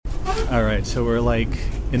All right, so we're like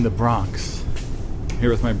in the Bronx. Here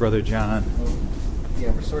with my brother John.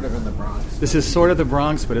 Yeah, we're sort of in the Bronx. This is sort of the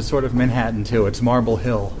Bronx, but it's sort of Manhattan too. It's Marble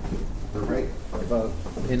Hill. We're right above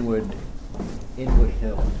Inwood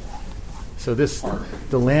Hill. So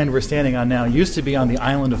the land we're standing on now used to be on the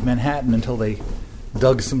island of Manhattan until they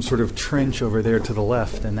dug some sort of trench over there to the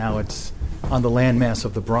left, and now it's on the landmass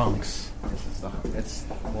of the Bronx. I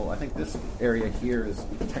think this area here is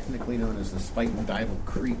technically known as the Spite and Dival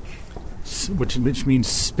Creek, Which means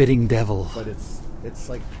spitting devil. but it's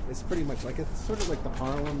pretty much like it's sort of like the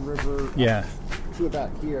Harlem River. Yeah. To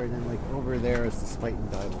about here, and then like over there is the Spite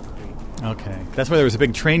and Dival Creek. Okay. That's why there was a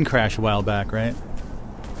big train crash a while back, right?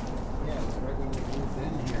 Yeah, it was right when we moved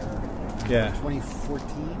in here. Yeah.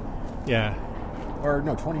 2014. Yeah. Or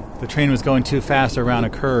no, 20. The train was going too fast around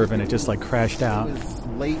a curve, and it just like crashed out. It was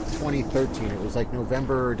late 2013. It was like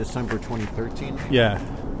November or December 2013. Yeah. And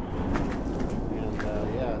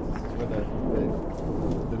this is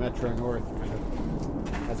where the Metro North kind of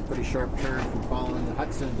has a pretty sharp turn from following the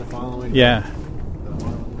Hudson to following the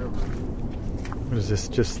Harlem River. What is this?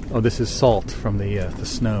 This is salt from the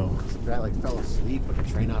snow. Some guy like fell asleep, like a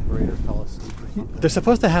train operator fell asleep or something. They're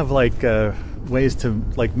supposed to have like ways to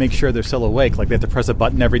like make sure they're still awake. Like they have to press a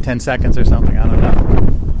button every 10 seconds or something. I don't know.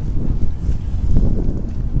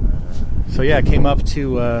 So yeah, I came up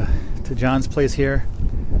to John's place here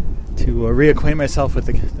to reacquaint myself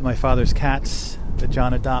with my father's cats that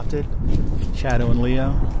John adopted, Shadow and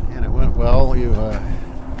Leo. And it went well. You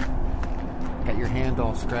got your hand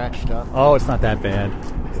all scratched up. Oh, it's not that bad.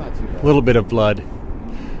 It's not too bad. A little bit of blood.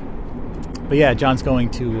 But yeah, John's going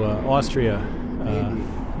to Austria.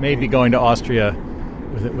 Maybe going to Austria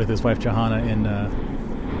with his wife Johanna in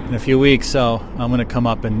a few weeks. So I'm going to come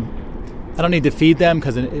up, and I don't need to feed them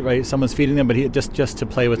because someone's feeding them, but just to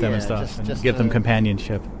play with them and stuff and give them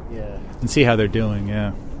companionship. Yeah. And see how they're doing.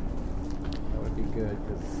 Yeah. That would be good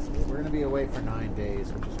because we're going to be away for 9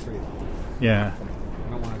 days, which is pretty long. Yeah. I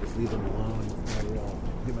don't want to just leave them alone. No real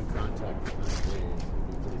human contact for 9 days. It would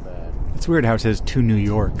be pretty bad. It's weird how it says to New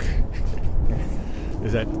York.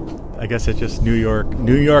 Is that? I guess it's just New York,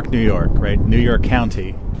 right? New York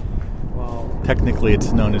County. Well, technically,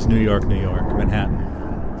 it's known as New York, Manhattan.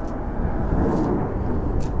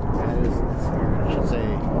 That is, I should say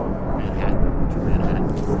Manhattan to Manhattan.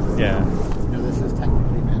 Yeah. No, this is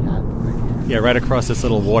technically Manhattan right here. Yeah, right across this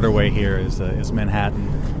little waterway here is Manhattan.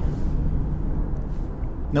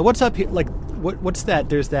 Now, what's up here? Like, what's that?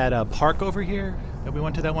 There's that park over here that we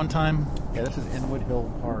went to that one time. Yeah, this is Inwood Hill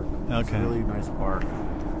Park. Okay. It's a really nice park.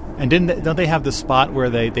 And don't they have the spot where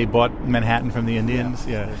they bought Manhattan from the Indians?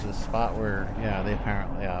 Yeah. There's a spot where they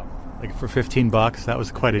apparently like for $15, that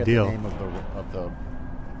was quite a deal. The name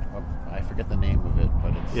I forget the name of it,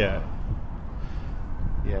 but it's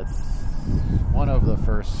it's one of the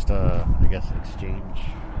first exchange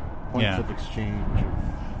points of exchange of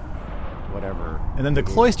whatever. And then the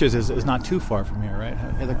Cloisters is not too far from here, right?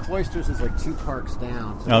 Yeah, the Cloisters is like 2 parks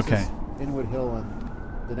down. So okay. This is Inwood Hill, and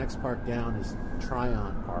the next park down is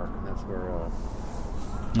Tryon Park, and that's where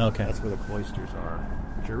that's where the Cloisters are,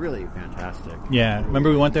 which are really fantastic. Yeah,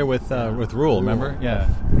 remember we went there with Rule. Remember? Yeah,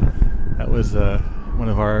 that was one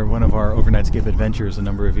of our Overnightscape adventures a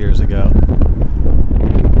number of years ago.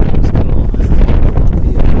 This is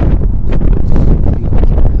Columbia.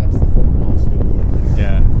 That's the football stadium.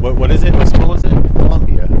 Yeah. What is it? What school is it?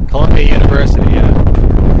 Columbia University. Yeah.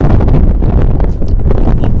 A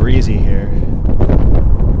little breezy here.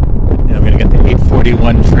 Yeah, I'm gonna get the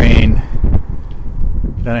 8:41 train.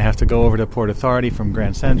 Then I have to go over to Port Authority from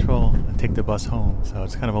Grand Central and take the bus home. So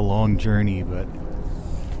it's kind of a long journey, but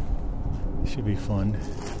it should be fun.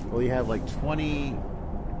 Well, you have like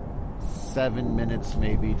 27 minutes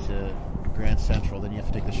maybe to Grand Central. Then you have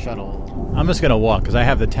to take the shuttle. I'm just gonna walk because I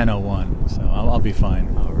have the 10:01, so I'll be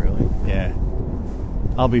fine. Oh, really? Yeah,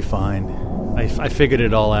 I'll be fine. I figured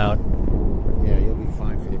it all out. Yeah, you'll be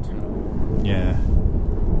fine for the 10:01. Yeah.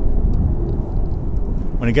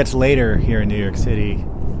 When it gets later here in New York City,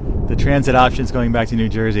 the transit options going back to New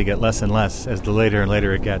Jersey get less and less as the later and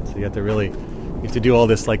later it gets. You have to do all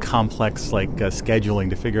this like complex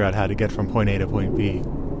scheduling to figure out how to get from point A to point B.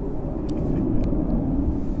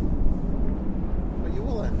 But you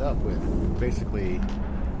will end up with basically.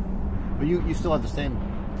 But you still have the same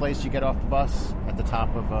place you get off the bus at the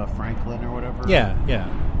top of Franklin or whatever. Yeah.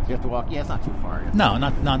 So you have to walk. Yeah, it's not too far. No,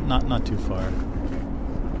 not too far.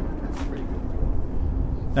 That's pretty good.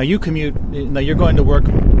 Now you commute. Now you're going to work.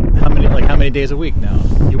 How many days a week now?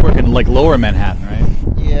 You work in like Lower Manhattan, right?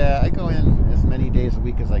 Yeah, I go in as many days a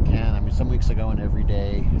week as I can. I mean, some weeks I go in every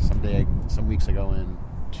day. Some weeks I go in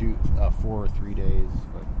 4 or 3 days.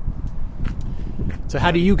 But So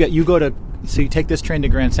how do you go to? So you take this train to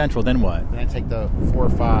Grand Central, then what? Then I take the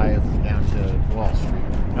 405 down to Wall Street.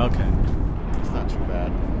 Okay. It's not too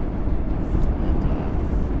bad.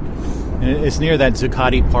 And it's near that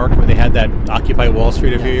Zuccotti Park where they had that Occupy Wall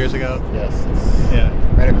Street a few years ago. Yes, it's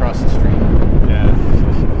right across the street. Yeah.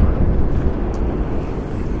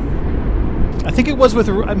 I think it was with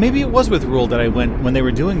Rule that I went when they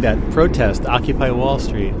were doing that protest, Occupy Wall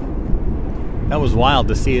Street. That was wild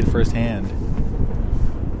to see it firsthand.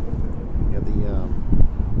 Yeah,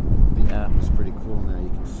 the app is pretty cool now. You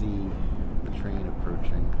can see the train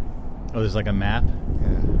approaching. Oh, there's like a map?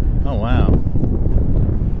 Yeah. Oh, wow.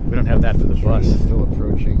 We don't have that for the bus. Train is still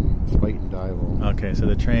approaching Spite and Dival. Okay, so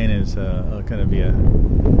the train is going to be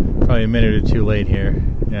probably a minute or two late here.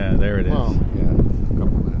 Yeah, there it is. Well, yeah, a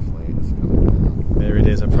couple minutes late. It's coming down. There it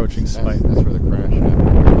is, approaching Spite. That's where the crash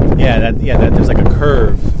happened. Yeah, there's like a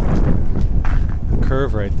curve. A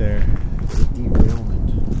curve right there.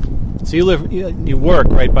 Derailment. So you work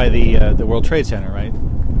right by the World Trade Center, right?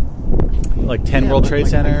 Like 10 World Trade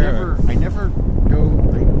Center? I never go.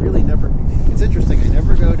 I really never. It's interesting. I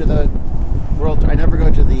never go to the World. I never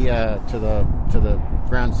go to the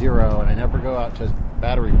Ground Zero, and I never go out to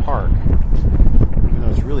Battery Park, even though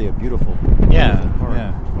it's really a beautiful park. Yeah.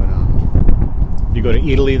 But you go to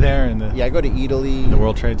Italy there, I go to Italy, the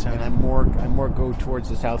World Trade Center, and I more go towards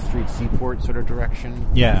the South Street Seaport sort of direction.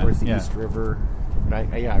 Yeah, towards the East River.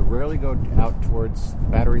 But I rarely go out towards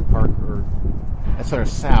Battery Park or sort of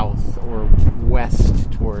south or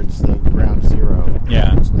west towards the Ground Zero.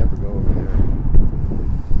 Yeah. I just never go over there.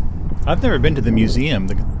 I've never been to the museum,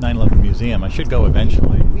 the 9/11 museum. I should go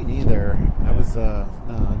eventually. Me neither. I was no,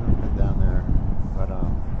 I've never been down there. But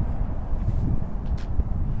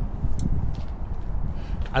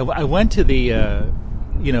I went to the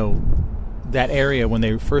that area when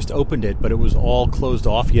they first opened it, but it was all closed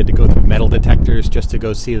off. You had to go through metal detectors just to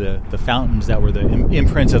go see the fountains that were the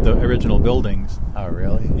imprints of the original buildings. Oh,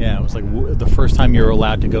 really? Yeah, it was like the first time you were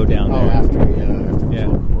allowed to go down there. Oh, after the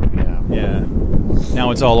Yeah.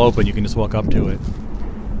 Now it's all open. You can just walk up to it.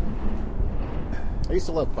 I used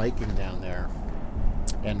to love biking down there,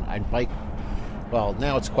 and I'd bike. Well,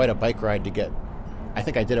 now it's quite a bike ride to get. I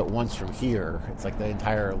think I did it once from here. It's like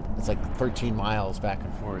it's like 13 miles back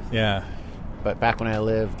and forth. Yeah. But back when I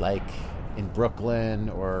lived like in Brooklyn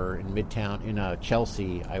or in Midtown, in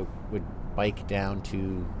Chelsea, I would bike down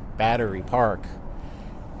to Battery Park,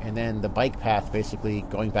 and then the bike path, basically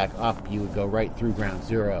going back up, you would go right through Ground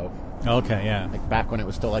Zero. Okay, yeah. Like back when it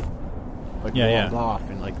was still like walled off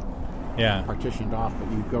and like partitioned off,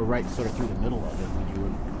 but you'd go right sort of through the middle of it when you were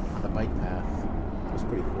on the bike path. It was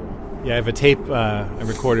pretty cool. Yeah, I have a tape I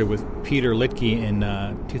recorded with Peter Litke in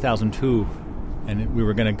 2002, and we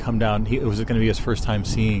were going to come down. It was going to be his first time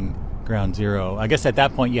seeing Ground Zero. I guess at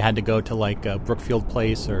that point you had to go to like Brookfield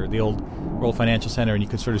Place or the old World Financial Center, and you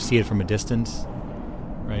could sort of see it from a distance.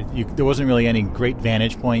 Right? There wasn't really any great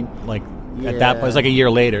vantage point at that point. It was like a year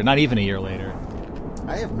later, not even a year later.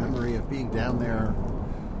 I have memory of being down there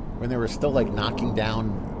when they were still like knocking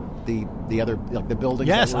down the other the buildings.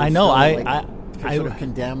 Yes, I know. I sort of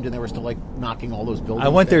condemned, and they were still like knocking all those buildings. I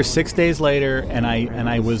went down. there 6 days later, and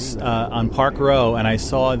I was on Park Row, and I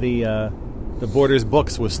saw the Borders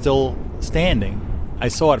books was still standing. I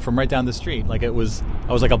saw it from right down the street. I was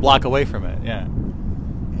like a block away from it. Yeah.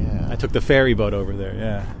 Yeah. I took the ferry boat over there.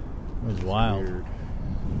 Yeah. It was wild. Weird.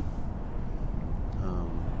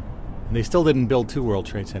 And they still didn't build 2 World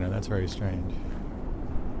Trade Center. That's very strange.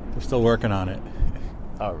 They're still working on it.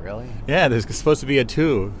 Oh, really? Yeah, there's supposed to be a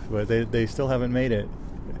 2, but they still haven't made it.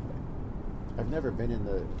 I've never been in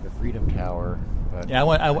the Freedom Tower. But Yeah,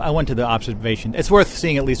 I went to the observation. It's worth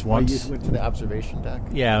seeing at least once. You just went to the observation deck?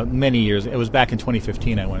 Yeah, many years. It was back in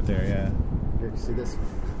 2015 I went there, yeah. Here, see this?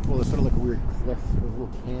 Well, there's sort of like a weird cliff, a little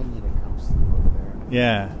canyon that comes through over there.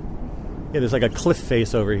 Yeah. Yeah, there's like a cliff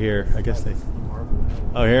face over here. I guess they... Marble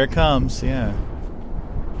Hill. Oh, here it comes, yeah.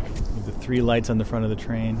 With the 3 lights on the front of the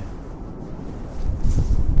train.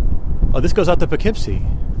 Oh, this goes out to Poughkeepsie.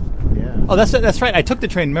 Yeah. Oh, that's right. I took the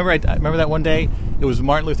train. Remember that one day? It was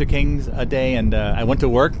Martin Luther King's day, and I went to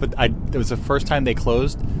work, but it was the first time they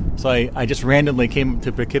closed, so I just randomly came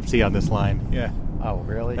to Poughkeepsie on this line. Yeah. Oh,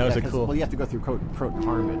 really? That was a cool. Well, you have to go through Croton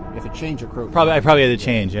Harmon. You have to change a Croton. I probably had to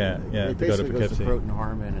change. Yeah, It to go to basically goes Poughkeepsie. to Croton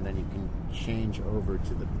Harmon, and then you can change over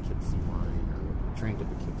to the Poughkeepsie line or train to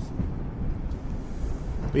Poughkeepsie.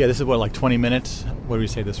 But yeah, this is like 20 minutes. What do we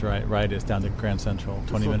say this ride is down to Grand Central?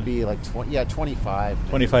 20 minutes. This would be like 25.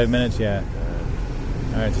 25 minutes. Yeah.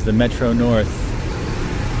 All right, this is the Metro North.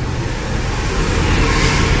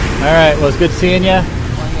 All right. Well, it's good seeing you.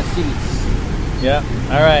 Plenty of seats. Yeah.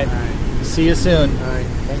 All right. See you soon. All right.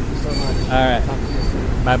 Thank you so much. All right. Talk to you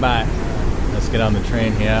soon. Bye-bye. Let's get on the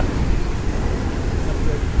train here.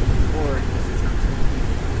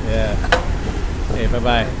 Yeah. Hey,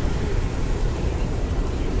 bye-bye. All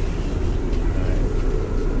right.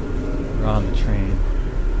 We're on the train.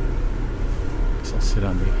 Guess I'll sit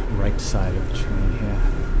on the right side of the train here.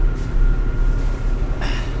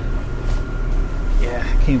 Yeah,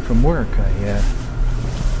 I came from work. I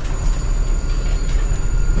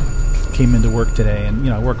came into work today, and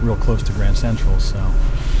I work real close to Grand Central, so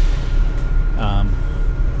I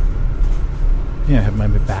have my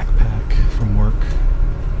backpack from work,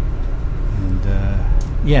 and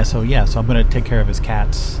so I'm going to take care of his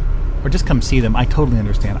cats, or just come see them. I totally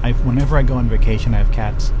understand. Whenever I go on vacation, I have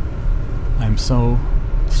cats. I'm so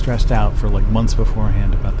stressed out for like months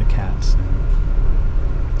beforehand about the cats and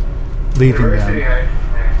leaving them.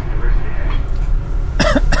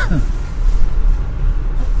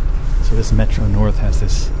 So this Metro North has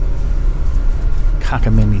this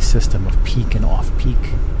cockamamie system of peak and off-peak.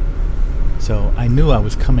 So I knew I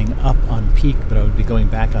was coming up on peak, but I would be going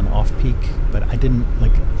back on off-peak. But I didn't,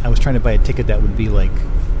 I was trying to buy a ticket that would be like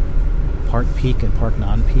part peak and part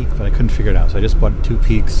non-peak, but I couldn't figure it out. So I just bought 2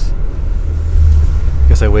 peaks.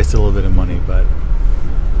 Guess I wasted a little bit of money, but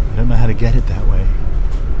I don't know how to get it that way.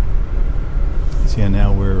 So yeah,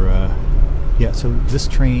 now we're, so this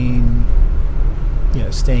train...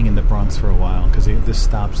 staying in the Bronx for a while, because this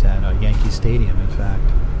stops at Yankee Stadium, in fact.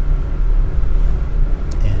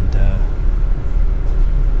 And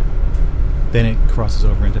then it crosses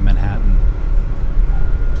over into Manhattan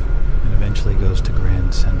and eventually goes to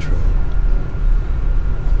Grand Central.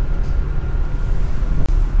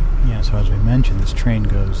 Yeah, so as we mentioned, this train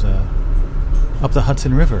goes up the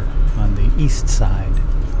Hudson River on the east side.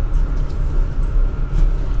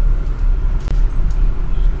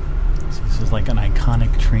 This is like an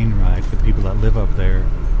iconic train ride for the people that live up there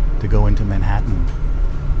to go into Manhattan.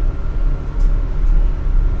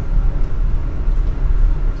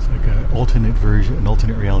 It's like an alternate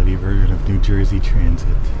reality version of New Jersey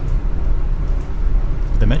Transit.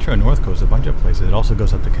 The Metro North goes a bunch of places. It also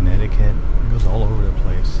goes up to Connecticut. It goes all over the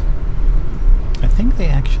place. I think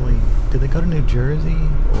did they go to New Jersey,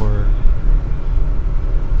 or...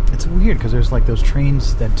 It's weird because there's like those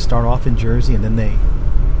trains that start off in Jersey and then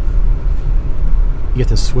you have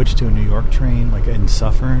to switch to a New York train, like in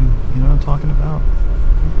Suffern. You know what I'm talking about?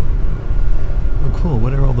 Oh, cool.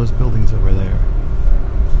 What are all those buildings over there?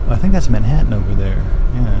 Oh, I think that's Manhattan over there.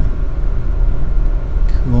 Yeah.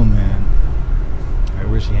 Cool, man. All right,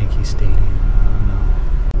 where's Yankee Stadium? I don't know.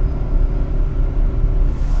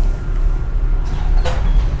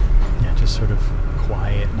 Yeah, just sort of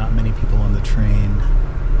quiet. Not many people on the train.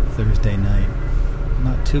 Thursday night.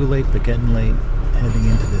 Not too late, but getting late. Heading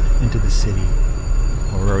into the city.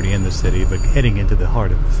 Well, we're already in the city, but heading into the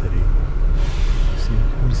heart of the city. See,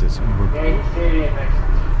 what is this?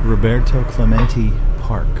 Roberto Clemente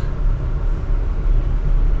Park.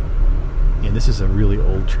 Yeah, this is a really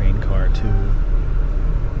old train car, too.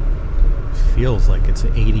 Feels like it's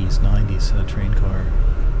an 80s, 90s train car.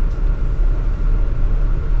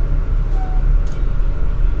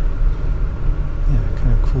 Yeah,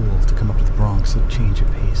 kind of cool to come up to the Bronx and change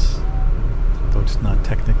of pace. Though it's not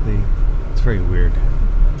technically... It's very weird.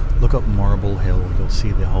 Look up Marble Hill. You'll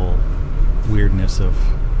see the whole weirdness of...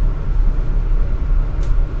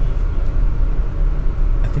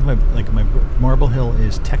 I think my Marble Hill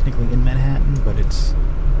is technically in Manhattan, but it's...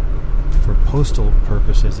 For postal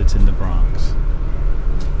purposes, it's in the Bronx.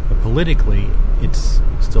 But politically, it's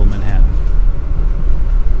still Manhattan.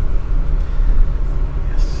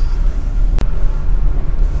 Yes.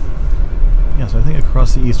 Yeah, so I think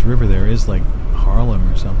across the East River there is like Harlem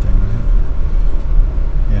or something, right?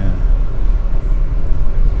 Yeah.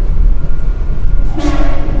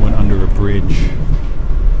 Went under a bridge.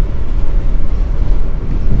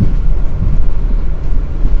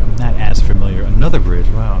 I'm not as familiar. Another bridge.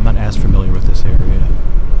 Wow, I'm not as familiar with this area.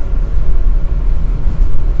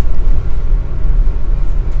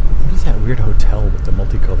 What is that weird hotel with the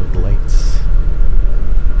multicolored lights?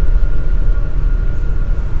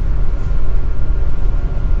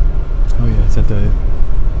 Oh yeah, is that the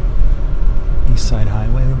East Side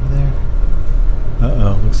Highway over there?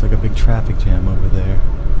 Uh-oh, looks like a big traffic jam over there.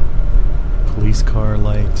 Police car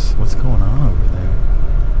lights. What's going on over there?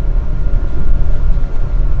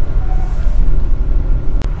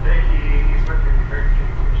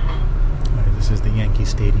 Alright, this is the Yankee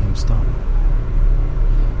Stadium stop.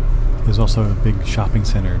 There's also a big shopping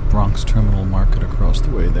center, Bronx Terminal Market, across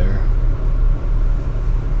the way there.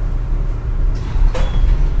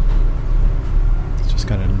 It's just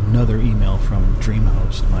got a another email from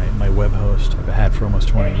DreamHost, my web host I've had for almost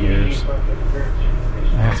 20 years.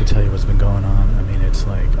 I have to tell you what's been going on. I mean, it's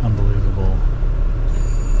like unbelievable.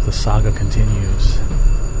 The saga continues.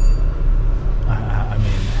 I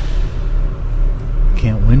mean, I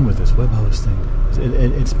can't win with this web hosting.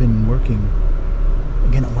 It's been working,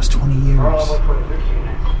 again, almost 20 years.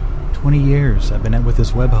 20 years I've been with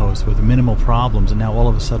this web host with minimal problems, and now all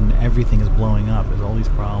of a sudden everything is blowing up. There's all these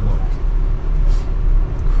problems.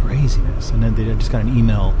 Craziness. And then they just got an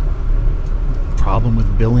email, problem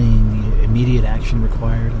with billing, immediate action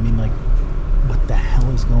required. I mean, like, what the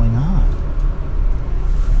hell is going on?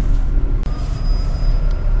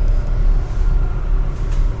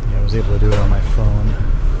 Yeah, I was able to do it on my phone.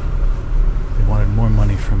 They wanted more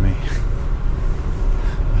money from me.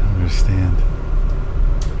 I don't understand.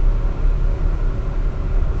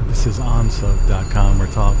 This is onsub.com.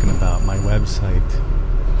 We're talking about my website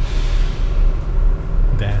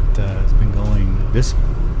that has been going, this,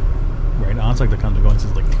 right, onsub.com's been going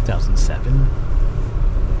since like 2007.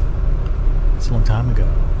 It's a long time ago.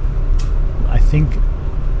 I think,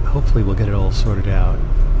 hopefully we'll get it all sorted out.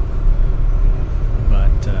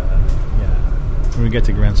 But, yeah. When we get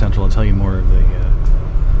to Grand Central, I'll tell you more of the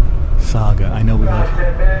saga. I know we left.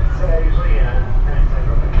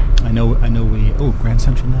 Grand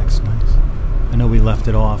Central next, nice. I know we left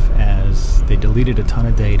it off as they deleted a ton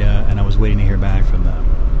of data, and I was waiting to hear back from them.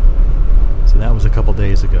 So that was a couple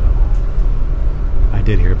days ago. I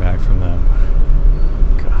did hear back from them.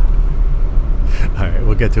 God. Alright,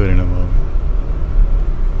 we'll get to it in a moment.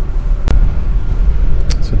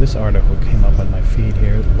 So this article came up on my feed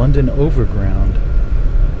here. London Overground.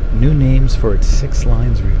 New names for its 6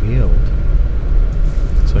 lines revealed.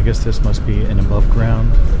 So I guess this must be an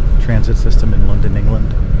above-ground transit system in London,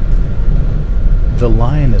 England. The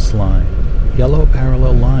Lioness Line. Yellow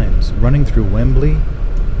parallel lines running through Wembley.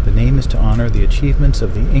 The name is to honor the achievements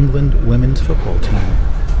of the England women's football team.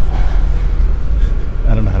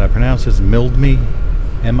 I don't know how to pronounce this. Mildmay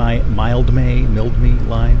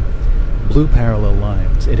line. Blue parallel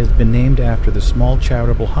lines. It has been named after the small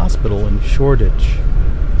charitable hospital in Shoreditch,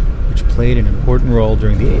 which played an important role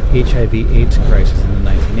during the HIV/AIDS crisis in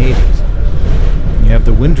the 1980s. And you have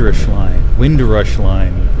the Windrush Line,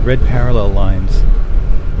 red parallel lines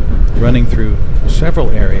running through several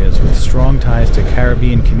areas with strong ties to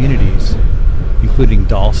Caribbean communities, including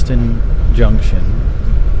Dalston Junction,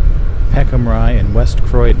 Peckham Rye, and West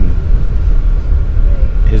Croydon.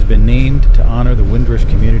 It has been named to honor the Windrush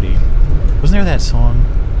community. Wasn't there that song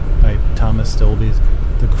by Thomas Dolby's?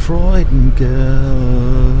 The Croydon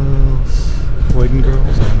Girls. Croydon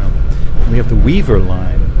Girls? I don't know. And we have the Weaver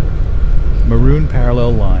Line. Maroon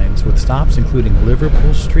parallel lines with stops including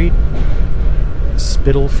Liverpool Street,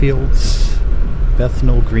 Spitalfields,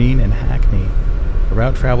 Bethnal Green, and Hackney. The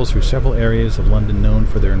route travels through several areas of London known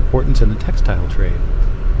for their importance in the textile trade.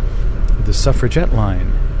 The Suffragette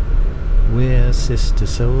Line. We're sister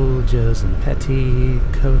soldiers in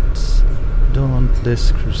petticoats,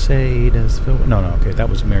 dauntless crusaders. Okay, that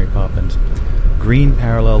was Mary Poppins. Green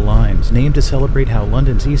parallel lines, named to celebrate how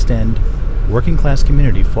London's East End working-class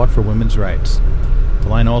community fought for women's rights. The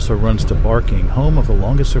line also runs to Barking, home of the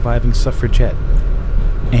longest surviving suffragette,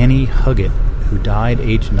 Annie Huggett, who died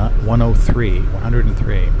aged 103.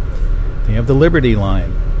 They have the Liberty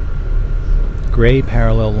Line. Gray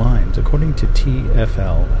parallel lines. According to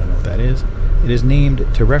TfL, I don't know what that is, it is named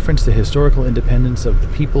to reference the historical independence of the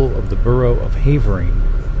people of the borough of Havering,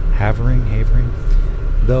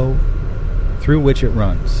 though through which it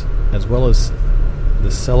runs, as well as the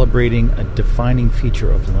celebrating a defining feature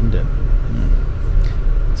of London.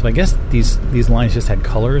 So I guess these lines just had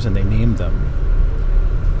colors and they named them.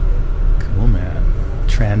 Cool, man.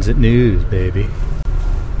 Transit news, baby.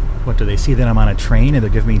 What, do they see that I'm on a train and they're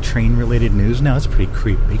giving me train-related news now? That's pretty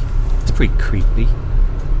creepy.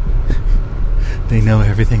 They know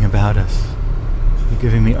everything about us. They're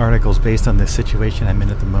giving me articles based on this situation I'm in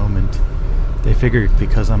at the moment. They figured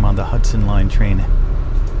because I'm on the Hudson Line train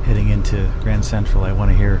heading into Grand Central, I want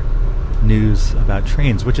to hear news about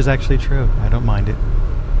trains, which is actually true. I don't mind it.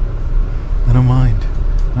 I don't mind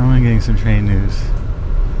getting some train news.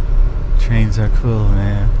 Trains are cool,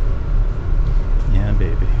 man. Yeah,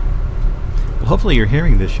 baby. Well, hopefully you're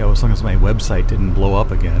hearing this show as long as my website didn't blow up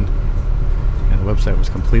again. And the website was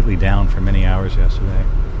completely down for many hours yesterday.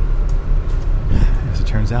 As it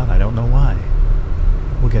turns out, I don't know why.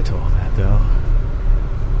 We'll get to all that, though.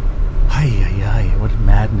 Ay, what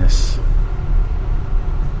madness.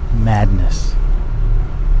 Madness.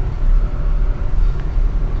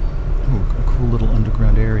 Ooh, a cool little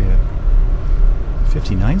underground area.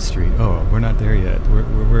 59th Street. Oh, we're not there yet.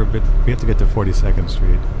 We're a bit. We have to get to 42nd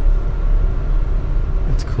Street.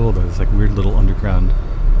 It's cool though. There's like weird little underground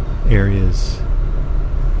areas.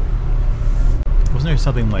 Wasn't there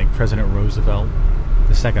something like President Roosevelt,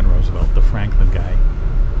 the second Roosevelt, the Franklin guy?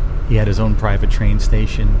 He had his own private train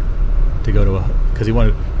station to go to because he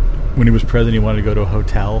wanted, when he was president, he wanted to go to a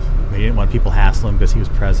hotel. He didn't want people hassling him because he was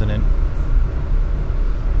president.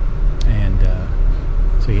 And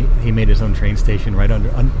so he made his own train station right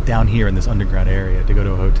down here in this underground area to go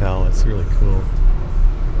to a hotel. It's really cool.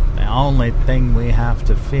 The only thing we have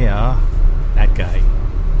to fear, that guy,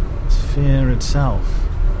 is fear itself.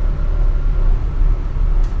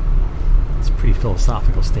 It's a pretty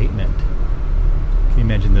philosophical statement. Can you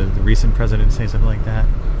imagine the recent president saying something like that?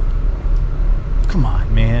 Come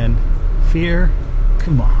on, man. Fear?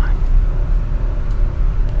 Come on.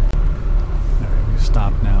 Alright, we've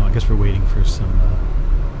stopped now. I guess we're waiting for some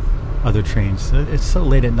other trains. It's so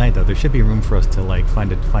late at night, though. There should be room for us to like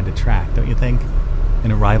find a track, don't you think?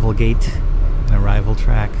 An arrival gate, an arrival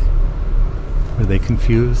track. Were they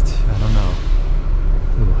confused? I don't know.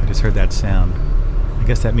 Ooh, I just heard that sound. I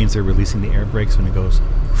guess that means they're releasing the air brakes when it goes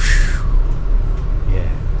whoosh. Yeah,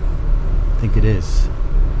 I think it is.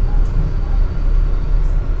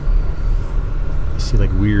 You see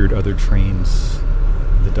like weird other trains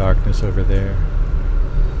in the darkness over there.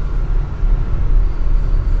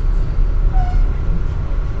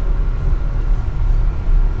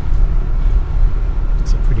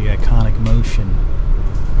 It's a pretty iconic motion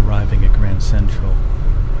arriving at Grand Central.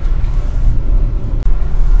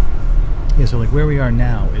 Yeah, so like where we are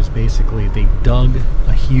now is basically they dug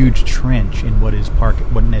a huge trench in what is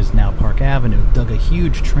now Park Avenue. Dug a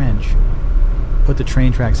huge trench, put the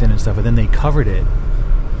train tracks in and stuff, and then they covered it.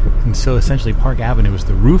 And so essentially Park Avenue is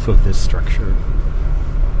the roof of this structure.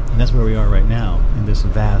 And that's where we are right now, in this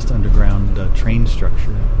vast underground train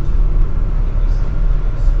structure.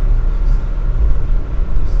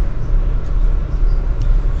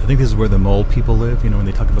 I think this is where the mole people live. You know, when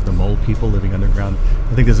they talk about the mole people living underground,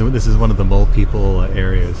 I think this is one of the mole people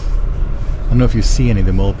areas. I don't know if you see any of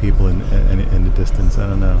the mole people in the distance. I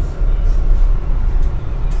don't know.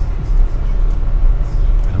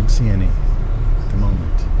 I don't see any at the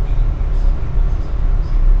moment.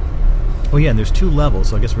 Oh yeah, and there's 2 levels,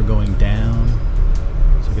 so I guess we're going down.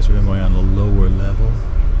 So I guess we're going on a lower level.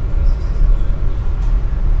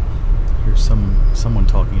 Here's someone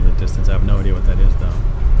talking in the distance. I have no idea what that is though.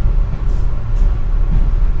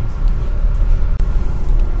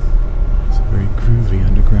 Very groovy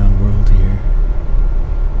underground world here.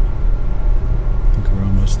 I think we're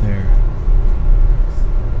almost there.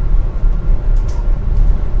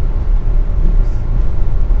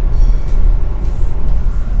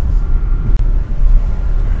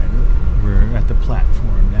 Alright, we're at the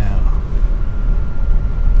platform now.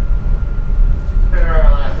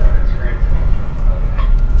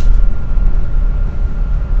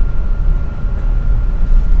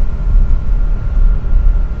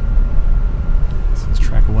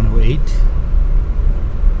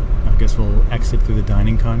 I guess we'll exit through the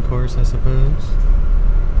dining concourse, I suppose.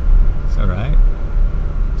 Is that right?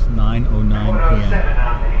 It's 9:09 p.m.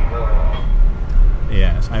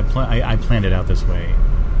 Yes, I planned it out this way.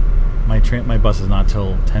 My bus is not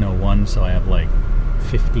till 10:01, so I have like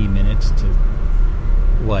 50 minutes to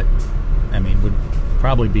what? I mean, would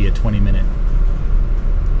probably be a 20-minute.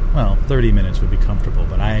 Well, 30 minutes would be comfortable,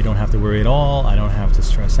 but I don't have to worry at all. I don't have to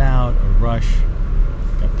stress out or rush.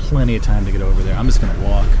 Got plenty of time to get over there. I'm just going to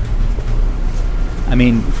walk. I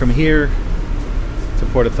mean, from here to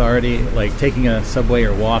Port Authority, like taking a subway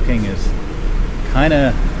or walking is kind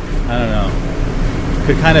of, I don't know,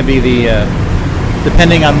 could kind of be the,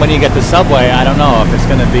 depending on when you get the subway, I don't know if it's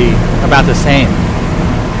going to be about the same.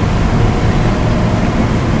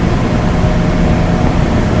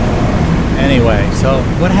 Anyway, so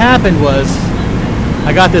what happened was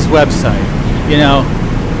I got this website, you know.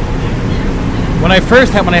 When I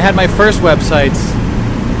had my first websites,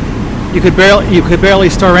 you could barely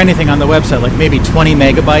store anything on the website, like maybe 20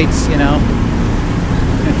 megabytes, you know.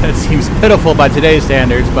 That seems pitiful by today's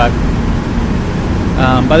standards, but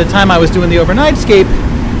by the time I was doing the Overnightscape,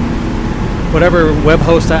 whatever web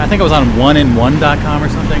host, I think I was on oneinone.com or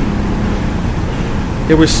something,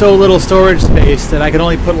 there was so little storage space that I could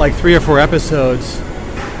only put like 3 or 4 episodes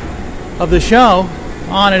of the show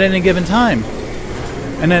on at any given time.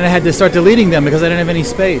 And then I had to start deleting them because I didn't have any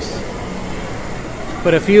space.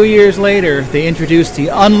 But a few years later, they introduced the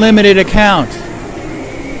unlimited account.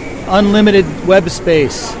 Unlimited web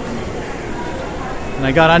space. And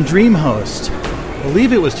I got on DreamHost. I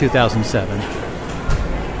believe it was 2007.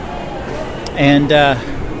 And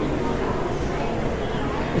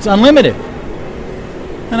It's unlimited.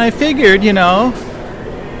 And I figured,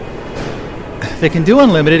 they can do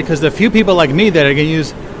unlimited because the few people like me that are going to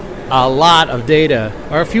use a lot of data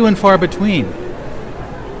are few and far between.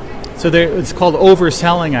 So it's called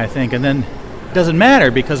overselling, I think, and then it doesn't matter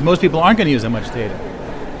because most people aren't going to use that much data.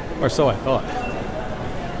 Or so I thought.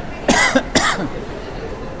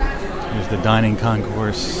 Here's the dining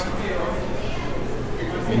concourse.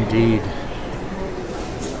 Indeed.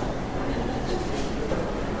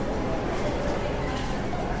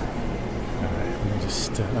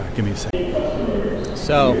 Give me a second.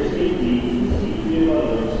 So,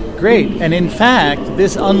 great. And in fact,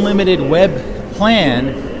 this unlimited web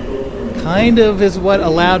plan kind of is what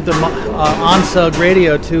allowed the OnSug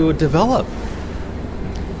radio to develop.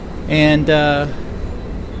 And,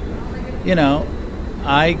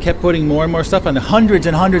 I kept putting more and more stuff on, hundreds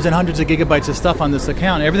and hundreds and hundreds of gigabytes of stuff on this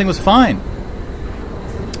account. Everything was fine.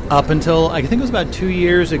 Up until, I think it was about 2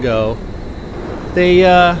 years ago,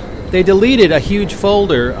 they deleted a huge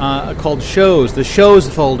folder called Shows, the Shows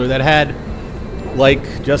folder that had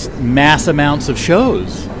just mass amounts of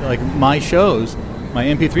shows, like my shows, my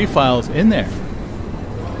MP3 files in there.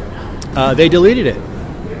 They deleted it,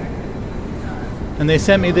 and they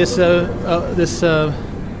sent me this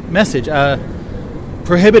message: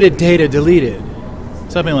 prohibited data deleted,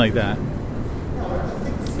 something like that.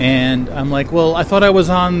 And I'm like, well, I thought I was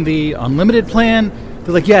on the unlimited plan.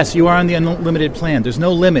 They're like, yes, you are on the unlimited plan. There's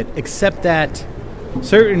no limit, except that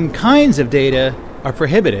certain kinds of data are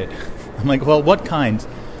prohibited. I'm like, well, what kinds?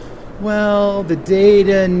 Well, the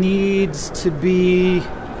data needs to be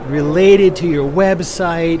related to your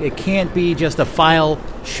website. It can't be just a file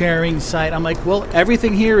sharing site. I'm like, well,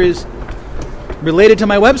 everything here is related to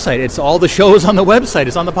my website. It's all the shows on the website.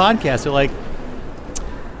 It's on the podcast. They're like,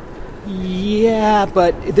 yeah,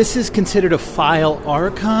 but this is considered a file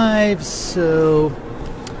archive, so...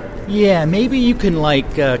 yeah, maybe you can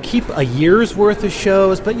keep a year's worth of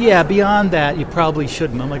shows, but yeah, beyond that, you probably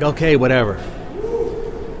shouldn't. I'm like, okay, whatever.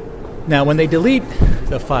 Now, when they delete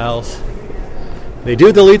the files, they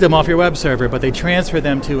do delete them off your web server, but they transfer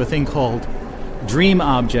them to a thing called Dream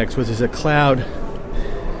Objects, which is a cloud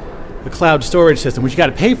storage system, which you got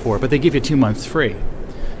to pay for, but they give you 2 months free.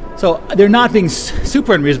 So they're not being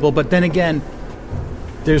super unreasonable, but then again,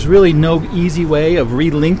 there's really no easy way of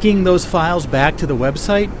relinking those files back to the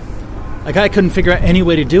website. I couldn't figure out any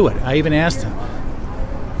way to do it. I even asked them.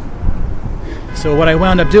 So what I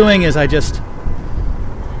wound up doing is I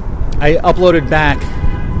uploaded back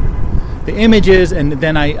the images, and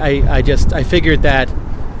then I figured that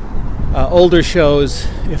older shows,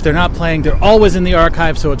 if they're not playing, they're always in the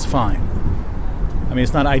archive, so it's fine. I mean,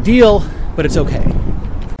 it's not ideal, but it's okay.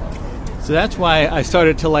 So that's why I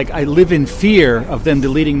started to I live in fear of them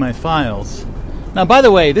deleting my files. Now, by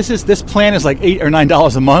the way, this plan is like $8 or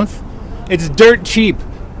 $9 a month. It's dirt cheap.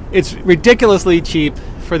 It's ridiculously cheap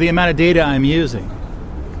for the amount of data I'm using.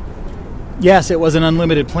 Yes, it was an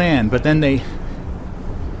unlimited plan, but then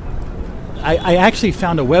I actually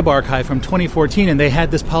found a web archive from 2014, and they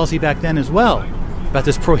had this policy back then as well about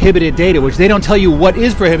this prohibited data, which they don't tell you what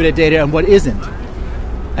is prohibited data and what isn't.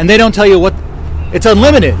 And they don't tell you what... it's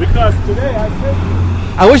unlimited. Because today I said...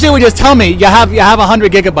 I wish they would just tell me you have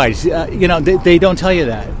 100 gigabytes. They don't tell you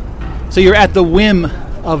that. So you're at the whim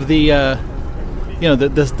of the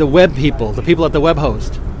the web people, the people at the web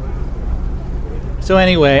host. So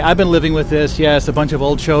anyway, I've been living with this. Yes, a bunch of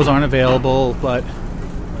old shows aren't available,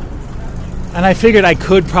 and I figured I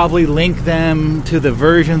could probably link them to the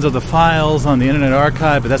versions of the files on the Internet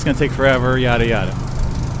Archive, but that's going to take forever, yada yada.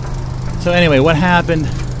 So anyway, what happened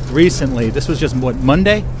recently? This was just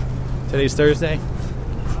Monday? Today's Thursday.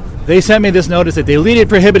 They sent me this notice that they deleted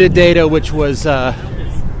prohibited data, which was the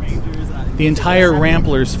entire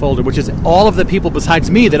Ramblers folder, which is all of the people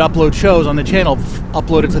besides me that upload shows on the channel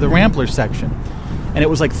uploaded to the Ramblers section. And it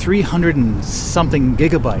was like 300 and something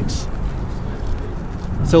gigabytes.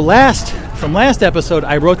 So from last episode,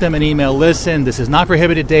 I wrote them an email, listen, this is not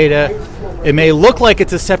prohibited data. It may look like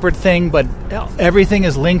it's a separate thing, but everything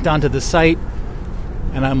is linked onto the site.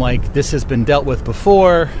 And I'm like, this has been dealt with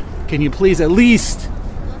before. Can you please at least,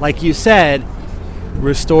 like you said,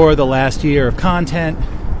 restore the last year of content?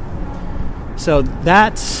 So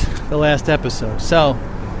that's the last episode. So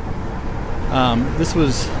this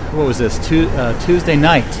was, what was this, Tuesday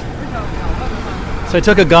night. So I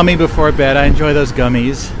took a gummy before bed. I enjoy those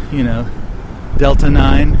gummies, Delta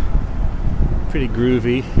 9, pretty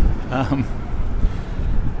groovy.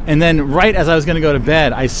 And then right as I was going to go to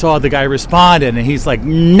bed, I saw the guy responded, and he's like,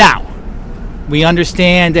 no, we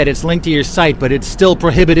understand that it's linked to your site, but it's still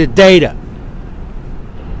prohibited data.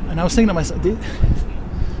 And I was thinking to myself,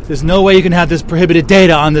 there's no way you can have this prohibited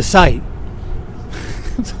data on the site.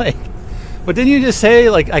 It's like, but didn't you just say,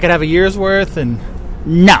 like, I could have a year's worth? And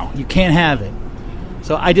no, you can't have it.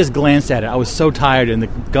 So I just glanced at it. I was so tired, and the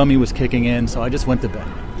gummy was kicking in, so I just went to bed.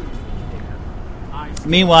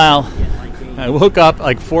 Meanwhile, I woke up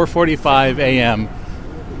like 4:45 a.m.,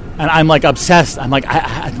 and I'm like obsessed. I'm like,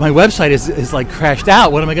 my website is like crashed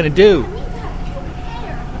out. What am I going to do?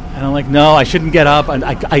 And I'm like, no, I shouldn't get up. And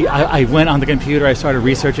I went on the computer. I started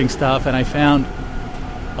researching stuff, and I found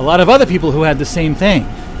a lot of other people who had the same thing.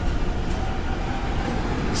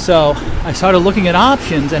 So I started looking at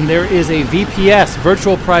options, and there is a VPS,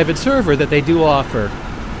 virtual private server, that they do offer.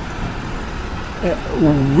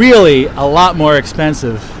 Really a lot more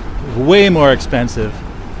expensive, way more expensive,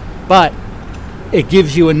 but it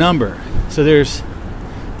gives you a number. So there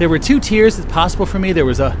were two tiers that's possible for me. There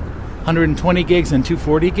was 120 gigs and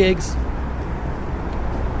 240 gigs.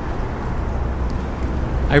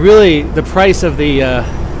 The price of the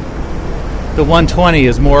 120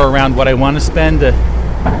 is more around what I want to spend. The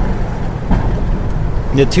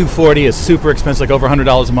 240 is super expensive, like over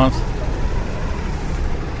 $100 a month.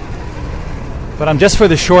 But I'm just for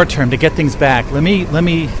the short term to get things back. Let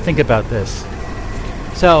me think about this.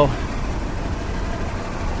 So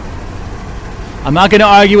I'm not going to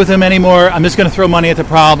argue with him anymore. I'm just going to throw money at the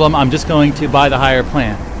problem. I'm just going to buy the higher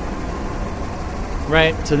plan.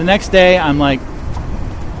 Right? So the next day, I'm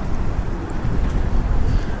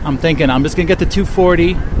thinking I'm just going to get the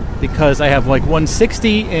 240 because I have like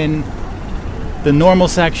 160 in the normal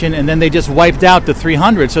section, and then they just wiped out the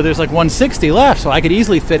 300, so there's like 160 left, so I could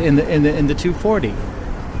easily fit in the 240.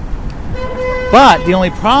 But the only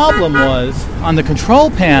problem was on the control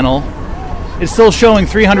panel, it's still showing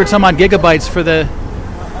 300 some odd gigabytes for the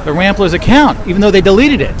Ramplers account, even though they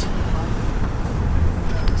deleted it.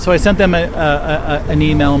 So I sent them an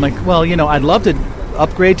email. I'm like, well, I'd love to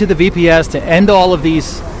upgrade to the VPS to end all of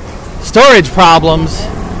these storage problems,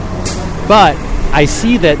 but I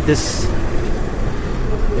see that this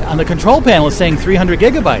on the control panel is saying 300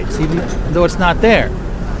 gigabytes, even though it's not there.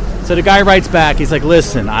 So the guy writes back. He's like,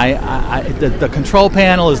 listen, the control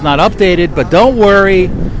panel is not updated, but don't worry.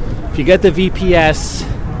 If you get the VPS,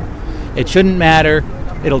 it shouldn't matter.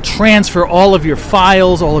 It'll transfer all of your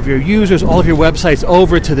files, all of your users, all of your websites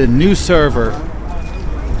over to the new server.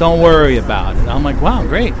 Don't worry about it. I'm like, wow,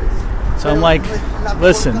 great. So I'm like,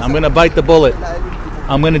 listen, I'm going to bite the bullet.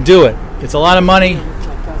 I'm going to do it. It's a lot of money,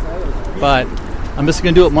 but I'm just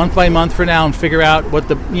going to do it month by month for now and figure out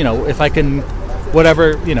what if I can,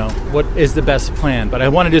 whatever, what is the best plan. But I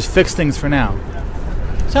want to just fix things for now.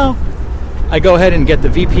 So I go ahead and get the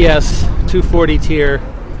VPS 240 tier,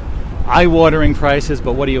 eye-watering prices,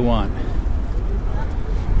 but what do you want?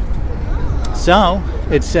 So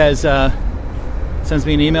it says, sends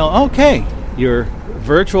me an email, okay, your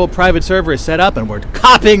virtual private server is set up and we're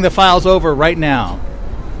copying the files over right now.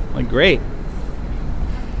 I'm like, great.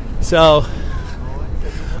 So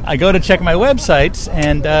I go to check my websites,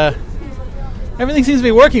 and everything seems to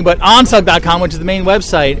be working, but onsug.com, which is the main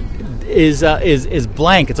website, is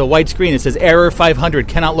blank. It's a white screen. It says error 500,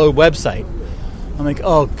 cannot load website. I'm like,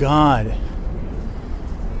 oh God.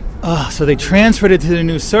 So they transferred it to the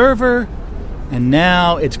new server, and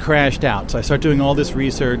now it's crashed out. So I start doing all this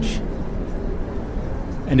research,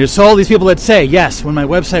 and there's all these people that say, yes, when my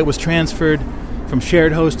website was transferred from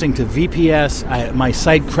shared hosting to VPS, my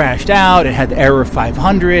site crashed out. It had error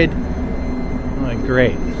 500. I'm like,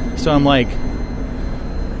 great. So I'm like,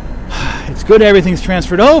 it's good everything's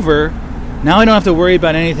transferred over. Now I don't have to worry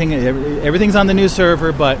about anything. Everything's on the new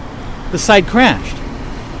server, but the site crashed.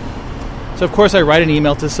 So of course I write an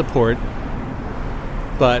email to support,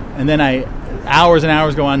 and then hours and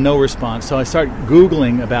hours go on, no response. So I start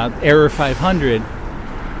Googling about error 500,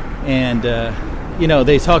 and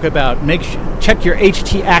they talk about check your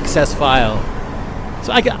HT-access file.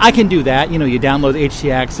 So I can do that. You download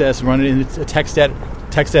HT-access, run it in a text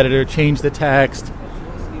editor, change the text,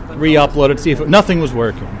 re-upload it, see if nothing was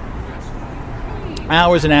working.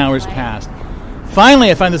 Hours and hours passed.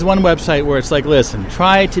 Finally, I find this one website where it's like, listen,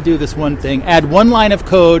 try to do this one thing. Add one line of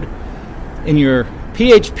code in your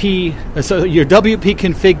PHP, so your WP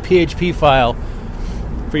config PHP file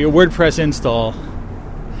for your WordPress install.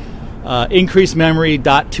 Increase memory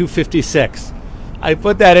 .256. I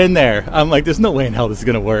put that in there. I'm like, there's no way in hell this is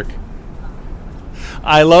going to work.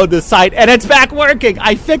 I load the site, and it's back working.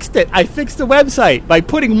 I fixed it. I fixed the website by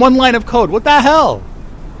putting one line of code. What the hell?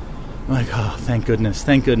 I'm like, oh, thank goodness.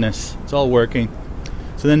 Thank goodness. It's all working.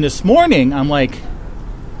 So then this morning, I'm like,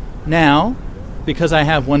 now, because I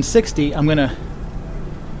have 160, I'm going to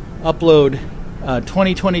upload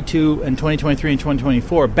 2022 and 2023 and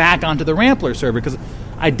 2024 back onto the Rampler server, because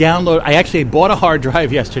I actually bought a hard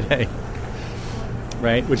drive yesterday,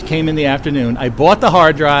 right, which came in the afternoon. I bought the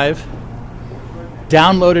hard drive,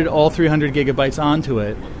 downloaded all 300 gigabytes onto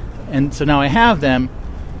it, and so now I have them,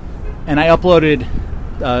 and I uploaded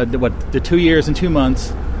the 2 years and 2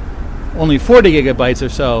 months, only 40 gigabytes or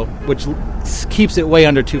so, which keeps it way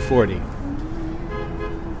under 240.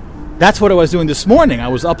 That's what I was doing this morning. I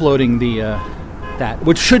was uploading that,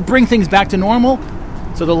 which should bring things back to normal.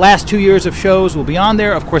 So the last 2 years of shows will be on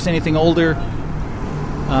there. Of course, anything older,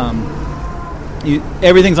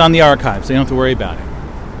 everything's on the archive, so you don't have to worry about it.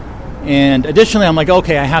 And additionally, I'm like,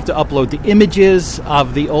 okay, I have to upload the images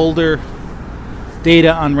of the older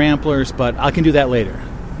data on Ramplers, but I can do that later.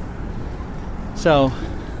 So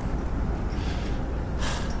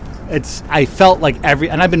I felt like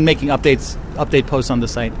and I've been making update posts on the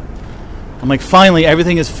site. I'm like, finally,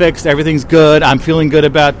 everything is fixed, everything's good, I'm feeling good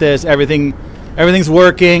about this, everything's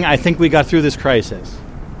working, I think we got through this crisis.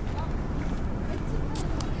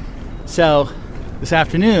 So this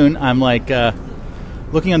afternoon, I'm like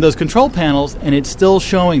looking on those control panels, and it's still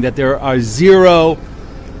showing that there's zero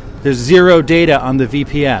data on the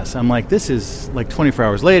VPS. I'm like, this is like 24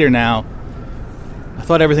 hours later now. I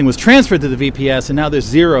thought everything was transferred to the VPS, and now there's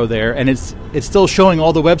zero there, and it's still showing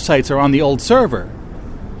all the websites are on the old server.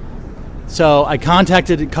 So I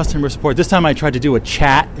contacted customer support. This time I tried to do a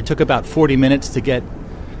chat. It took about 40 minutes to get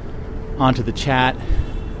onto the chat.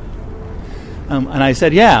 And I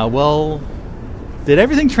said, yeah, well, did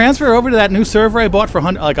everything transfer over to that new server I bought for over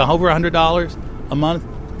 $100 a month?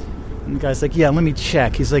 And the guy's like, yeah, let me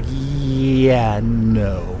check. He's like, yeah,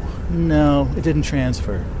 no, it didn't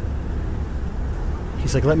transfer.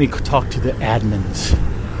 He's like, let me talk to the admins.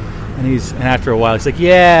 And after a while, he's like,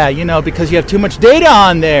 yeah, because you have too much data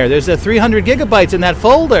on there. There's 300 gigabytes in that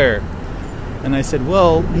folder. And I said,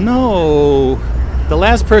 well, no. The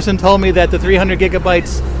last person told me that the 300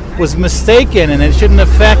 gigabytes was mistaken and it shouldn't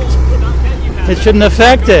affect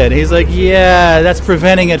it. He's like, yeah, that's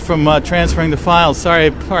preventing it from transferring the files. Sorry,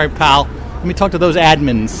 pal. Let me talk to those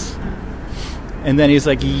admins. And then he's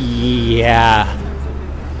like, yeah,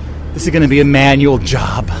 this is going to be a manual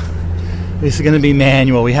job. This is going to be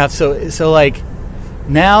manual. We have so like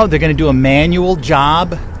now they're going to do a manual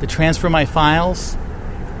job to transfer my files.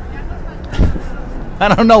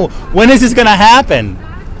 I don't know, when is this going to happen?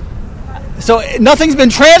 So nothing's been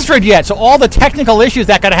transferred yet. So all the technical issues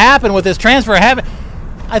that could happen with this transfer haven't.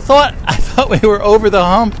 I thought we were over the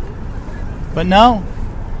hump, but no.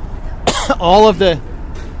 All of the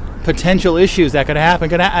potential issues that could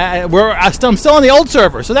happen I'm still on the old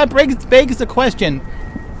server. So that begs the question.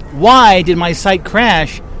 Why did my site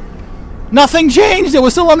crash? Nothing changed. It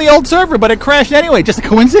was still on the old server, but it crashed anyway. Just a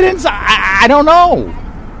coincidence? I don't know.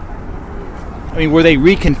 I mean, were they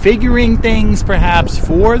reconfiguring things perhaps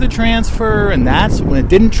for the transfer, and that's when it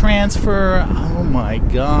didn't transfer? Oh my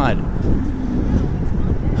God.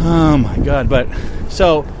 But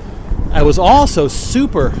so I was also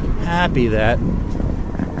super happy that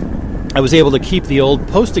I was able to keep the old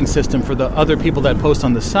posting system for the other people that post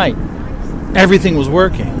on the site. Everything was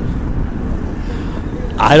working.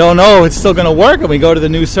 I don't know, it's still going to work when we go to the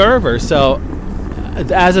new server. So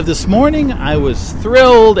as of this morning, I was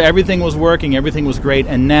thrilled. Everything was working. Everything was great.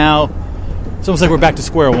 And now it's almost like we're back to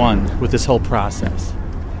square one with this whole process.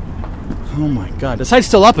 Oh my God. The site's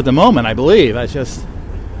still up at the moment, I believe. I don't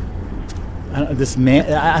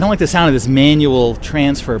like the sound of this manual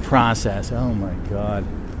transfer process. Oh my God.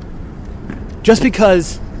 Just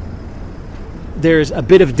because there's a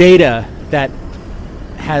bit of data that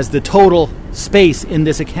has the total space in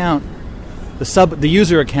this account, the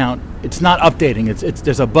user account, it's not updating.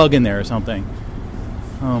 There's a bug in there or something.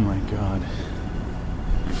 Oh my God.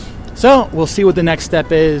 So we'll see what the next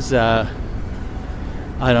step is. I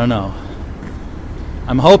don't know.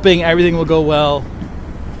 I'm hoping everything will go well,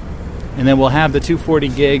 and then we'll have the 240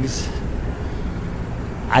 gigs.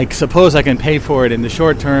 I suppose I can pay for it in the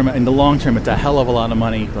short term. In the long term, it's a hell of a lot of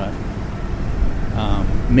money, but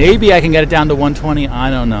maybe I can get it down to 120. I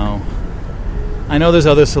don't know. I know there's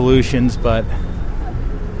other solutions, but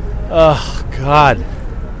oh God,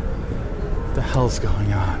 what the hell's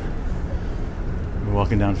going on? We're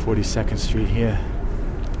walking down 42nd Street here.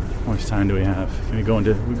 How much time do we have? Can we go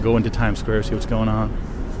into Times Square, see what's going on?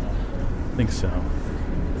 I think so.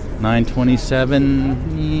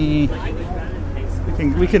 9:27.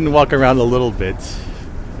 We can walk around a little bit,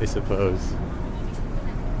 I suppose.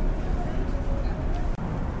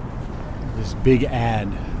 This big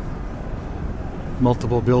ad.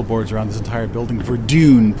 Multiple billboards around this entire building for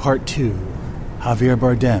Dune Part 2. Javier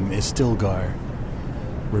Bardem is Stilgar.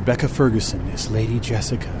 Rebecca Ferguson is Lady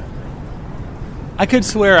Jessica. I could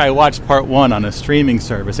swear I watched part 1 on a streaming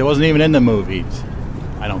service. It wasn't even in the movies.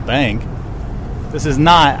 I don't think. This is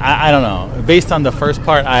not. I don't know. Based on the first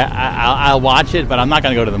part, I'll watch it, but I'm not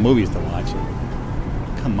going to go to the movies to watch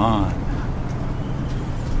it. Come on.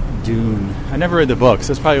 Dune. I never read the books.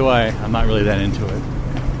 That's probably why I'm not really that into it.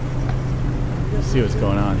 Let's see what's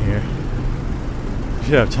going on here. We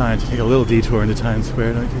should have time to take a little detour into Times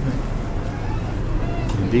Square, don't you think?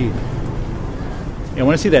 Indeed. Yeah, I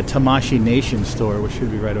want to see that Tamashii Nation store, which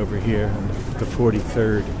should be right over here on the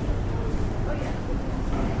 43rd.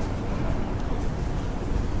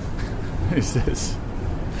 What is this?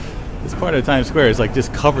 This part of Times Square is like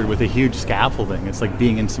just covered with a huge scaffolding. It's like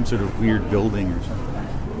being in some sort of weird building or something.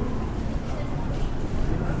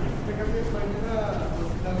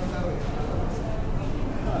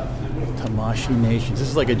 Tamashii Nations. This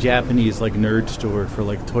is like a Japanese like nerd store for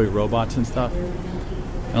like toy robots and stuff.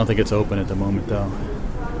 I don't think it's open at the moment though.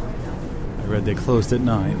 I read they closed at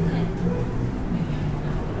 9.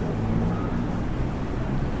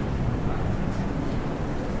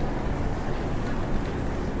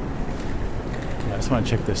 I just want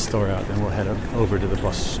to check this store out, then we'll head over to the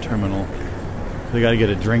bus terminal. They got to get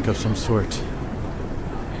a drink of some sort.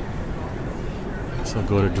 So I'll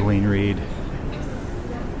go to Duane Reade.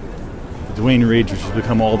 The Duane Reade, which has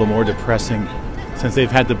become all the more depressing since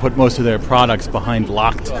they've had to put most of their products behind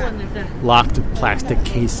locked plastic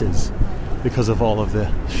cases because of all of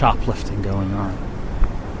the shoplifting going on.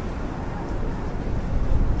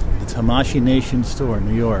 The Tamashii Nation store in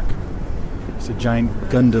New York. It's a giant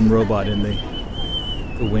Gundam robot in the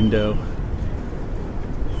window.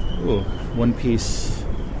 Ooh, One Piece.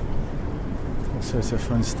 All sorts of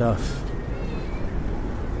fun stuff.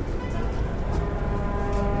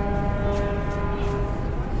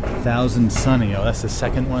 Thousand Sunny. Oh, that's the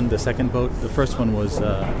second one, the second boat. The first one was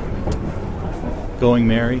Going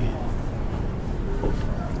Merry.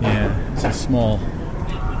 Yeah, it's a small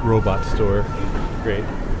robot store. Great.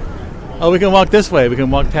 Oh, we can walk this way. We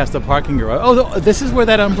can walk past the parking garage. Oh, this is where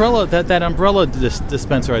that umbrella, that umbrella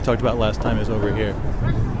dispenser I talked about last time is over here.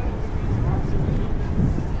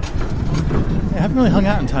 Yeah, I haven't really hung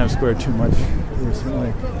out in Times Square too much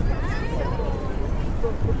recently.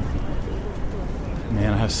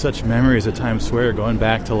 Man, I have such memories of Times Square going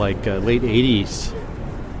back to like late 80s.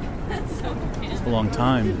 It's a long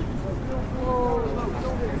time.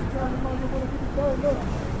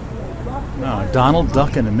 Oh, Donald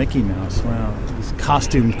Duck and a Mickey Mouse. Wow, these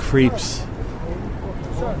costume creeps.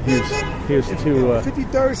 Here's to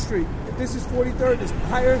 53rd Street. If this is 43rd, it's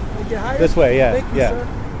higher. You get higher. This way, yeah, Thank you,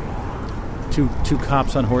 yeah. Two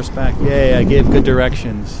cops on horseback. Yay! I gave good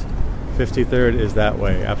directions. 53rd is that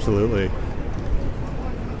way. Absolutely.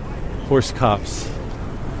 Horse cops.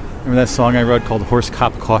 Remember that song I wrote called "Horse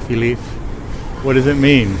Cop Coffee Leaf"? What does it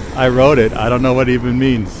mean? I wrote it. I don't know what it even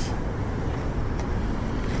means.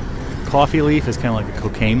 Coffee leaf is kind of like a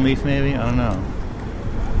cocaine leaf, maybe? I don't know.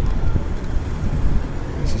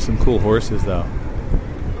 These are some cool horses, though.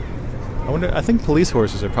 I think police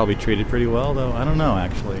horses are probably treated pretty well, though. I don't know,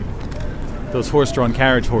 actually. Those horse-drawn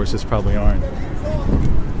carriage horses probably aren't.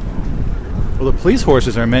 Well, the police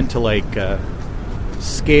horses are meant to, like,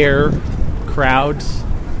 scare crowds,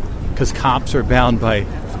 because cops are bound by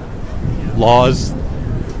laws,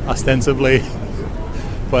 ostensibly.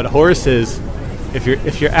 But horses... If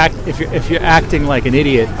you're acting like an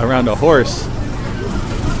idiot around a horse,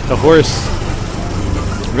 the horse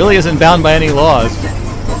really isn't bound by any laws.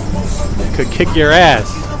 Could kick your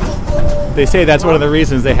ass. They say that's one of the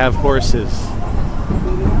reasons they have horses.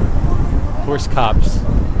 Horse cops.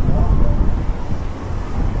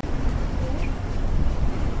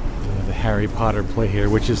 The Harry Potter play here,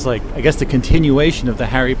 which is like, I guess, the continuation of the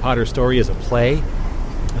Harry Potter story as a play,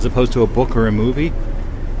 as opposed to a book or a movie.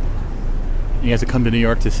 You have to come to New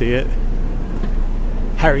York to see it.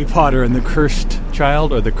 Harry Potter and the Cursed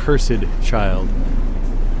Child or the Cursed Child.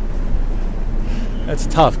 That's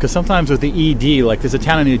tough, because sometimes with the ED, like there's a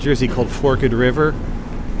town in New Jersey called Forked River,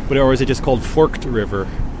 or is it just called Forked River?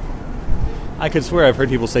 I could swear I've heard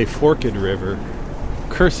people say Forked River.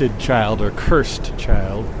 Cursed Child or Cursed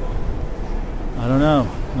Child. I don't know.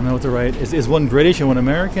 I don't know what the right... Is one British and one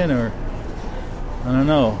American, or... I don't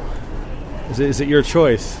know. Is it your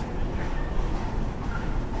choice?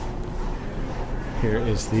 Here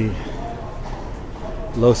is the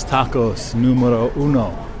Los Tacos Numero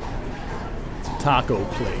Uno. It's a taco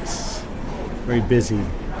place. Very busy.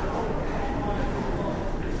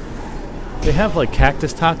 They have like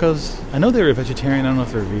cactus tacos. I know they're vegetarian. I don't know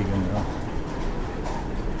if they're vegan though.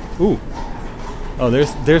 Ooh. Oh,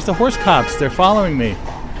 there's the horse cops. They're following me.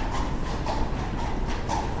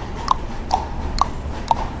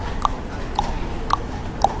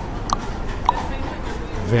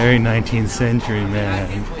 Very 19th century,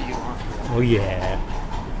 man. Oh yeah.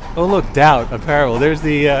 Oh look, Doubt apparel. There's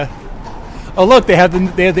the. Oh look, they have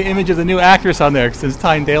the image of the new actress on there since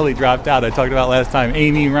Tyne Daly dropped out. I talked about last time,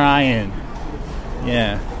 Amy Ryan.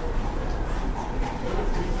 Yeah.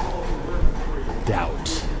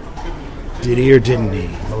 Doubt. Did he or didn't he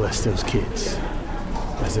molest those kids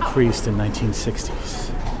as a priest in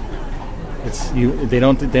 1960s? It's you. They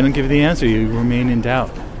don't give you the answer. You remain in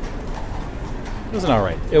doubt. It wasn't all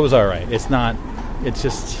right. It was all right. It's not. It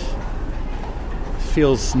just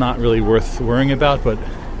feels not really worth worrying about, but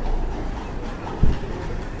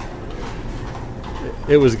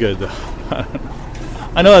it was good though.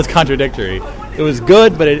 I know that's contradictory. It was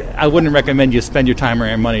good, but I wouldn't recommend you spend your time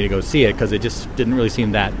or money to go see it because it just didn't really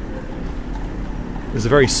seem that. It was a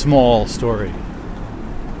very small story.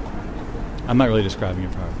 I'm not really describing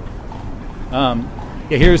it properly.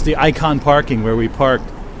 Yeah, here's the Icon parking where we parked.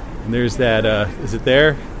 And there's that, is it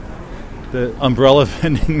there? The umbrella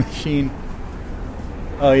vending machine.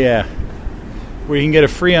 Oh, yeah. Where you can get a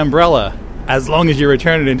free umbrella as long as you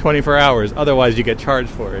return it in 24 hours. Otherwise, you get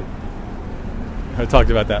charged for it. I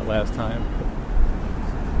talked about that last time.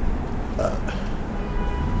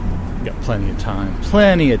 Got plenty of time.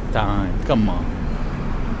 Plenty of time. Come on.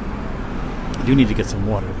 I do need to get some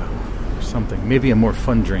water, though. Or something. Maybe a more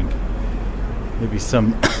fun drink. Maybe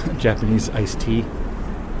some Japanese iced tea.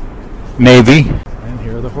 Maybe. And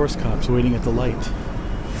here are the horse cops waiting at the light.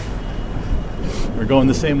 We're going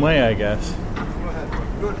the same way, I guess.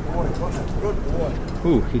 Good boy. Good boy.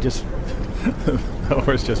 Ooh, he just... the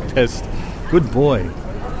horse just pissed. Good boy.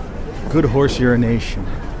 Good horse urination.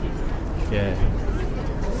 Yeah.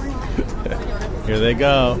 Here they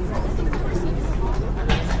go.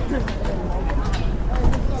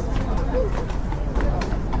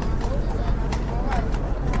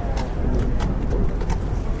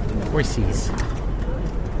 Horsies.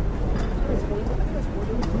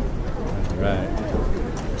 All right.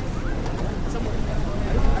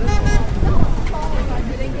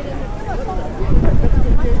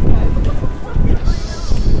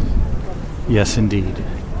 Yes, indeed.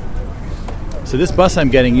 So this bus I'm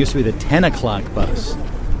getting used to be the 10 o'clock bus,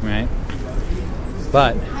 right?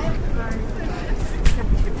 But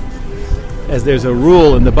as there's a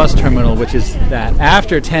rule in the bus terminal, which is that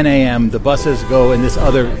after 10 a.m. the buses go in this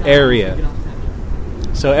other area.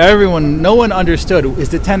 So no one understood, is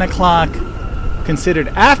the 10 o'clock considered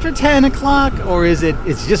after 10 o'clock, or it's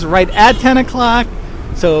just right at 10 o'clock?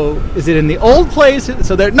 So is it in the old place?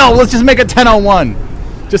 So no, let's just make it 10:01,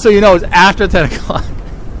 just so you know it's after 10 o'clock.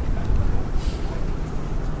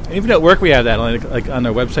 And even at work we have that, like on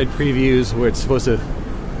our website previews, where it's supposed to,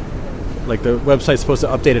 like the website's supposed to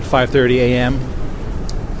update at 5:30 a.m.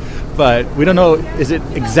 But we don't know, is it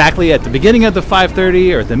exactly at the beginning of the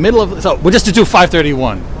 5:30 or at the middle of, so we'll just do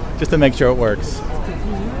 5:31, just to make sure it works.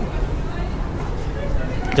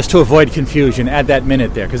 Just to avoid confusion, add that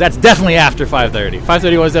minute there, because that's definitely after 5:30.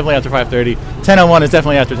 5:31 is definitely after 5:30. 10:01 is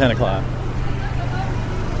definitely after 10 o'clock.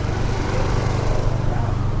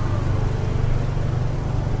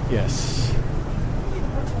 Yes,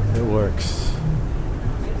 it works.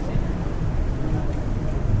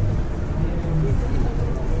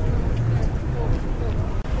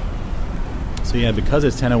 So yeah, because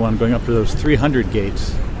it's 10:01 going up to those 300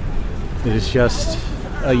 gates, it is just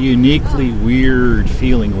a uniquely weird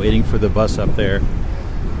feeling waiting for the bus up there.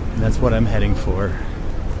 And that's what I'm heading for.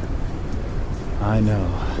 I know.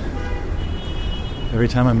 Every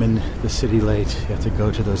time I'm in the city late, you have to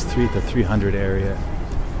go to the 300 area,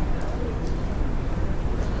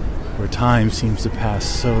 where time seems to pass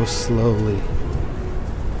so slowly.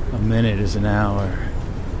 A minute is an hour.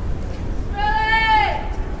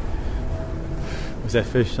 What's that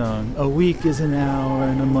fish song? A week is an hour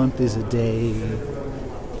and a month is a day.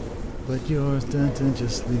 But yours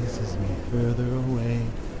just leads me further away.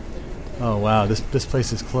 Oh wow, this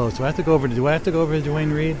place is closed. Do I have to go over to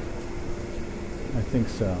Duane Reade? I think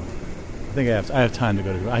so. I think I have time to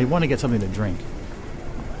go to. I want to get something to drink.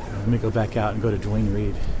 Let me go back out and go to Duane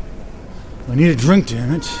Reade. I need a drink,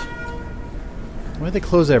 damn it. Why did they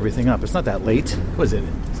close everything up? It's not that late. What is it?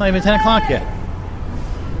 It's not even 10 o'clock yet.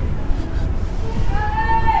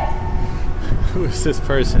 Who is this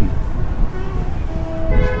person?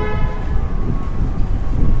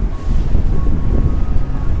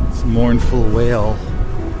 It's a mournful wail.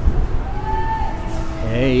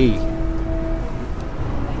 Hey.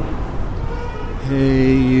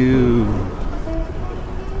 Hey, you.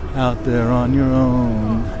 Out there on your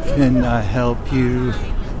own. Can I help you?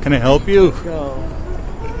 Can I help you? Go.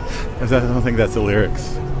 I don't think that's the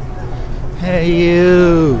lyrics. Hey,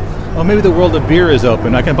 you. Oh, maybe the World of Beer is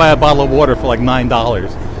open. I can buy a bottle of water for like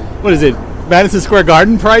 $9. What is it? Madison Square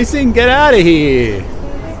Garden pricing? Get out of here.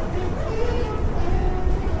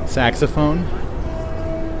 Saxophone.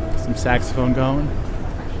 Some saxophone going.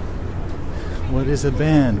 What is a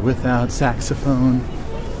band without saxophone?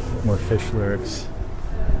 More Fish lyrics.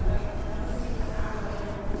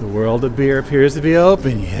 The World of Beer appears to be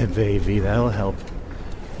open. Yeah, baby, that'll help.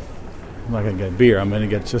 I'm not going to get beer. I'm going to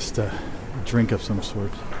get just a drink of some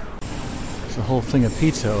sort. There's a whole thing of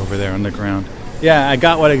pizza over there on the ground. Yeah, I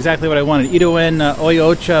got exactly what I wanted. Itoen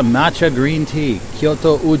Oyocha Matcha Green Tea.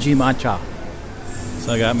 Kyoto Uji Matcha.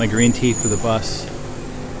 So I got my green tea for the bus.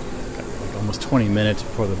 Got like almost 20 minutes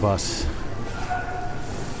before the bus.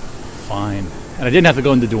 Fine. And I didn't have to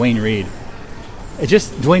go into Duane Reade.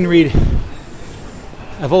 Duane Reade,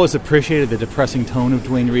 I've always appreciated the depressing tone of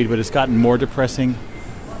Duane Reade, but it's gotten more depressing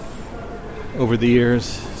over the years.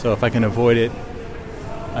 So if I can avoid it,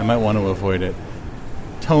 I might want to avoid it.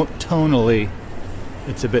 Tonally,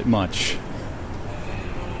 it's a bit much.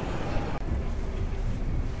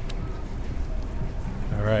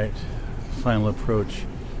 All right, final approach.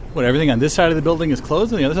 What, everything on this side of the building is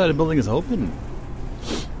closed and the other side of the building is open?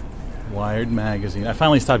 Wired Magazine. I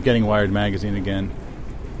finally stopped getting Wired Magazine again.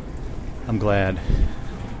 I'm glad.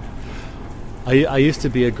 I used to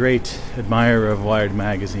be a great admirer of Wired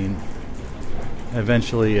Magazine. I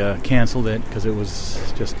eventually canceled it because it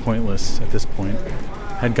was just pointless at this point.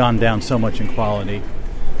 Had gone down so much in quality.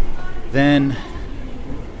 Then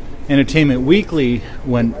Entertainment Weekly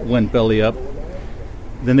went belly up.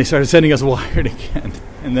 Then they started sending us Wired again.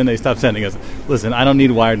 And then they stopped sending us. Listen, I don't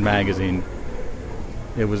need Wired Magazine.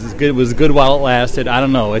 It was good while it lasted. I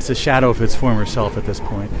don't know. It's a shadow of its former self at this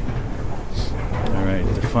point. All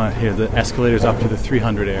right, here the escalator's up to the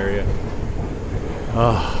 300 area.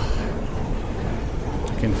 Oh,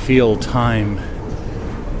 I can feel time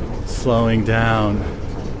slowing down.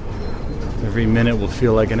 Every minute will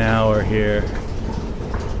feel like an hour here.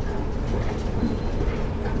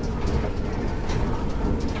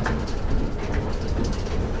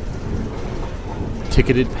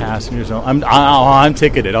 Ticketed passengers. I'm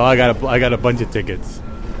ticketed. I got a bunch of tickets.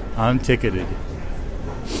 I'm ticketed.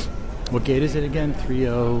 What gate is it again?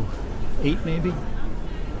 308 maybe.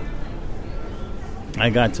 I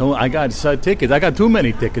got tickets. I got too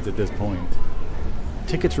many tickets at this point.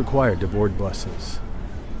 Tickets required to board buses.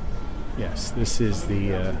 Yes, this is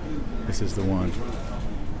the one.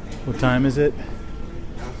 What time is it?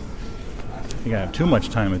 I think I have too much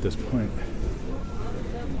time at this point.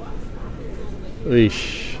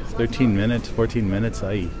 Eesh, 13 minutes, 14 minutes.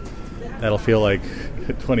 That'll feel like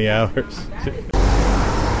 20 hours.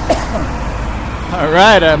 All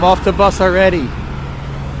right, I'm off the bus already.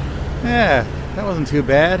 Yeah, that wasn't too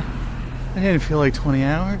bad. I didn't feel like 20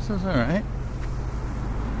 hours. That was all right.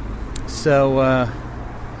 So,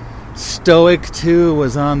 Stoic 2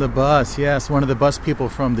 was on the bus. Yes, one of the bus people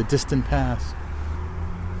from the distant past.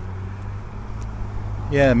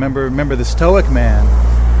 Yeah, remember the Stoic man.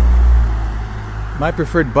 My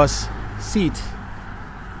preferred bus seat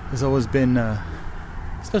has always been,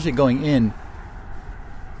 especially going in,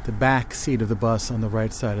 the back seat of the bus on the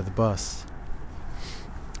right side of the bus.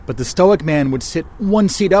 But the Stoic man would sit one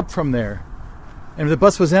seat up from there. And if the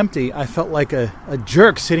bus was empty, I felt like a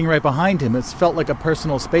jerk sitting right behind him. It felt like a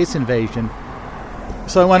personal space invasion.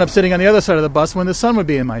 So I wound up sitting on the other side of the bus when the sun would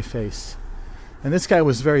be in my face. And this guy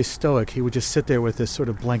was very stoic. He would just sit there with this sort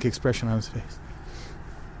of blank expression on his face.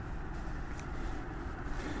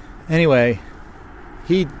 Anyway,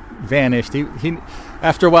 he vanished. He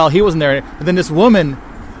after a while, he wasn't there. But then this woman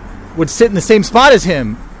would sit in the same spot as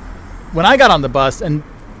him when I got on the bus and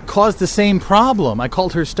caused the same problem. I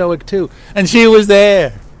called her Stoic too, and she was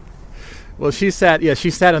there. Well, she sat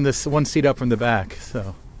on this one seat up from the back.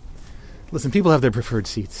 So, listen, people have their preferred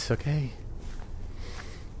seats, okay?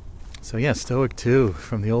 So yeah, Stoic 2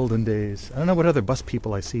 from the olden days. I don't know what other bus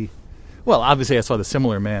people I see. Well, obviously I saw the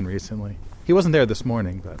Similar Man recently. He wasn't there this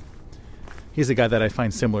morning, but he's a guy that I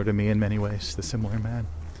find similar to me in many ways, the Similar Man.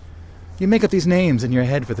 You make up these names in your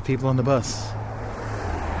head for the people on the bus.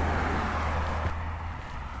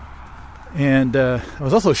 And I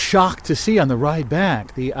was also shocked to see on the ride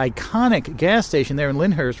back the iconic gas station there in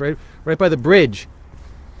Lyndhurst, right by the bridge.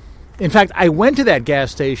 In fact, I went to that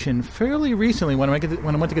gas station fairly recently when I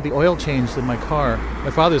went to get the oil changed in my car,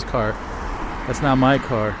 my father's car. That's now my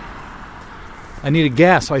car. I needed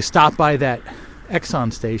gas, so I stopped by that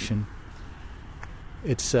Exxon station.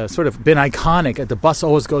 It's sort of been iconic. The bus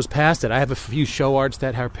always goes past it. I have a few show arts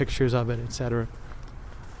that have pictures of it, etc.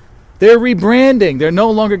 They're rebranding. They're no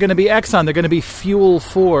longer going to be Exxon. They're going to be Fuel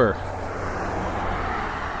 4.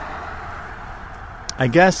 I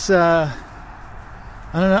guess I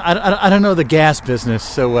don't know. I don't know the gas business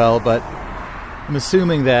so well, but I'm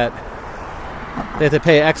assuming that they have to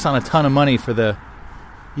pay Exxon a ton of money for the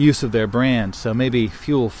use of their brand. So maybe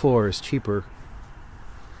Fuel 4 is cheaper.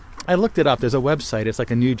 I looked it up. There's a website. It's like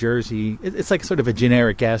a New Jersey. It's like sort of a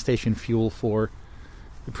generic gas station, Fuel 4.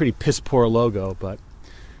 A pretty piss poor logo, but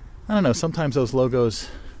I don't know. Sometimes those logos,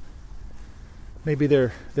 maybe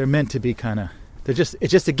they're meant to be kind of.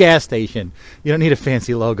 It's just a gas station. You don't need a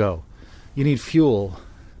fancy logo. You need fuel.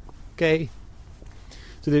 Okay.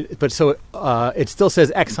 So, it still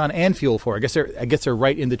says Exxon and Fuel 4. I guess they're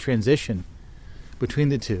right in the transition between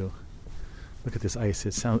the two. Look at this ice.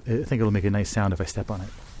 I think it'll make a nice sound if I step on it.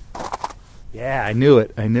 Yeah, I knew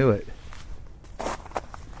it.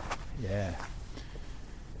 Yeah.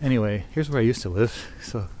 Anyway, here's where I used to live.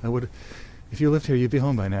 So if you lived here, you'd be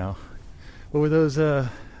home by now. What were those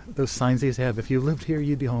signs they used to have? If you lived here,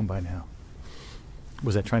 you'd be home by now.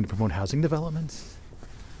 Was that trying to promote housing developments?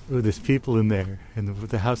 Oh, there's people in there in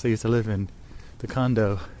the house I used to live in, the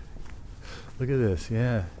condo. Look at this.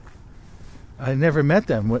 Yeah. I never met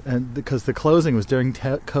them because the closing was during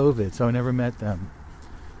COVID, so I never met them.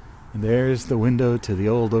 And there's the window to the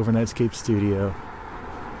old Overnightscape studio.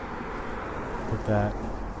 Look at that.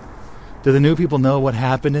 Do the new people know what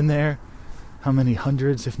happened in there? How many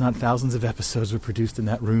hundreds, if not thousands of episodes were produced in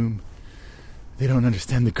that room? They don't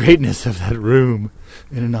understand the greatness of that room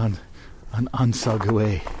in an unsug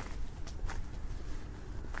way.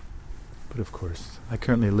 But of course, I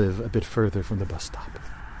currently live a bit further from the bus stop.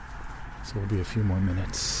 So it'll be a few more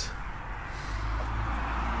minutes.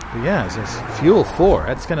 But yeah, it's just Fuel 4.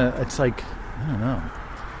 It's like, I don't know.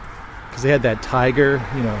 Because they had that tiger,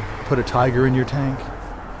 put a tiger in your tank.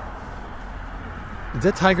 Does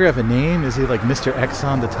that tiger have a name? Is he like Mr.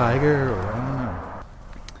 Exxon the Tiger? Or I don't know.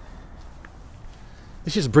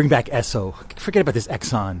 Let's just bring back Esso. Forget about this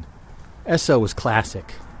Exxon. Esso was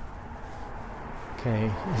classic. Okay.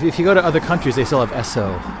 If you go to other countries, they still have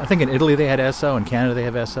Esso. I think in Italy they had Esso. In Canada they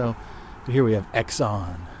have Esso. But here we have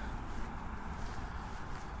Exxon.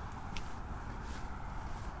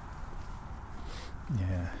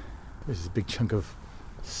 Yeah. There's this big chunk of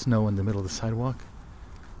snow in the middle of the sidewalk.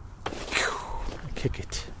 I kick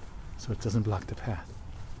it so it doesn't block the path.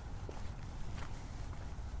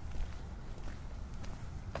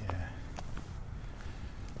 Yeah.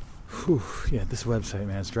 Whew. Yeah, this website,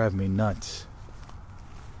 man, it's driving me nuts.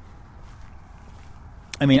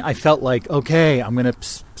 I mean, I felt like, okay, I'm going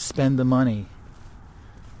to spend the money.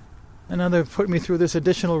 And now they're putting me through this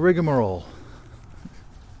additional rigmarole.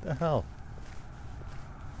 The hell?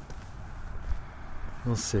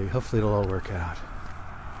 We'll see. Hopefully it'll all work out.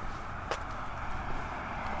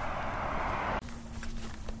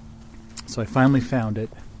 So I finally found it.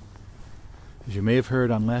 As you may have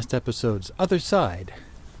heard on last episode's Other Side.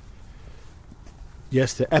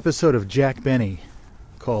 Yes, the episode of Jack Benny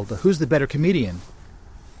called Who's the Better Comedian?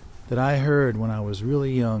 That I heard when I was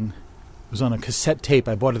really young. It was on a cassette tape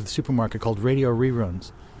I bought at the supermarket called Radio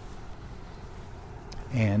Reruns.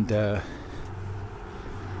 And it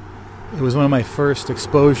was one of my first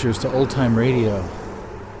exposures to old-time radio.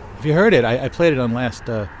 If you heard it, I played it on last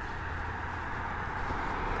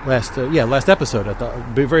episode at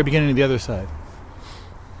the very beginning of The Other Side.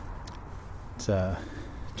 It's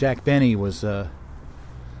Jack Benny was, they're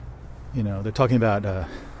talking about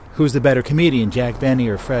who's the better comedian, Jack Benny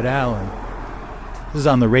or Fred Allen. This is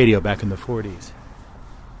on the radio back in the 40s.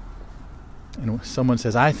 And someone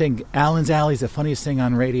says, I think Allen's Alley's the funniest thing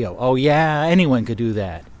on radio. Oh yeah, anyone could do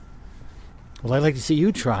that. Well, I'd like to see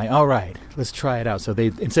you try. All right, let's try it out. So they,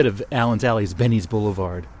 instead of Allen's Alley, it's Benny's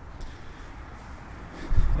Boulevard.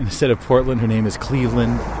 And instead of Portland, her name is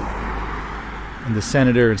Cleveland. And the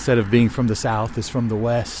senator, instead of being from the South, is from the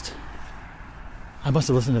West. I must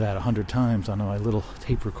have listened to that 100 times on my little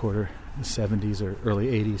tape recorder in the 70s or early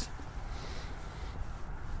 80s.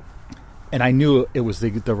 And I knew it was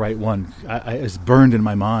the right one. It was burned in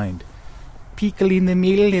my mind. Pickle in the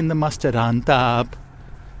middle and the mustard on top.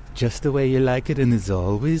 Just the way you like it, and it's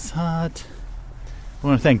always hot. I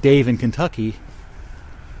want to thank Dave in Kentucky.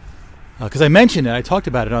 Because I mentioned it, I talked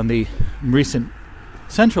about it on the recent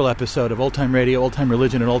Central episode of Old Time Radio, Old Time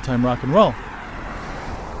Religion, and Old Time Rock and Roll.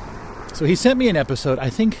 So he sent me an episode. I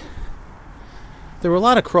think there were a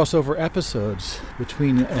lot of crossover episodes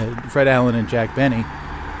between Fred Allen and Jack Benny.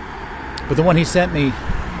 But the one he sent me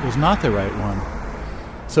was not the right one.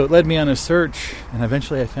 So it led me on a search, and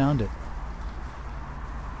eventually I found it.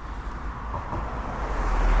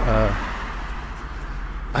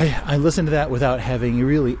 I listened to that without having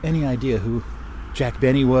really any idea who Jack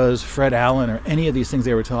Benny was, Fred Allen, or any of these things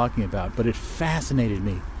they were talking about. But it fascinated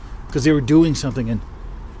me because they were doing something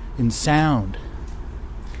in sound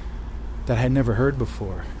that I had never heard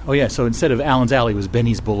before. Oh yeah, so instead of Allen's Alley, it was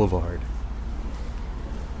Benny's Boulevard.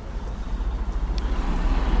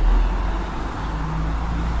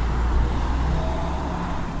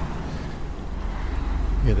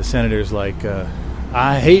 Yeah, the senator's like,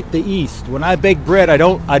 I hate the East. When I bake bread, I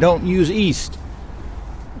don't use yeast.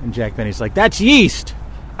 And Jack Benny's like, that's yeast.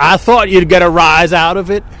 I thought you'd get a rise out of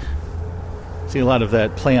it. See a lot of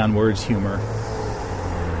that play on words humor.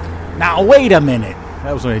 Now wait a minute.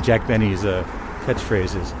 That was one of Jack Benny's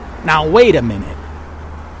catchphrases. Now wait a minute.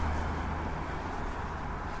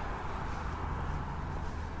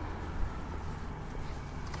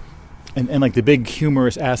 And like the big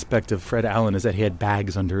humorous aspect of Fred Allen is that he had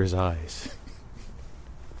bags under his eyes.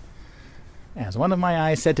 As one of my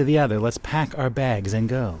eyes said to the other, let's pack our bags and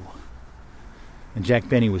go. And Jack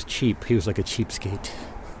Benny was cheap. He was like a cheapskate.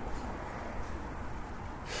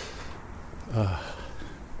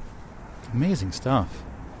 Amazing stuff.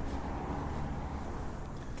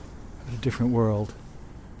 What a different world.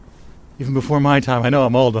 Even before my time, I know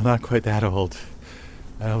I'm old, I'm not quite that old.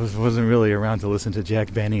 I wasn't really around to listen to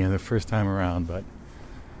Jack Benny the first time around, but,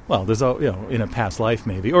 well, there's, in a past life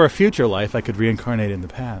maybe, or a future life I could reincarnate in the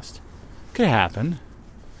past. Could happen.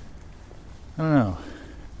 I don't know.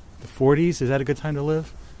 The 40s, is that a good time to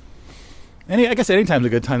live? I guess any time's a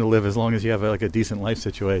good time to live as long as you have a decent life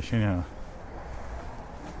situation,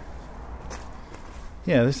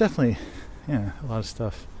 Yeah, there's definitely, a lot of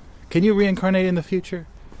stuff. Can you reincarnate in the future?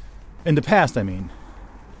 In the past, I mean.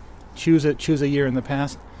 Choose a year in the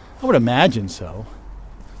past? I would imagine so.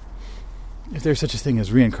 If there's such a thing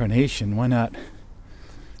as reincarnation, why not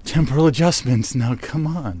temporal adjustments? Now, come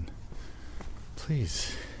on.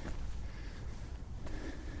 Please.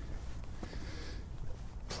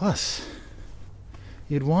 Plus,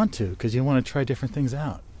 you'd want to, because you want to try different things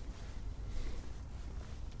out.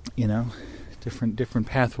 Different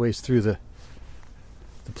pathways through the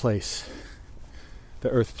place. The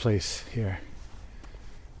Earth place here.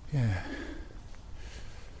 Yeah.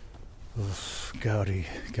 Oof, gaudy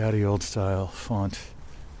old style font.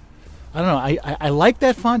 I don't know. I like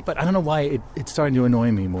that font, but I don't know why it's starting to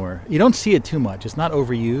annoy me more. You don't see it too much. It's not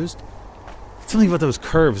overused. It's something about those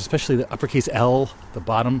curves, especially the uppercase L, the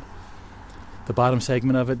bottom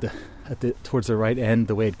segment of it, towards the right end,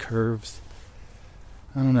 the way it curves.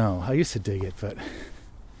 I don't know. I used to dig it, but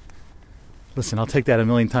listen, I'll take that a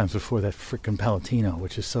million times before that frickin' Palatino,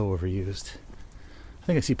 which is so overused. I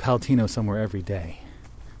think I see Palatino somewhere every day.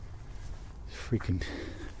 Freaking.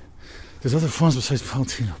 There's other fonts besides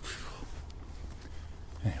Palatino.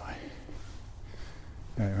 Anyway.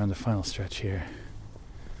 Alright, we're on the final stretch here.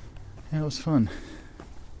 Yeah, it was fun.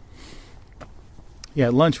 Yeah,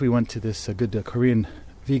 at lunch we went to this good Korean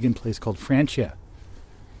vegan place called Francia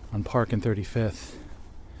on Park and 35th.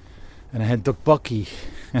 And I had tteokbokki,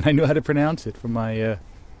 and I knew how to pronounce it from my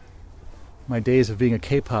days of being a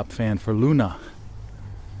K-pop fan for Luna.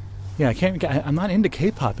 Yeah, I'm not into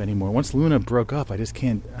K-pop anymore. Once Luna broke up, I just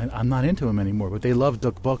can't. I'm not into them anymore. But they love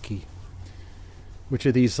tteokbokki, which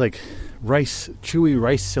are these like chewy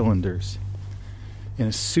rice cylinders in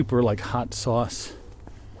a super like hot sauce.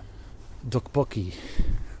 Tteokbokki.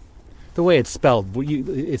 The way it's spelled,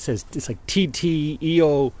 it says it's like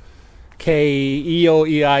TTEOKEOEIU.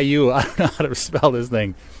 I don't know how to spell this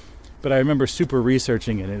thing, but I remember super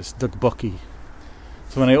researching it. It's tteokbokki.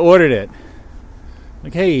 So when I ordered it,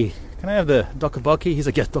 like, hey, can I have the tteokbokki? He's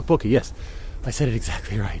like, yes, tteokbokki, yes. I said it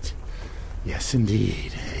exactly right. Yes,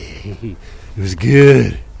 indeed. Hey, it was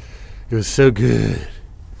good. It was so good.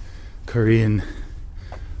 Korean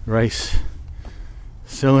rice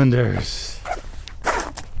cylinders.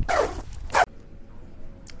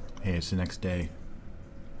 Hey, it's the next day.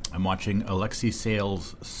 I'm watching Alexei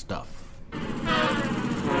Sale's stuff.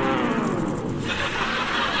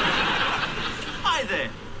 Hi there,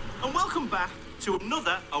 and welcome back to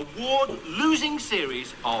another award-losing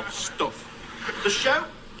series of Stuff. The show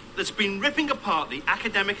that's been ripping apart the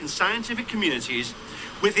academic and scientific communities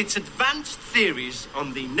with its advanced theories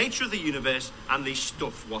on the nature of the universe and the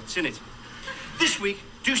stuff what's in it. This week,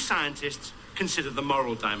 do scientists consider the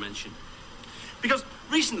moral dimension? Because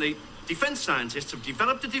recently, defense scientists have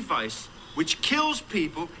developed a device which kills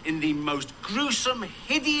people in the most gruesome,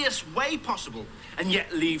 hideous way possible, and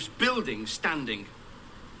yet leaves buildings standing.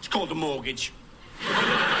 It's called a mortgage.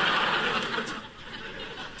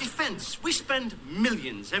 Defense. We spend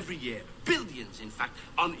millions every year, billions in fact,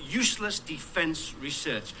 on useless defense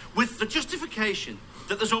research, with the justification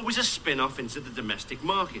that there's always a spin-off into the domestic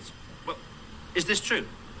market. Well, is this true?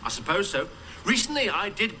 I suppose so. Recently, I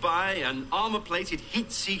did buy an armor-plated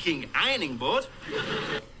heat-seeking ironing board.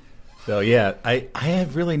 So, yeah, I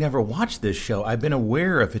have really never watched this show. I've been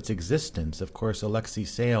aware of its existence. Of course, Alexei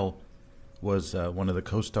Sayle was one of the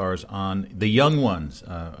co-stars on The Young Ones,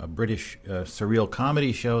 a British surreal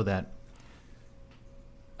comedy show that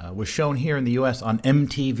was shown here in the U.S. on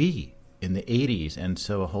MTV in the 80s. And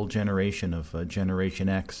so a whole generation of Generation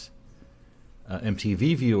X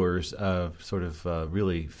MTV viewers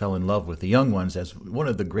really fell in love with The Young Ones as one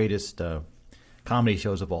of the greatest comedy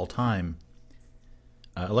shows of all time.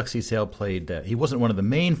 Alexei Sayle played, he wasn't one of the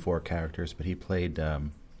main four characters, but he played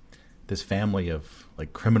this family of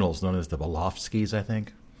like criminals known as the Bolovskis, I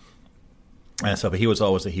think. And so, but he was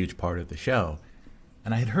always a huge part of the show.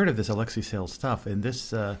 And I had heard of this Alexei Sayle stuff, and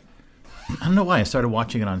this, I don't know why, I started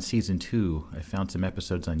watching it on season 2. I found some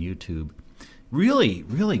episodes on YouTube. Really,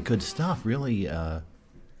 really good stuff. Really,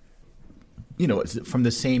 it's from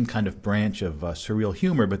the same kind of branch of surreal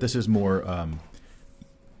humor, but this is more,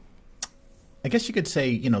 I guess you could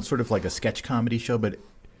say, sort of like a sketch comedy show, but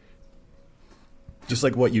just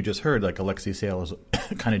like what you just heard, like Alexei Sayle is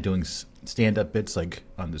kind of doing stand-up bits like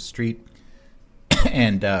on the street,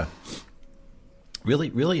 and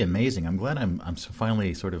really, really amazing. I'm glad I'm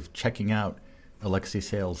finally sort of checking out Alexei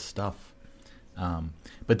Sayle's stuff.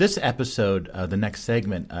 But this episode, the next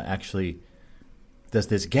segment, actually does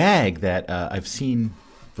this gag that I've seen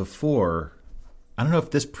before. I don't know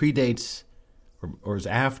if this predates or is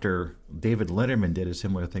after David Letterman did a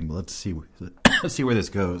similar thing, but let's see where this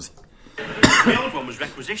goes. The old one was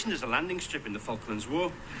requisitioned as a landing strip in the Falklands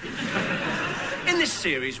War. In this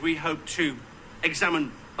series, we hope to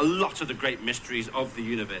examine a lot of the great mysteries of the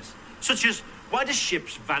universe, such as why do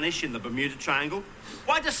ships vanish in the Bermuda Triangle?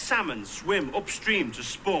 Why do salmon swim upstream to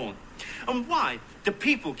spawn? And why do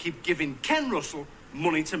people keep giving Ken Russell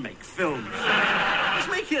money to make films? He's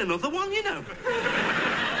making another one,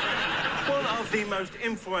 One of the most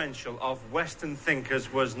influential of Western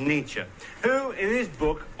thinkers was Nietzsche, who, in his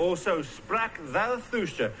book, also Sprach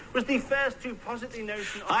Zarathustra, was the first to posit the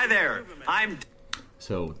notion of... Hi there, I'm...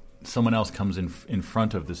 So, someone else comes in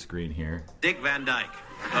front of the screen here. Dick Van Dyke.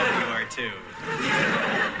 Hope you are too.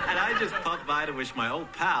 And I just popped by to wish my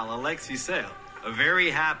old pal, Alexei Sayle, a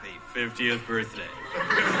very happy 50th birthday.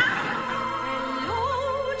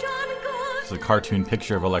 It's a cartoon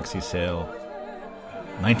picture of Alexei Sayle,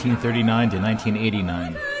 1939 to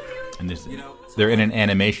 1989. And they're in an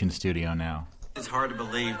animation studio now. It's hard to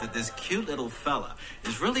believe that this cute little fella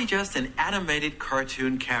is really just an animated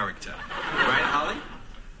cartoon character. Right, Holly?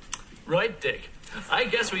 Right, Dick. I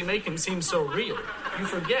guess we make him seem so real. You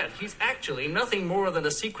forget, he's actually nothing more than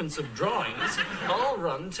a sequence of drawings all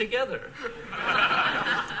run together.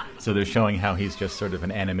 So they're showing how he's just sort of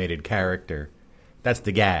an animated character. That's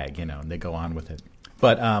the gag, and they go on with it.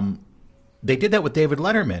 But they did that with David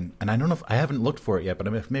Letterman, and I don't know if I haven't looked for it yet,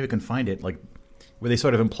 but maybe I can find it, like where they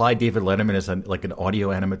sort of imply David Letterman as like an audio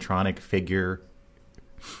animatronic figure.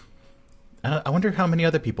 I wonder how many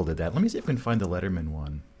other people did that. Let me see if I can find the Letterman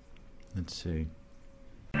one. Let's see.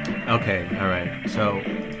 Okay, all right. So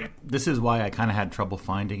this is why I kind of had trouble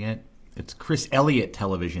finding it. It's Chris Elliott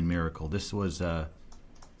Television Miracle. This was the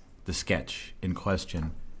sketch in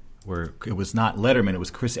question, where it was not Letterman. It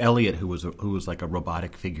was Chris Elliott who was like a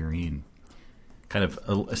robotic figurine, kind of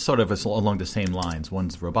along the same lines.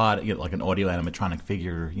 One's robotic, like an audio animatronic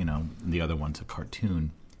figure, and the other one's a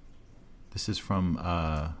cartoon. This is from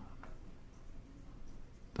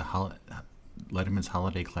Letterman's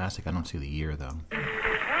Holiday Classic. I don't see the year, though. All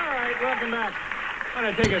right, welcome back. I'm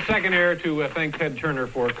going to take a second here to thank Ted Turner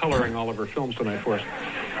for coloring all of her films tonight for us.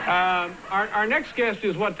 Our next guest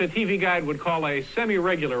is what the TV Guide would call a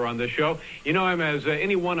semi-regular on this show. You know him as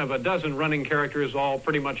any one of a dozen running characters, all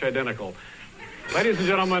pretty much identical. Ladies and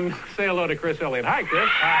gentlemen, say hello to Chris Elliott. Hi, Chris.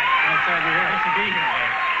 Hi. Nice to be here.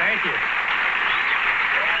 Thank you.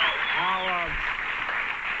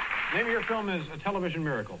 Name of your film is A Television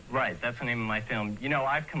Miracle. Right, that's the name of my film.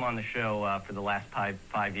 I've come on the show for the last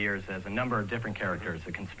 5 years as a number of different characters.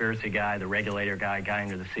 The conspiracy guy, the regulator guy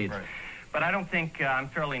under the seats. Right. But I don't think, I'm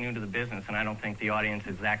fairly new to the business, and I don't think the audience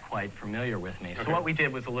is that quite familiar with me. So what we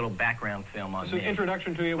did was a little background film on me. It's an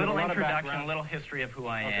introduction to you with a lot of background. A little history of who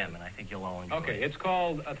I am, and I think you'll all enjoy it. Okay, it's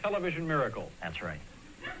called A Television Miracle. That's right.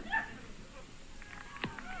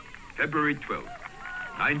 February 12th,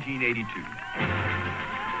 1982.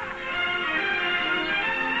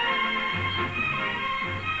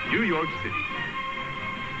 New York City.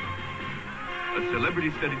 A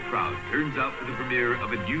celebrity-studded crowd turns out for the premiere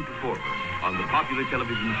of a new performer on the popular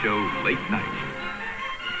television show Late Night.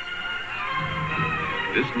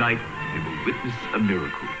 This night, they will witness a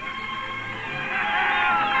miracle.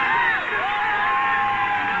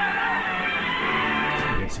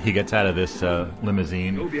 he gets out of this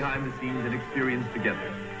limousine. Go behind the scenes and experience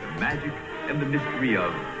together the magic and the mystery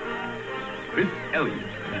of Chris Elliott,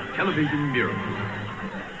 Television Miracle.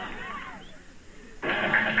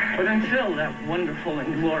 But until that wonderful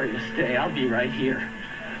and glorious day, I'll be right here,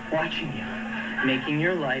 watching you, making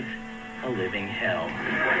your life a living hell.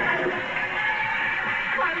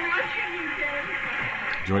 I'm watching you, Dad.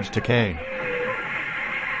 George Takei.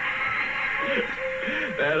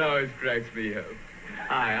 That always cracks me up.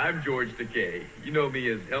 Hi, I'm George Takei. You know me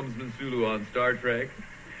as Helmsman Sulu on Star Trek.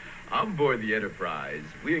 On board the Enterprise,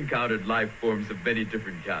 we encountered life forms of many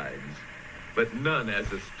different kinds, but none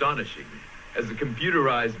as astonishing as a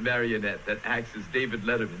computerized marionette that acts as David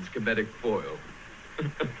Letterman's comedic foil.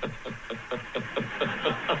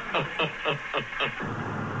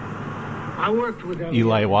 I worked with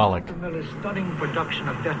Eli Wallach. Miller's stunning production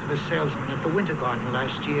of Death of a Salesman at the Winter Garden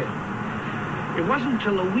last year. It wasn't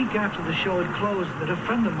until a week after the show had closed that a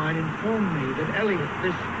friend of mine informed me that Elliot,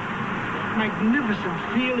 this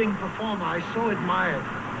magnificent, feeling performer I so admired,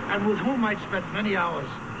 and with whom I'd spent many hours,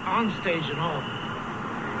 on stage and off,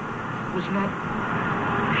 was not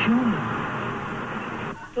human.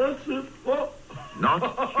 That's it. Well, not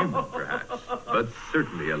human, perhaps, but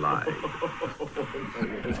certainly alive.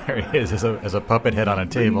 There he is, as a puppet head on a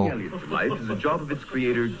table. Bringing Elliot to life is the job of its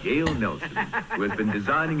creator, Gail Nelson, who has been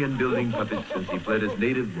designing and building puppets since he fled his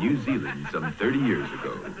native New Zealand some 30 years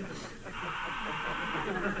ago.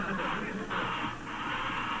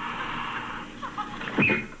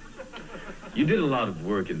 You did a lot of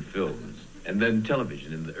work in films and then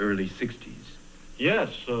television in the early 60s. Yes,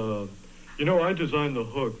 I designed the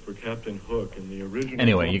hook for Captain Hook in the original...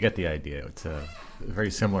 Anyway, you get the idea. It's a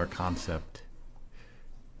very similar concept.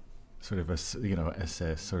 Sort of as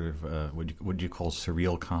a sort of, would you call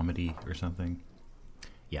surreal comedy or something?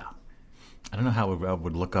 Yeah. I don't know how I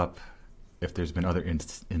would look up if there's been other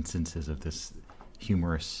instances of this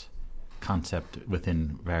humorous concept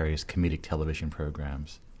within various comedic television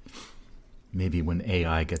programs. Maybe when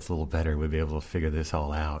AI gets a little better, we'll be able to figure this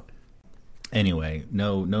all out. Anyway,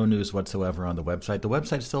 no news whatsoever on the website. The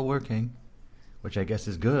website's still working, which I guess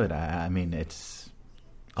is good. I mean, it's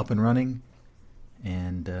up and running,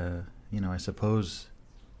 and, I suppose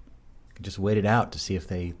I could just wait it out to see if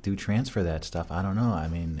they do transfer that stuff. I don't know. I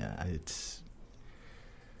mean, it's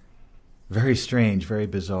very strange, very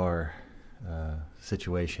bizarre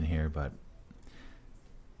situation here, but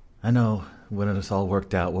I know when it's all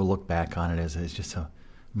worked out, we'll look back on it as just a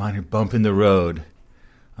minor bump in the road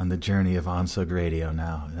on the journey of OnSug Radio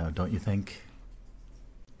now, don't you think?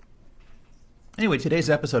 Anyway, today's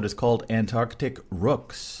episode is called Antarctic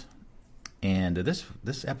Rooks. And this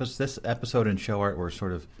episode and show art were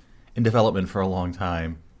sort of in development for a long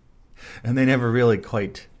time. And they never really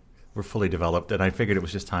quite were fully developed. And I figured it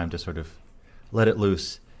was just time to sort of let it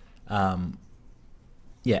loose.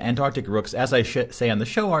 Antarctic Rooks, as I say on the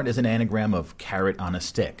show art, is an anagram of carrot on a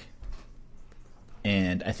stick.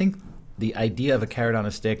 And I think the idea of a carrot on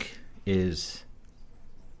a stick is,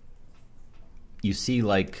 you see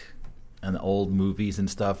like in old movies and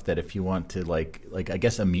stuff, that if you want to like I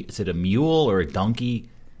guess is it a mule or a donkey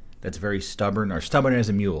that's very stubborn, or stubborn as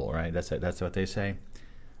a mule, right? That's what they say.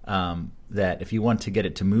 That if you want to get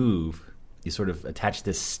it to move, you sort of attach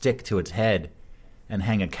this stick to its head and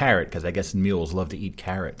hang a carrot, because I guess mules love to eat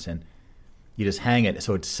carrots, and you just hang it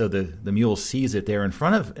so the mule sees it there in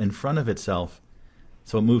front of itself.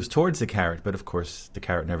 So it moves towards the carrot, but of course the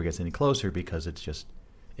carrot never gets any closer because it's just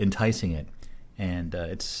enticing it. And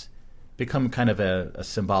it's become kind of a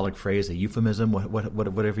symbolic phrase, a euphemism,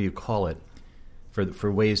 whatever you call it,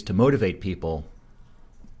 for ways to motivate people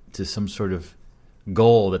to some sort of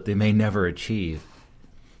goal that they may never achieve.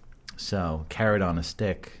 So, carrot on a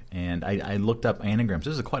stick. And I looked up anagrams.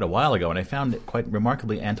 This is quite a while ago, and I found it quite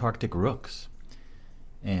remarkably Antarctic Rooks.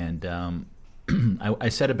 And I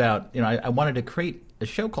said about, I wanted to create a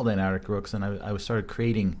show called Antarctic Rooks, and I started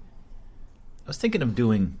creating, I was thinking of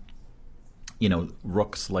doing,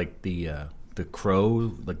 rooks like the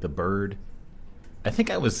crow, like the bird. I think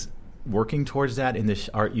I was working towards that in this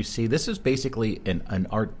art you see. This is basically an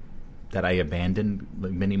art that I abandoned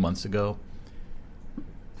many months ago.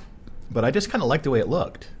 But I just kind of liked the way it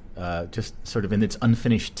looked, just sort of in its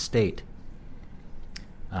unfinished state.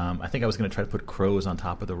 I think I was going to try to put crows on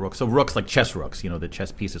top of the rooks. So rooks, like chess rooks, the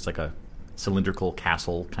chess piece. It's like a cylindrical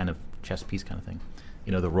castle kind of chess piece kind of thing.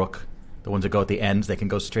 The rook, the ones that go at the ends, they can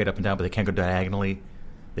go straight up and down, but they can't go diagonally.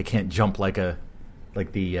 They can't jump like the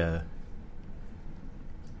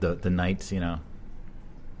knights,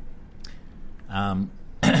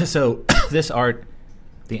 So this art,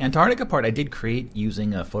 the Antarctica part, I did create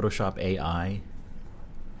using Photoshop AI.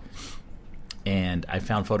 And I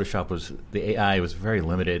found Photoshop the AI was very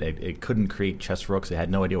limited. It couldn't create chess rooks. It had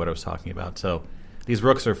no idea what I was talking about. So these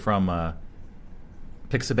rooks are from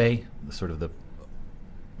Pixabay, sort of the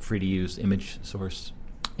free-to-use image source.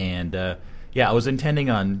 And I was intending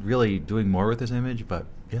on really doing more with this image, but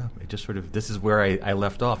yeah, it just sort of, this is where I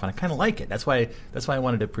left off, and I kind of like it. That's why I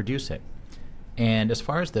wanted to produce it. And as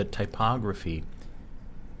far as the typography,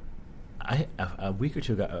 a week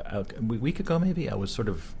ago maybe, I was sort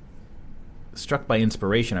of struck by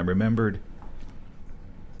inspiration. I remembered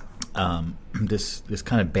this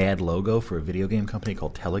kind of bad logo for a video game company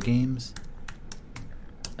called Telegames.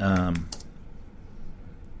 And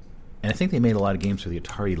I think they made a lot of games for the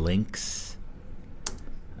Atari Lynx.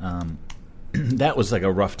 That was like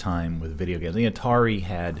a rough time with video games. The Atari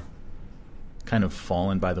had kind of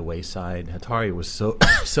fallen by the wayside. Atari was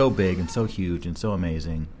so big and so huge and so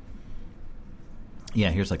amazing. Yeah,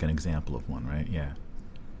 here's like an example of one, right? Yeah.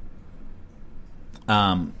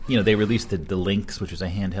 They released the Lynx, which was a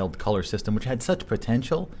handheld color system, which had such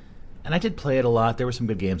potential. And I did play it a lot. There were some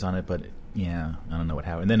good games on it, but yeah, I don't know what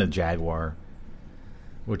happened. And then a Jaguar,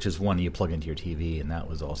 which is one you plug into your TV, and that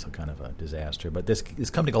was also kind of a disaster. But this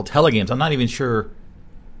company called Telegames, I'm not even sure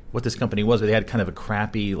what this company was, but they had kind of a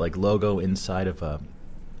crappy like logo inside of a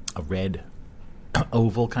red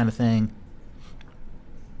oval kind of thing.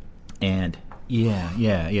 And yeah.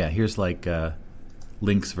 Here's like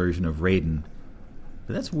Link's version of Raiden.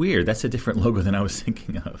 But that's weird. That's a different logo than I was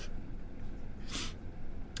thinking of.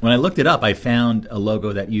 When I looked it up, I found a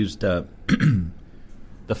logo that used the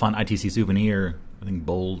font ITC Souvenir, I think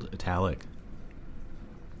bold italic.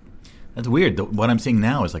 That's weird. What I'm seeing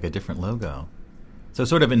now is like a different logo. So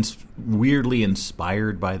sort of weirdly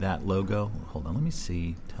inspired by that logo. Hold on, let me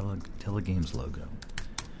see. Telegames logo.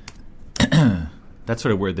 That's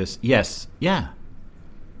sort of where this... Yes, yeah.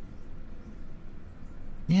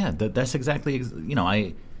 Yeah, that's exactly...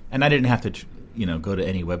 I didn't have to... go to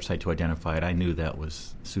any website to identify it. I knew that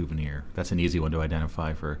was Souvenir. That's an easy one to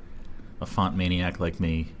identify for a font maniac like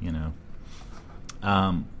me,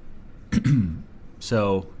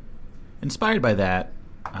 So, inspired by that,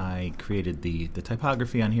 I created the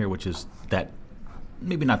typography on here, which is that,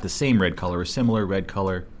 maybe not the same red color, a similar red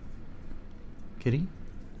color. Kitty?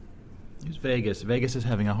 Here's Vegas. Vegas is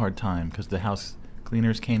having a hard time because the house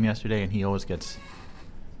cleaners came yesterday, and he always gets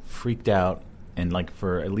freaked out. And like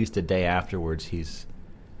for at least a day afterwards, he's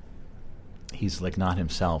like not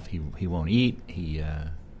himself. He won't eat. He's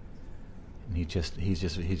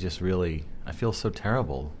just really. I feel so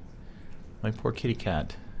terrible. My poor kitty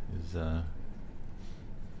cat is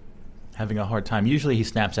having a hard time. Usually he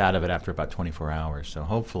snaps out of it after about 24 hours. So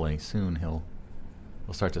hopefully soon he'll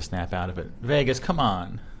start to snap out of it. Vegas, come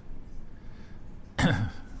on.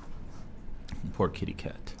 Poor kitty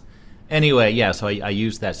cat. Anyway, yeah, so I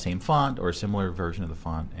used that same font or a similar version of the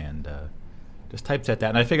font and just typeset that.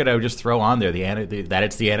 And I figured I would just throw on there that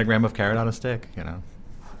it's the anagram of carrot on a stick, I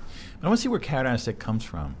want to see where carrot on a stick comes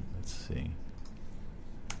from. Let's see.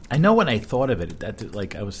 I know when I thought of it,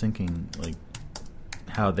 I was thinking, like,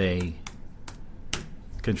 how they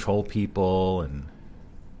control people and...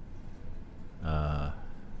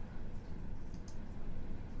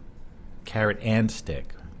 carrot and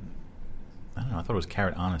stick. I don't know. I thought it was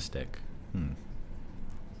carrot on a stick.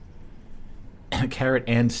 Carrot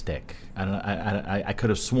and stick. I could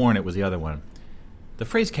have sworn it was the other one. The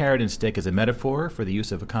phrase carrot and stick is a metaphor for the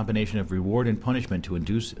use of a combination of reward and punishment to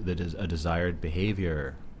induce a desired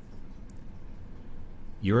behavior.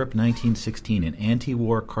 Europe 1916, an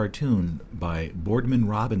anti-war cartoon by Boardman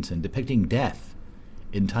Robinson depicting death,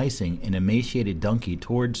 enticing an emaciated donkey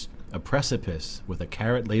towards a precipice with a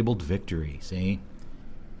carrot labeled victory. See?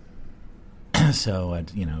 So,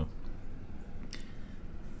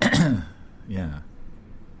 yeah.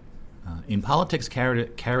 In politics,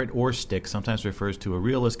 carrot or stick sometimes refers to a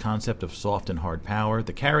realist concept of soft and hard power.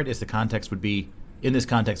 The carrot in this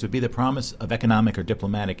context would be the promise of economic or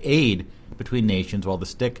diplomatic aid between nations, while the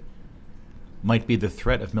stick might be the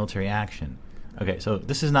threat of military action. Okay, so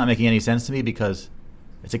this is not making any sense to me because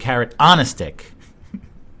it's a carrot on a stick.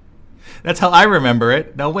 That's how I remember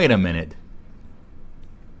it. Now, wait a minute.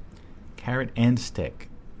 Carrot and stick.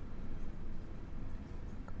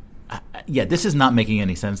 Yeah, this is not making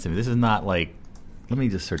any sense to me. This is not like... Let me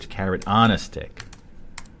just search carrot on a stick.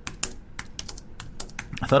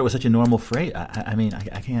 I thought it was such a normal phrase. I mean,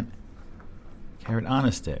 I can't... Carrot on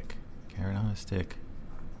a stick. Carrot on a stick.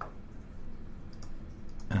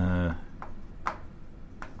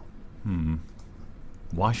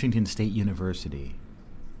 Washington State University.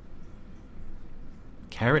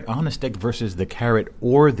 Carrot on a stick versus the carrot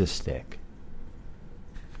or the stick.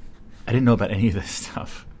 I didn't know about any of this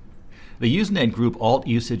stuff. The Usenet group Alt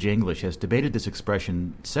Usage English has debated this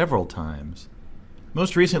expression several times,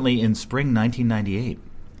 most recently in spring 1998.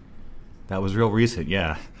 That was real recent,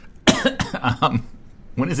 yeah.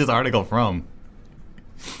 When is this article from?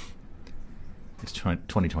 It's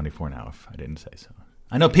 2024 now, if I didn't say so.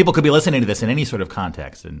 I know people could be listening to this in any sort of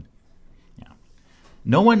context, and yeah.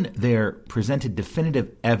 No one there presented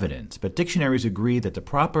definitive evidence, but dictionaries agree that the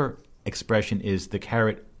proper expression is the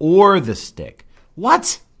carrot or the stick.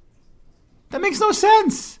 What? That makes no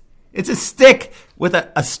sense. It's a stick with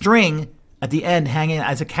a string at the end hanging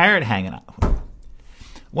as a carrot hanging out.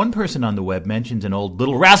 One person on the web mentions an old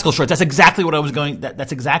Little Rascal shorts. That's exactly what I was going.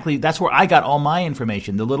 That's where I got all my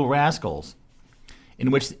information. The Little Rascals,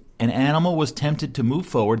 in which an animal was tempted to move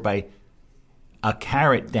forward by a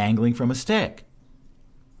carrot dangling from a stick.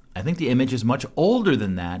 I think the image is much older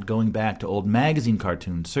than that, going back to old magazine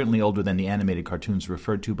cartoons, certainly older than the animated cartoons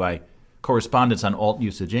referred to by correspondents on Alt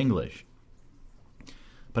Usage English.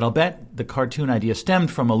 But I'll bet the cartoon idea stemmed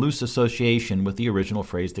from a loose association with the original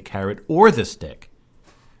phrase, the carrot or the stick,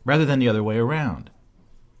 rather than the other way around.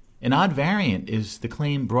 An odd variant is the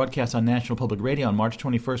claim broadcast on National Public Radio on March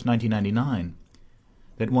 21st, 1999,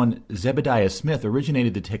 that one Zebediah Smith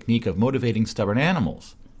originated the technique of motivating stubborn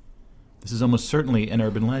animals. This is almost certainly an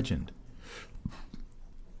urban legend.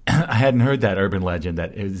 I hadn't heard that urban legend,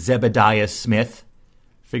 that Zebediah Smith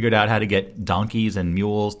figured out how to get donkeys and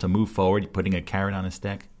mules to move forward, putting a carrot on a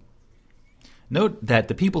stick. Note that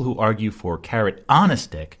the people who argue for carrot on a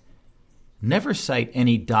stick never cite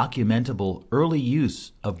any documentable early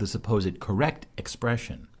use of the supposed correct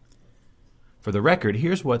expression. For the record,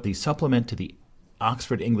 here's what the supplement to the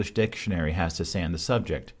Oxford English Dictionary has to say on the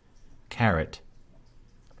subject. Carrot.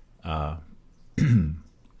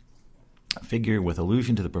 Figure with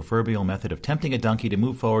allusion to the proverbial method of tempting a donkey to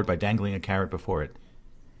move forward by dangling a carrot before it.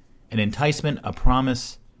 An enticement, a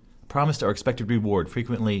promised or expected reward,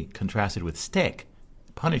 frequently contrasted with stick,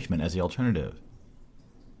 punishment as the alternative.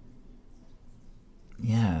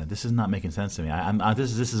 Yeah, this is not making sense to me.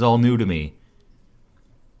 This is all new to me.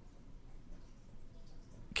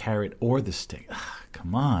 Carrot or the stick.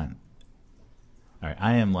 Come on. All right,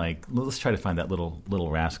 I am like, let's try to find that Little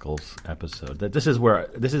Rascals episode. This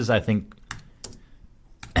is I think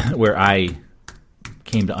where I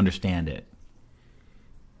came to understand it.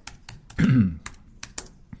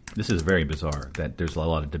 This is very bizarre that there's a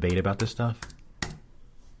lot of debate about this stuff.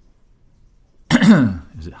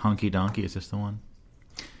 Is it Honky Donkey? Is this the one?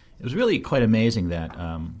 It was really quite amazing that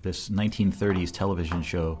this 1930s television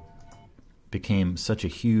show became such a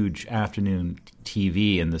huge afternoon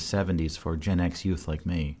TV in the 70s for Gen X youth like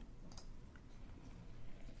me.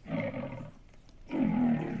 Is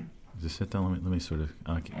this it then? Let me sort of...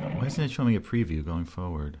 Okay. Why isn't it showing me a preview going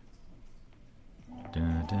forward?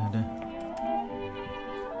 Da, da, da.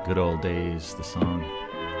 Good old days, the song.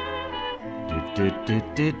 Do, do, do,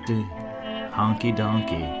 do, do. Honky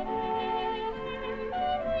Donkey.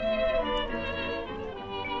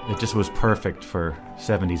 It just was perfect for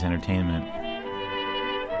 70s entertainment.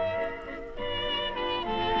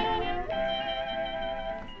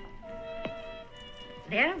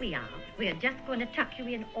 There we are. We're just going to tuck you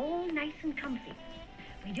in all nice and comfy.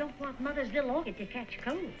 We don't want Mother's little orchid to catch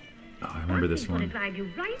cold. Oh, I remember this one. We're going to drive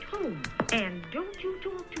you right home. And don't you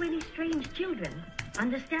talk to any strange children.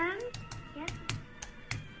 Understand? Yes.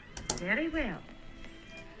 Very well.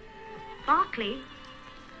 Barkley.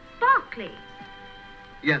 Barkley.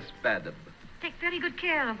 Yes, madam. Take very good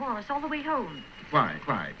care of Horace all the way home. Quite,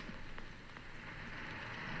 quite.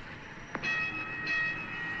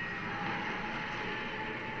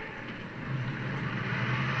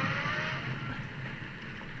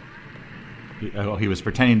 He was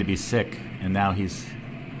pretending to be sick, and now he's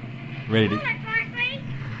ready to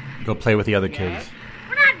go play with the other kids.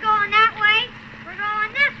 We're not going that way. We're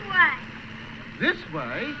going this way. This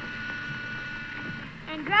way?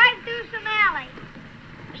 And drive through some alleys.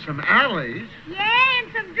 Some alleys? Yeah,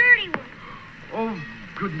 and some dirty ones. Oh,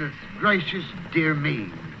 goodness gracious, dear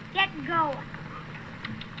me. Get going.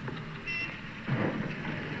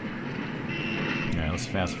 Yeah, let's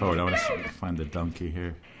fast forward. I want to find the donkey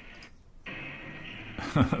here.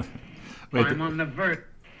 Wait, I'm on the vert.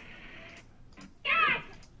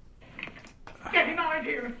 Get him out of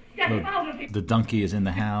here. Get him out of here. The donkey is in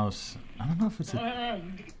the house. I don't know if it's a... I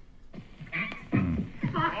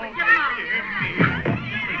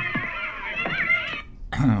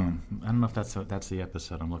don't know if that's the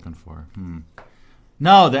episode I'm looking for.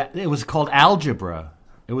 No, that it was called Algebra.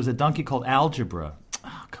 It was a donkey called Algebra.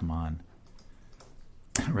 Oh, come on.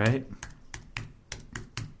 Right?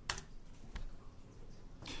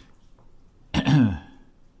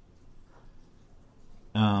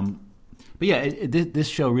 But yeah, this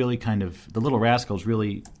show really kind of, The Little Rascals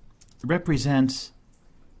really represents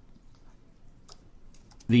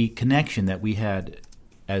the connection that we had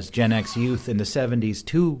as Gen X youth in the 70s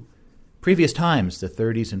to previous times, the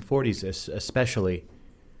 30s and 40s especially,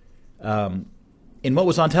 in what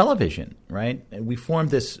was on television, right? And we formed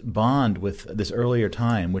this bond with this earlier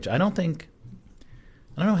time, which I don't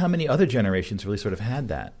know how many other generations really sort of had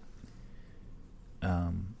that.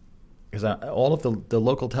 Because all of the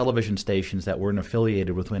local television stations that weren't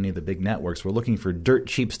affiliated with any of the big networks were looking for dirt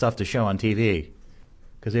cheap stuff to show on TV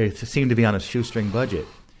because they seemed to be on a shoestring budget.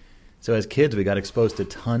 So as kids, we got exposed to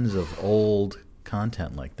tons of old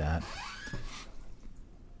content like that.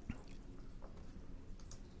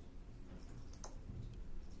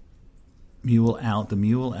 The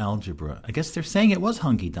mule algebra. I guess they're saying it was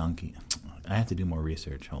hunky donkey. I have to do more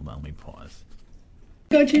research. Hold on, let me pause.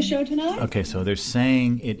 Go to a show tonight? Okay, so they're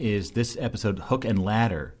saying it is this episode, Hook and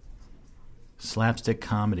Ladder, slapstick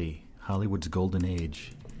comedy, Hollywood's golden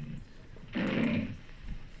age.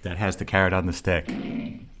 That has the carrot on the stick.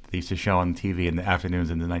 They used to show on TV in the afternoons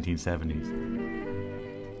in the 1970s.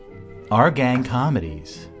 Our Gang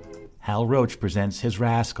Comedies. Hal Roach presents his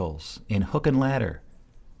Rascals in Hook and Ladder,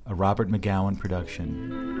 a Robert McGowan production.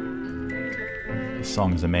 This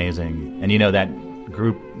song is amazing. And you know that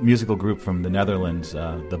musical group from the Netherlands,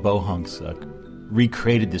 the Bohunks,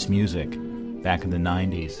 recreated this music back in the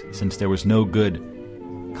 90s, since there was no good,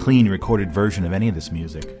 clean recorded version of any of this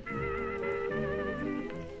music.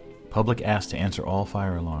 Public asked to answer all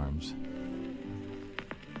fire alarms.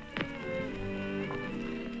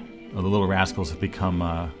 Oh, the Little Rascals have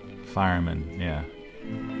become firemen, yeah.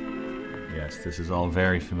 Yes, this is all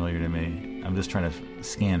very familiar to me. I'm just trying to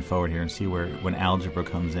scan forward here and see when algebra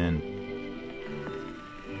comes in.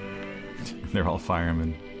 They're all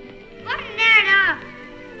firemen. Button that up.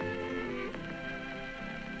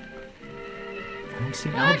 I don't see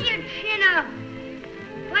Hold algebra. your chin up.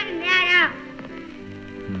 Button that up.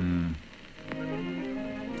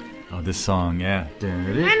 Oh, this song, yeah.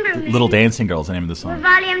 Remember me. Little Dancing Girl is the name of the We're song.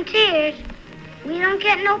 volunteers. We don't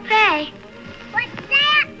get no pay. What's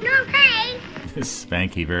that? No pay? This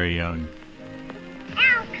Spanky, very young.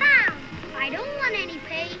 Al, come. I don't want any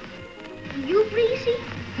pay. Do you, Breezy?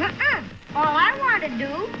 All I want to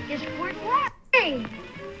do is work walking.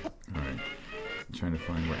 All right. I'm trying to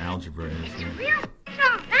find where algebra is It's here. a real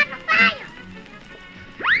song, not a fire.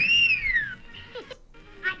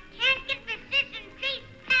 I can't get the fish and trees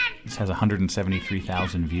past. This has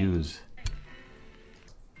 173,000 views.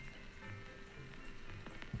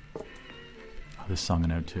 Oh, this song I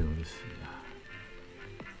know too.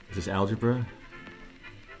 Is this algebra?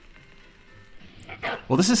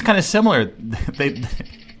 Well, this is kind of similar.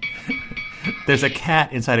 There's a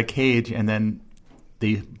cat inside a cage, and then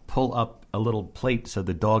they pull up a little plate so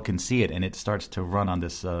the dog can see it, and it starts to run on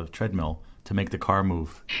this treadmill to make the car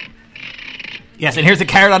move. Yes, and here's the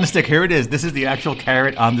carrot on the stick. Here it is. This is the actual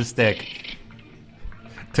carrot on the stick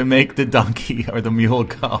to make the donkey or the mule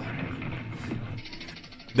go.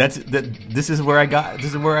 This is where I got.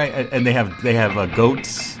 This is where and they have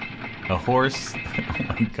goats, a horse. Oh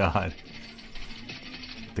my God!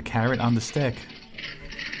 The carrot on the stick.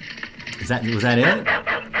 Was that it?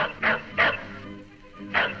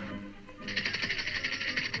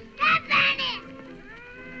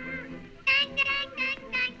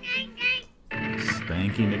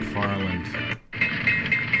 Spanky McFarland.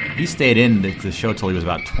 He stayed in the show till he was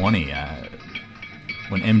about 20.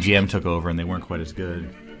 When MGM took over and they weren't quite as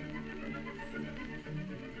good.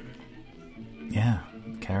 Yeah,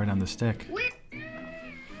 carrot on the stick.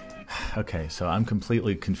 Okay, so I'm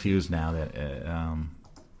completely confused now that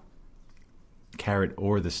carrot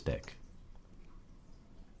or the stick.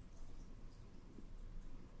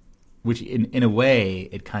 Which in a way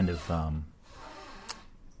it kind of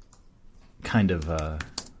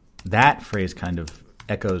that phrase kind of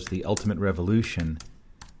echoes the Ultimate Revolution,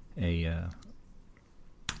 a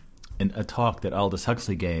talk that Aldous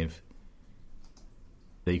Huxley gave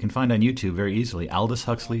that you can find on YouTube very easily. Aldous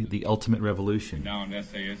Huxley, The Ultimate Revolution. Renowned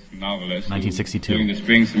essayist and novelist. 1962. During the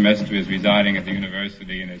spring semester is residing at the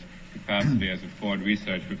university in his capacity as a Ford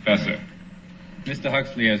Research Professor. Mr.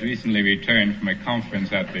 Huxley has recently returned from a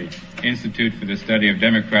conference at the Institute for the Study of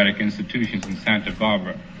Democratic Institutions in Santa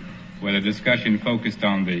Barbara, where the discussion focused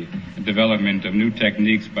on the development of new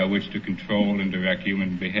techniques by which to control and direct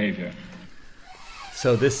human behavior.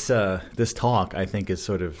 So this talk, I think, is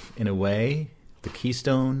sort of, in a way, the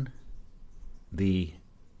keystone, the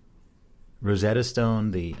Rosetta Stone,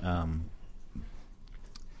 the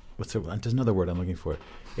there's another word I'm looking for.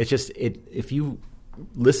 It's just if you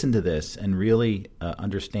listen to this and really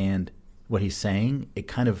understand what he's saying, it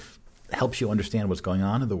kind of helps you understand what's going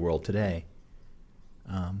on in the world today.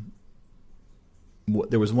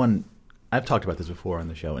 There was one, I've talked about this before on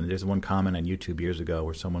the show, and there's one comment on YouTube years ago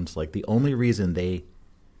where someone's like, the only reason they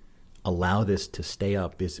allow this to stay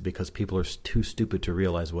up is because people are too stupid to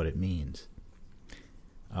realize what it means.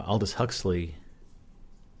 Aldous Huxley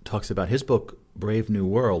talks about his book, Brave New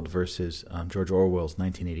World, versus George Orwell's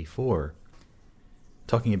 1984,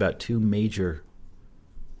 talking about two major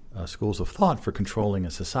schools of thought for controlling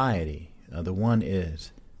a society. The one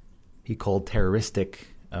is he called terroristic,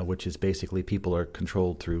 which is basically people are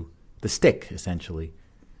controlled through the stick, essentially.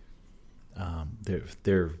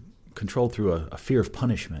 They're controlled through a fear of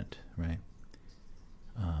punishment, right?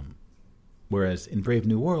 Whereas in Brave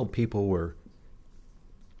New World, people were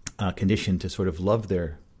conditioned to sort of love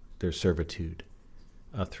their servitude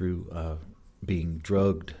through being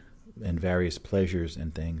drugged and various pleasures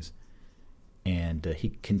and things. And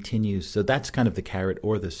he continues, so that's kind of the carrot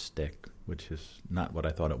or the stick, which is not what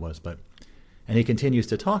I thought it was, and he continues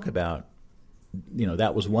to talk about,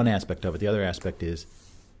 that was one aspect of it. The other aspect is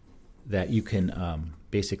that you can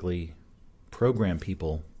basically program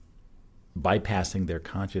people bypassing their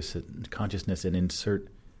consciousness and insert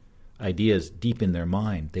ideas deep in their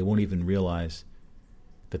mind. They won't even realize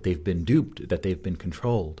that they've been duped, that they've been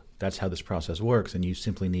controlled. That's how this process works, and you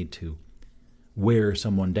simply need to wear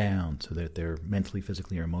someone down so that they're mentally,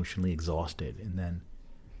 physically, or emotionally exhausted, and then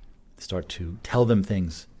start to tell them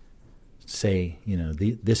things. Say,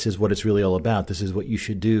 this is what it's really all about. This is what you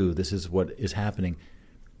should do. This is what is happening.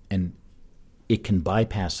 And it can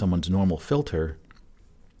bypass someone's normal filter,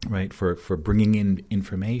 right, for bringing in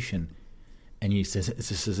information. And he says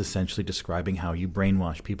this is essentially describing how you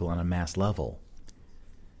brainwash people on a mass level.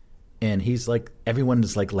 And he's like, everyone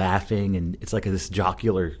is like laughing, and it's like this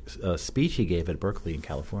jocular speech he gave at Berkeley in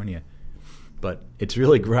California. But it's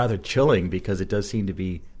really rather chilling because it does seem to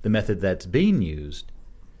be the method that's being used.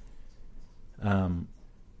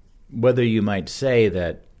 Whether you might say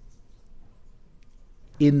that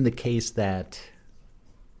in the case that,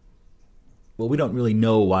 well, we don't really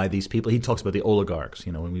know why these people, he talks about the oligarchs,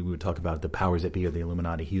 when we would talk about the powers that be or the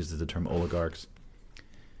Illuminati, he uses the term oligarchs,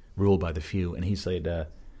 ruled by the few, and he said,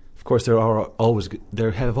 of course, there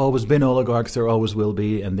have always been oligarchs, there always will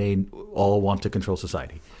be, and they all want to control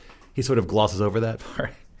society. He sort of glosses over that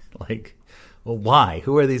part, like, well, why?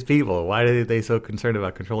 Who are these people? Why are they so concerned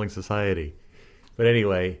about controlling society? But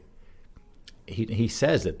anyway, he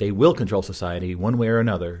says that they will control society one way or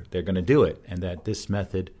another. They're going to do it, and that this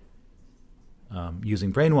method,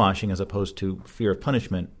 using brainwashing as opposed to fear of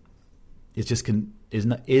punishment,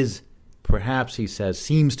 is perhaps, he says,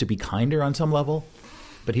 seems to be kinder on some level.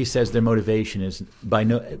 But he says their motivation is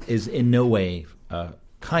in no way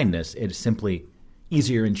kindness. It is simply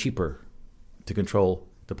easier and cheaper to control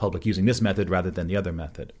the public using this method rather than the other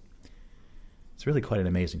method. It's really quite an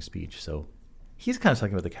amazing speech. So he's kind of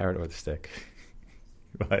talking about the carrot or the stick.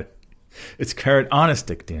 But it's carrot on a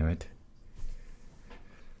stick, damn it.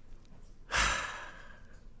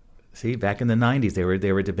 See, back in the 90s,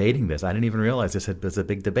 they were debating this. I didn't even realize this was a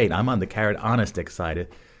big debate. I'm on the carrot on a stick side. I'm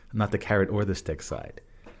not the carrot or the stick side.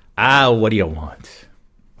 What do you want?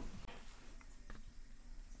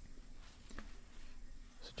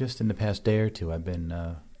 So just in the past day or two, I've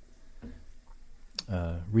been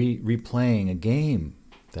replaying a game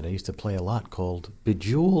that I used to play a lot called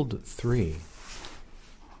Bejeweled 3.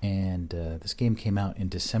 And this game came out in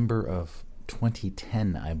December of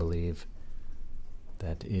 2010, I believe.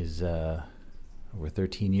 That is over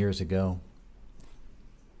 13 years ago.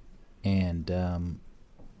 And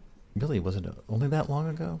really, was it only that long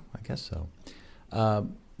ago? I guess so.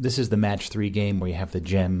 This is the match 3 game where you have the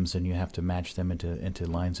gems and you have to match them into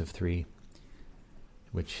lines of 3,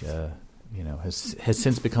 which has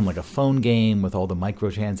since become like a phone game with all the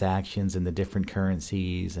microtransactions and the different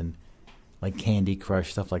currencies and like Candy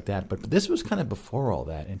Crush, stuff like that. But this was kind of before all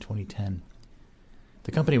that in 2010.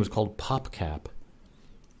 The company was called PopCap.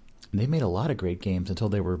 And they made a lot of great games until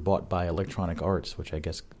they were bought by Electronic Arts, which I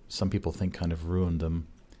guess some people think kind of ruined them.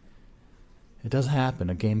 It does happen.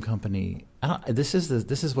 A game company. This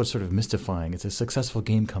is what's sort of mystifying. It's a successful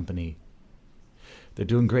game company. They're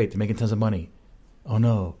doing great. They're making tons of money. Oh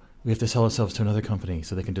no, we have to sell ourselves to another company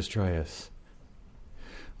so they can destroy us.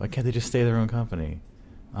 Why can't they just stay their own company?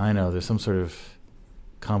 I know there's some sort of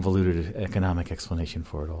convoluted economic explanation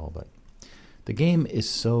for it all, but the game is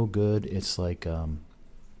so good. It's like it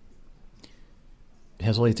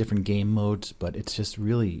has all these different game modes, but it's just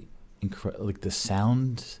really incredible. Like the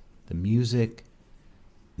sound, the music,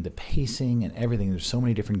 the pacing, and everything. There's so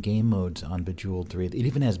many different game modes on Bejeweled 3. It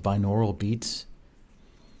even has binaural beats.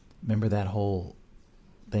 Remember that whole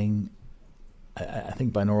thing? I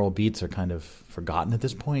think binaural beats are kind of forgotten at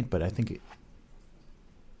this point, but I think,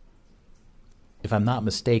 if I'm not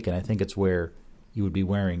mistaken, I think it's where you would be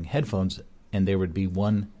wearing headphones and there would be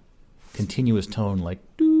one continuous tone like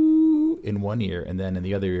doo in one ear, and then in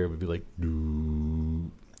the other ear it would be like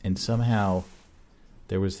doo. And somehow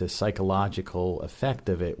there was this psychological effect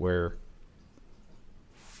of it where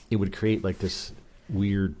it would create like this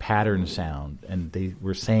weird pattern sound, and they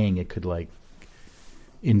were saying it could like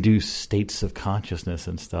induce states of consciousness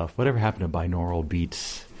and stuff. Whatever happened to binaural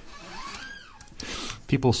beats?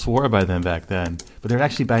 People swore by them back then, but there are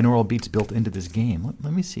actually binaural beats built into this game.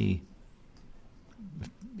 Let me see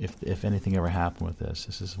if anything ever happened with this.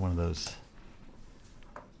 This is one of those.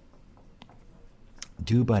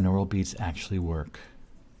 Do binaural beats actually work?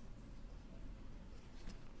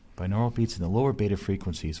 Binaural beats in the lower beta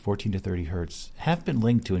frequencies, 14 to 30 hertz, have been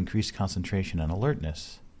linked to increased concentration and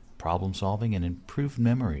alertness, problem solving, and improved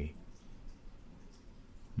memory.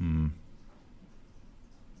 I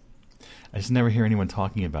just never hear anyone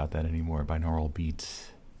talking about that anymore, binaural beats.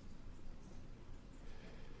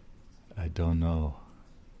 I don't know.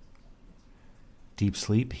 Deep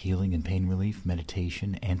sleep, healing and pain relief,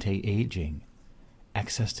 meditation, anti-aging,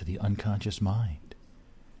 access to the unconscious mind,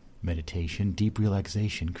 meditation, deep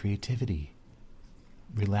relaxation, creativity,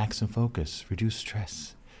 relax and focus, reduce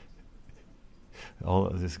stress.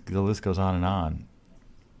 All this, the list goes on and on.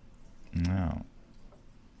 No.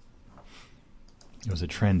 It was a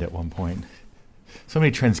trend at one point. So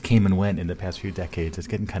many trends came and went in the past few decades. It's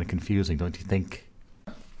getting kind of confusing, don't you think?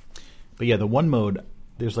 But yeah, the one mode,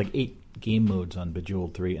 there's like 8 game modes on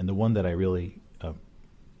Bejeweled 3, and the one that I really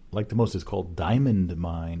like the most is called Diamond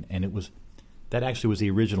Mine, and that actually was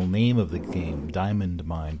the original name of the game, Diamond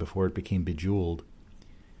Mine, before it became Bejeweled.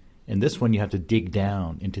 In this one, you have to dig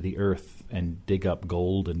down into the earth and dig up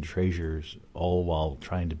gold and treasures, all while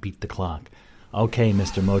trying to beat the clock. Okay,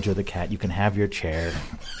 Mr. Mojo the Cat, you can have your chair.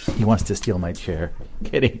 He wants to steal my chair.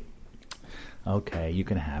 Kidding. Okay, you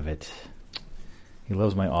can have it. He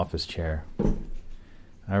loves my office chair.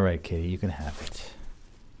 All right, Kitty, you can have it.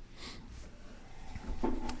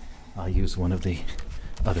 I'll use one of the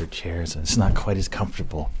other chairs. It's not quite as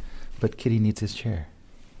comfortable, but Kitty needs his chair.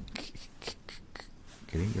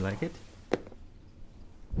 Kitty, you like it?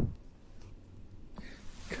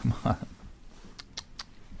 Come on.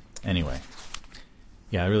 Anyway.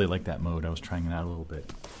 Yeah, I really like that mode. I was trying it out a little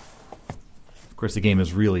bit. Of course, the game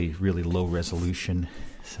is really, really low resolution,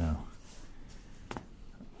 so I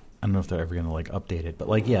don't know if they're ever going to like update it. But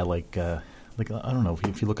like, yeah, like I don't know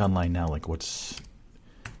if you look online now, like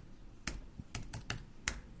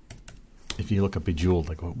if you look up Bejeweled,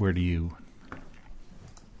 like where do you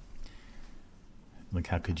like?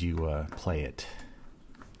 How could you play it?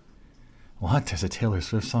 What? There's a Taylor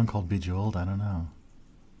Swift song called Bejeweled? I don't know.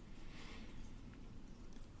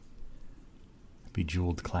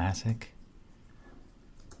 Bejeweled Classic?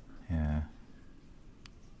 Yeah.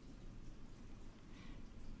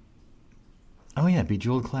 Oh yeah,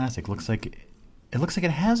 Bejeweled Classic. Looks like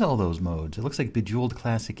it has all those modes. It looks like Bejeweled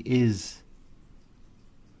Classic is...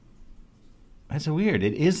 That's so weird.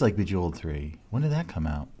 It is like Bejeweled 3. When did that come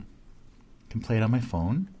out? I can play it on my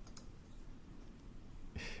phone.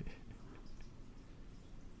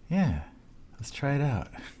 Yeah. Let's try it out.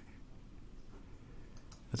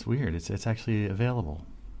 That's weird. It's actually available.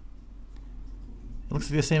 It looks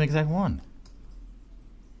like the same exact one.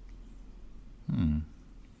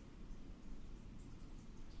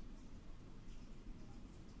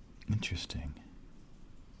 Interesting.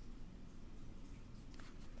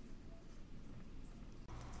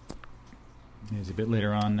 It's a bit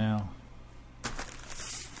later on now.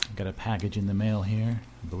 I've got a package in the mail here.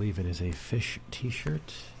 I believe it is a fish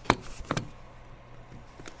t-shirt.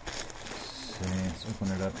 Let's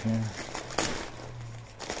open it up here.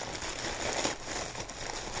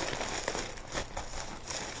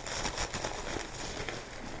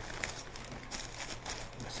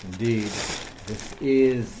 Yes, indeed. This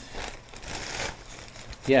is,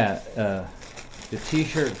 the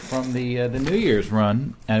t-shirt from the New Year's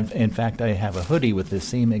run. And in fact, I have a hoodie with the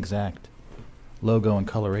same exact logo and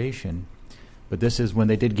coloration. But this is when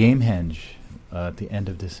they did Gamehenge at the end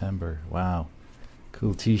of December. Wow.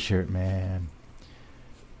 Cool t-shirt, man.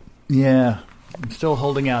 Yeah, I'm still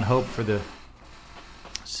holding out hope for the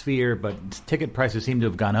Sphere, but ticket prices seem to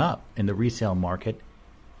have gone up in the resale market.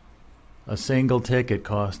 A single ticket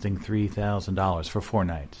costing $3,000 for 4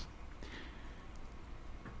 nights.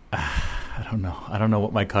 I don't know. I don't know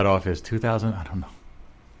what my cutoff is. 2,000? I don't know.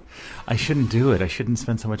 I shouldn't do it. I shouldn't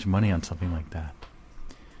spend so much money on something like that.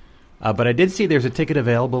 But I did see there's a ticket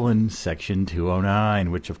available in Section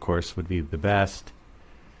 209, which of course would be the best.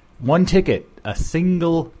 1 ticket, a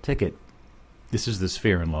single ticket. This is the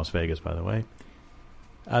Sphere in Las Vegas, by the way.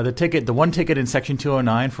 The 1 ticket in Section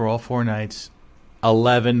 209 for all 4 nights,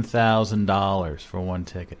 $11,000 for 1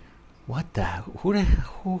 ticket. What the?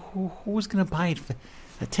 Who's going to buy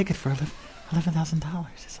a ticket for $11,000?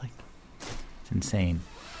 It's insane.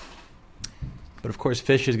 But of course,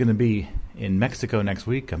 Fish is going to be in Mexico next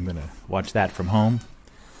week. I'm going to watch that from home.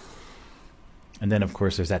 And then, of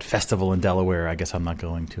course, there's that festival in Delaware. I guess I'm not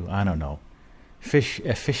going to. I don't know. Fish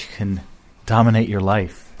can dominate your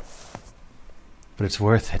life, but it's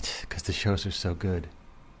worth it because the shows are so good.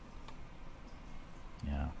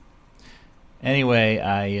 Yeah. Anyway,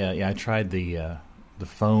 I tried the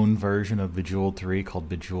phone version of Bejeweled 3 called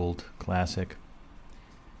Bejeweled Classic.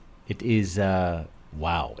 It is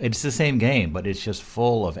wow. It's the same game, but it's just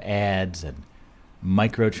full of ads and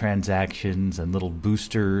microtransactions and little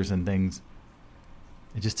boosters and things.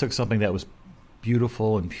 It just took something that was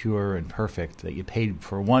beautiful and pure and perfect that you paid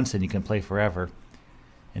for once and you can play forever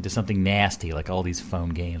into something nasty like all these phone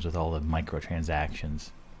games with all the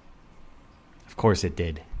microtransactions. Of course it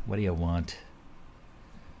did. What do you want?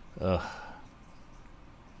 Ugh.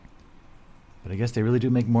 But I guess they really do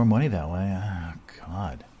make more money that way. Oh,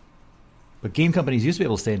 God. But game companies used to be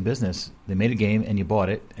able to stay in business. They made a game and you bought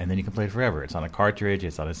it and then you can play it forever. It's on a cartridge,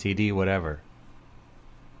 it's on a CD, whatever.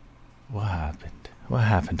 What happened? What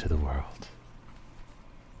happened to the world?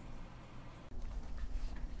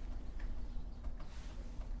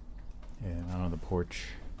 Yeah, out on the porch.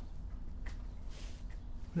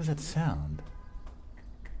 What does that sound?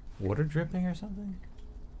 Water dripping or something?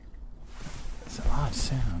 It's an odd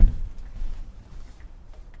sound.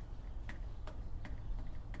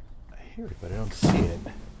 I hear it, but I don't see it.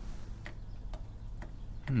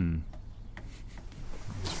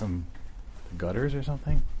 It's from the gutters or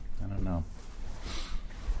something? I don't know.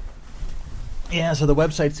 Yeah, so the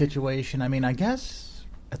website situation, I mean, I guess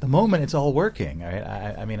at the moment it's all working.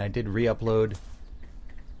 I mean, I did re-upload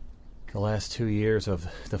the last 2 years of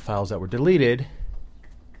the files that were deleted.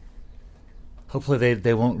 Hopefully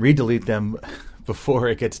they won't re-delete them before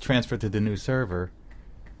it gets transferred to the new server.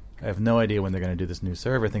 I have no idea when they're going to do this new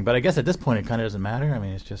server thing, but I guess at this point it kind of doesn't matter. I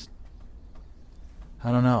mean, it's just,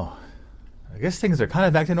 I don't know. I guess things are kind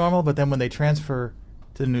of back to normal, but then when they transfer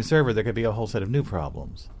to the new server, there could be a whole set of new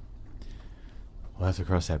problems. We'll have to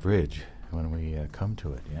cross that bridge when we come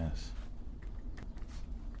to it, yes.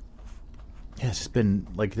 Yeah, it's just been,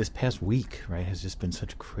 like, this past week, right, has just been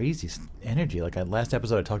such crazy energy. Like, last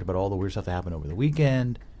episode I talked about all the weird stuff that happened over the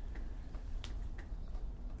weekend,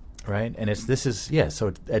 right? And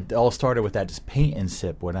so it all started with that just paint and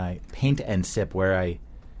sip, where I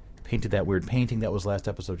painted that weird painting that was last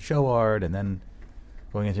episode's show art, and then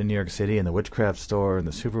going into New York City and the witchcraft store and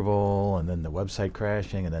the Super Bowl and then the website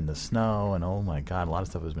crashing and then the snow and oh my God, a lot of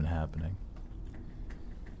stuff has been happening.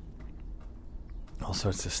 All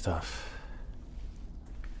sorts of stuff.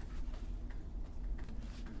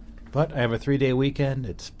 But I have a 3-day weekend.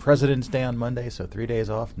 It's President's Day on Monday, so 3 days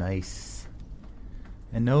off. Nice.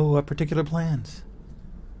 And no particular plans.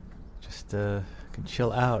 Just can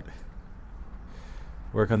chill out.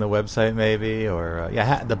 Work on the website maybe, or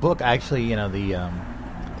the book actually.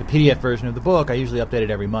 The PDF version of the book I usually update it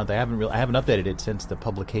every month. I haven't updated it since the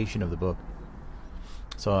publication of the book,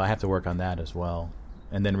 so I have to work on that as well.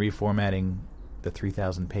 And then reformatting the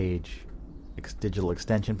 3,000-page digital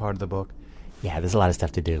extension part of the book. Yeah, there's a lot of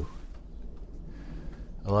stuff to do.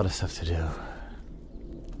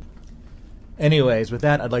 Anyways, with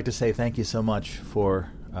that, I'd like to say thank you so much for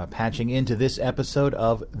patching into this episode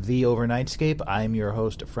of The Overnightscape. I'm your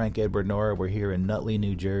host, Frank Edward Nora. We're here in Nutley,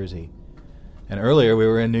 New Jersey. And earlier we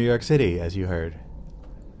were in New York City, as you heard.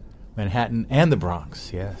 Manhattan and the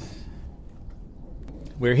Bronx, yes.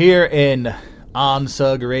 We're here in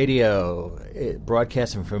OnSug Radio,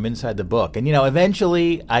 broadcasting from inside the book. And,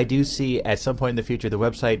 eventually I do see at some point in the future the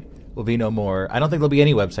website will be no more. I don't think there'll be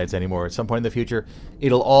any websites anymore. At some point in the future,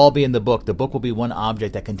 it'll all be in the book. The book will be one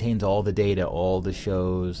object that contains all the data, all the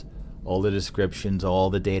shows, all the descriptions, all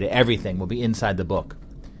the data. Everything will be inside the book.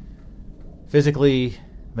 Physically,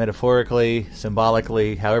 metaphorically,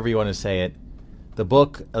 symbolically, however you want to say it. The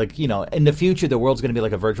book, in the future, the world's going to be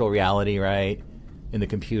like a virtual reality, right? In the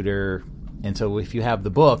computer. And so if you have the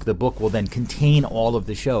book will then contain all of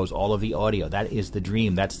the shows, all of the audio. That is the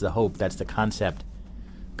dream. That's the hope. That's the concept.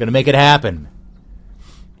 Going to make it happen.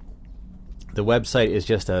 The website is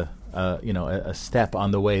just a step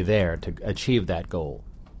on the way there to achieve that goal.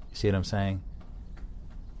 You see what I'm saying?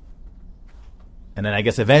 And then I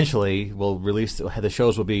guess eventually the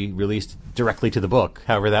shows will be released directly to the book,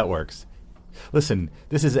 however that works. Listen,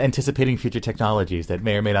 this is anticipating future technologies that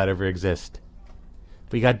may or may not ever exist.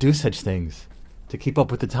 But you got to do such things to keep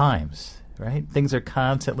up with the times, right? Things are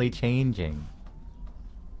constantly changing.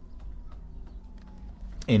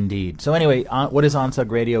 Indeed. So anyway, what is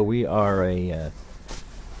OnSug Radio? We are a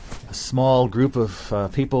small group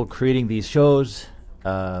of people creating these shows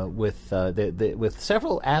with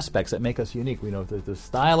several aspects that make us unique. We know that the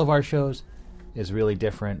style of our shows is really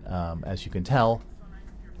different, as you can tell.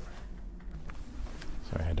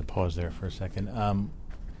 Sorry, I had to pause there for a second.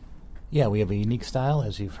 Yeah, we have a unique style,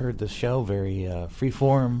 as you've heard this show, very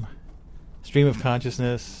free-form, stream of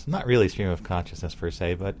consciousness. Not really stream of consciousness per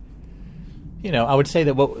se, but, you know, I would say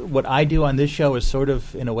that what I do on this show is sort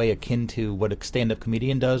of, in a way, akin to what a stand-up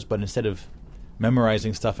comedian does, but instead of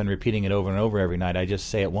memorizing stuff and repeating it over and over every night, I just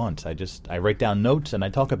say it once. I write down notes and I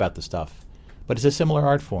talk about the stuff. But it's a similar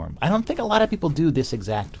art form. I don't think a lot of people do this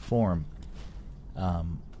exact form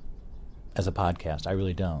as a podcast. I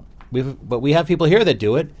really don't. But we have people here that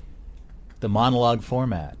do it. The monologue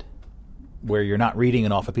format, where you're not reading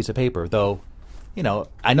it off a piece of paper. Though, you know,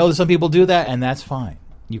 I know that some people do that, and that's fine.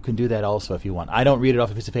 You can do that also if you want. I don't read it off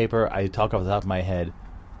a piece of paper. I talk off the top of my head.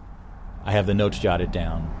 I have the notes jotted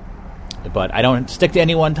down. But I don't stick to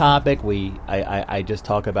any one topic. I just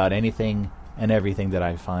talk about anything and everything that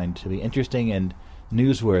I find to be interesting and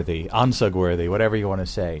newsworthy, OnSug-worthy, whatever you want to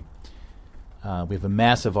say. We have a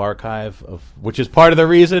massive archive, which is part of the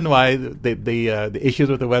reason why the issues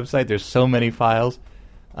with the website. There's so many files,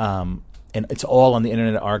 and it's all on the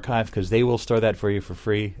Internet Archive because they will store that for you for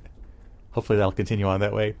free. Hopefully that'll continue on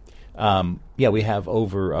that way. Yeah, we have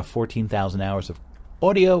over 14,000 hours of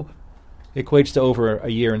audio. It equates to over a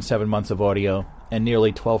year and 7 months of audio and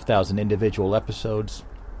nearly 12,000 individual episodes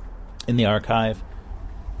in the archive.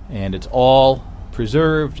 And it's all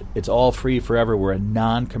preserved. It's all free forever. We're a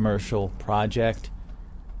non-commercial project,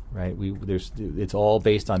 right? It's all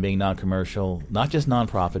based on being non-commercial, not just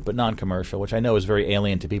non-profit, but non-commercial, which I know is very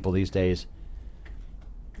alien to people these days.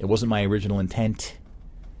 It wasn't my original intent,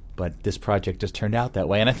 but this project just turned out that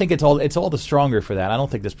way, and I think it's all the stronger for that. I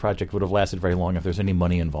don't think this project would have lasted very long if there's any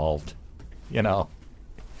money involved. You know,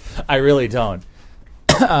 I really don't.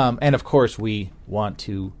 And of course,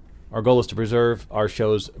 our goal is to preserve our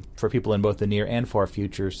shows for people in both the near and far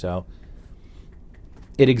future, so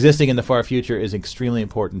it existing in the far future is extremely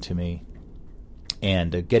important to me.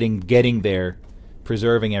 And getting there,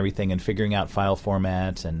 preserving everything and figuring out file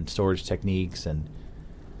formats and storage techniques and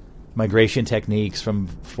migration techniques from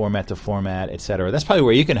format to format, etc. That's probably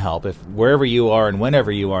where you can help. If wherever you are and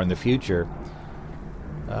whenever you are in the future,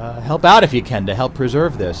 help out if you can to help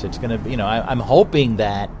preserve this. It's going to, I'm hoping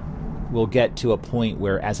that we'll get to a point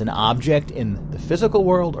where, as an object in the physical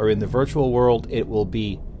world or in the virtual world, it will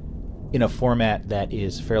be in a format that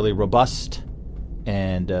is fairly robust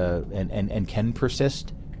and can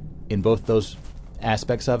persist in both those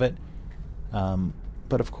aspects of it.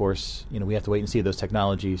 But of course, we have to wait and see those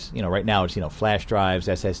technologies. Right now it's flash drives,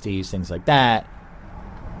 SSDs, things like that.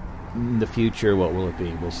 In the future, what will it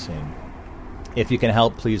be? We'll see. If you can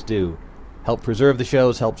help, please do. Help preserve the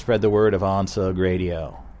shows, help spread the word of OnSug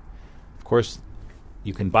Radio. Of course,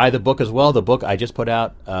 you can buy the book as well. The book I just put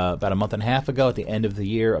out about a month and a half ago at the end of the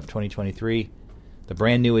year of 2023. The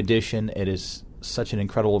brand new edition. It is such an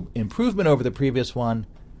incredible improvement over the previous one.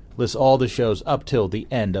 Lists all the shows up till the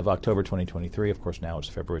end of October 2023. Of course, now it's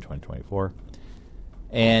February 2024.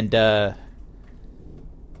 And the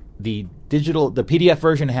PDF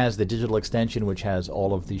version has the digital extension, which has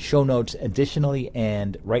all of the show notes additionally.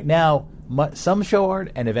 And right now, some show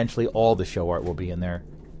art and eventually all the show art will be in there.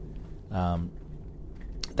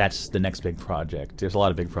 That's the next big project. There's a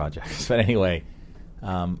lot of big projects. But anyway,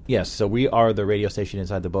 yes, so we are the radio station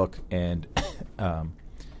inside the book. And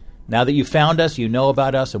now that you found us, you know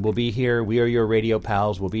about us, and we'll be here. We are your radio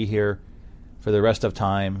pals. We'll be here for the rest of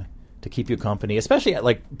time to keep you company, especially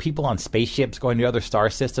like people on spaceships going to other star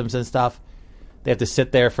systems and stuff. They have to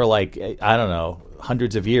sit there for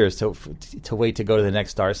hundreds of years to wait to go to the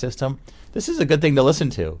next star system. This is a good thing to listen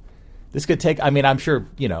to. This could take, I'm sure,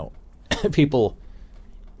 people,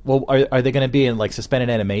 well, are they going to be in suspended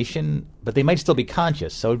animation? But they might still be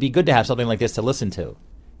conscious, so it'd be good to have something like this to listen to.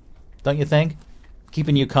 Don't you think?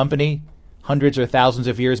 Keeping you company, hundreds or thousands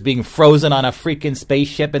of years, being frozen on a freaking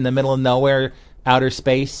spaceship in the middle of nowhere, outer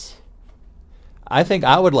space. I think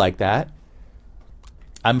I would like that.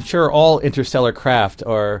 I'm sure all interstellar craft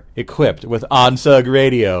are equipped with OnSug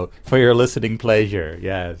Radio for your listening pleasure.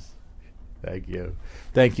 Yes. Thank you.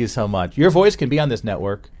 Thank you so much. Your voice can be on this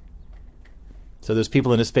network. So those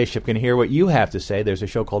people in a spaceship can hear what you have to say. There's a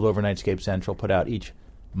show called Overnightscape Central put out each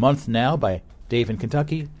month now by Dave in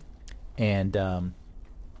Kentucky. And the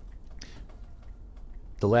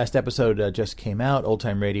last episode just came out. Old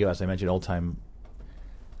Time Radio, as I mentioned, Old Time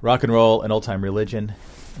rock and roll and old-time religion.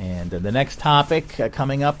 And the next topic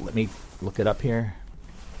coming up, let me look it up here.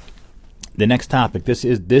 The next topic, this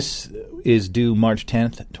is due March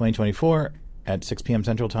 10th, 2024 at 6 p.m.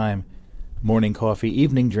 Central Time. Morning coffee,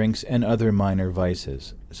 evening drinks, and other minor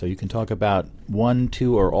vices. So you can talk about 1,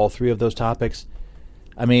 2, or all 3 of those topics.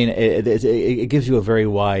 I mean, it gives you a very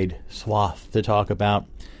wide swath to talk about.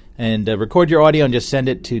 And record your audio and just send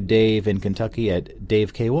it to Dave in Kentucky at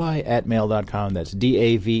daveky@mail.com. That's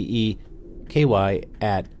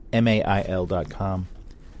daveky@mail.com.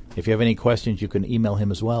 If you have any questions, you can email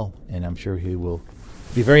him as well, and I'm sure he will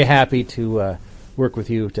be very happy to work with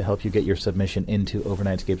you to help you get your submission into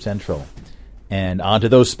Overnightscape Central. And on to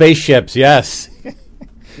those spaceships, yes.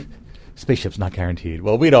 Spaceships not guaranteed.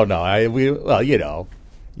 Well, we don't know.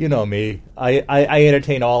 You know me. I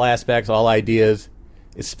entertain all aspects, all ideas.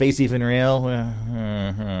 Is space even real?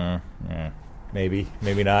 Maybe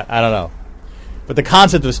not. I don't know. But the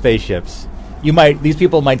concept of spaceships, these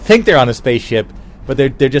people might think they're on a spaceship, but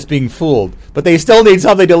they're just being fooled. But they still need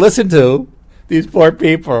something to listen to. These poor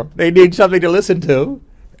people. They need something to listen to.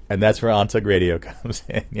 And that's where Ontug Radio comes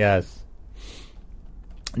in. Yes.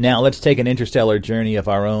 Now let's take an interstellar journey of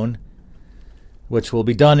our own, which will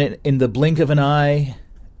be done in the blink of an eye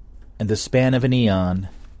and the span of an eon.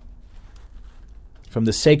 From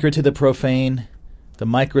the sacred to the profane, the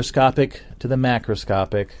microscopic to the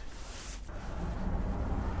macroscopic,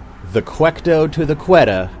 the quecto to the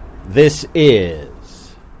quetta, this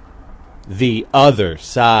is The Other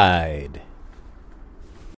Side.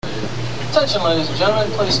 Attention, ladies and gentlemen,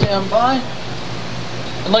 please stand by.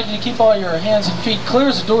 I'd like you to keep all your hands and feet clear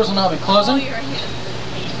as the doors will now be closing.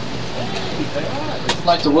 I'd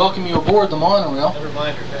like to welcome you aboard the monorail. Never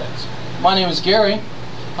mind your heads. My name is Gary.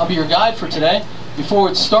 I'll be your guide for today. Before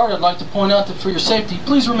it starts, I'd like to point out that for your safety,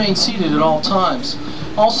 please remain seated at all times.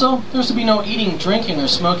 Also, there's to be no eating, drinking, or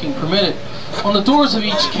smoking permitted. On the doors of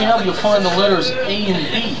each cab, you'll find the letters A and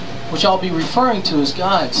B, which I'll be referring to as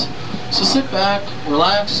guides. So sit back,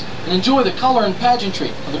 relax, and enjoy the color and pageantry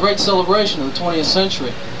of the great celebration of the 20th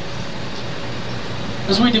century.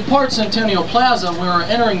 As we depart Centennial Plaza, we are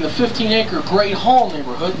entering the 15-acre Great Hall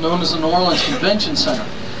neighborhood known as the New Orleans Convention Center.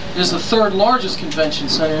 It is the 3rd largest convention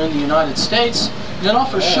center in the United States, and it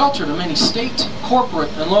offers shelter to many state,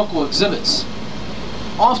 corporate, and local exhibits.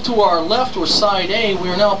 Off to our left, or side A, we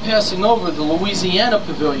are now passing over the Louisiana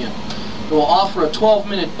Pavilion. It will offer a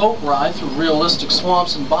 12-minute boat ride through realistic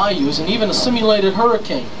swamps and bayous, and even a simulated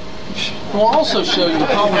hurricane. It will also show you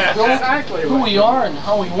how we build, who we are, and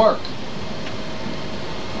how we work.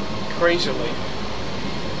 Crazily.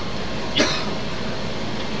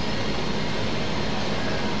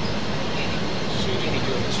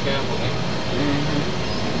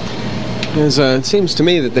 It seems to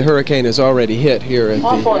me that the hurricane has already hit here at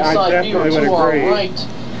Off on the... side B, or to our right,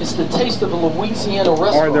 is the Taste of a Louisiana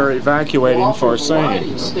restaurant. Or they're evacuating for a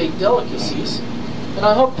variety of state delicacies. And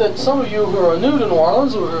I hope that some of you who are new to New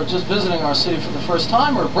Orleans or who are just visiting our city for the first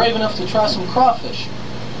time are brave enough to try some crawfish.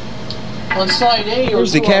 On side A,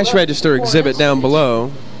 Here's the cash register exhibit down below.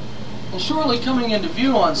 And shortly coming into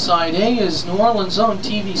view on side A is New Orleans' own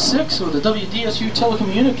TV6, or the WDSU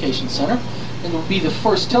Telecommunications Center. And it will be the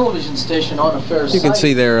first television station on a fair site. You can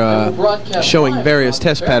see they're showing various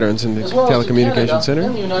test patterns in the Telecommunications Center.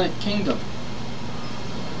 In the United Kingdom.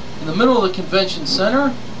 In the middle of the convention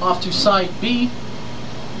center, off to side B,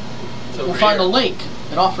 you'll find a lake.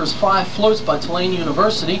 It offers 5 floats by Tulane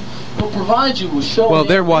University. It will provide you with show. Well,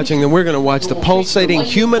 they're watching, and we're going to watch the pulsating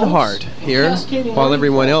human heart here, while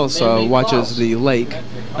everyone else watches the lake.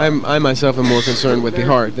 I myself am more concerned with the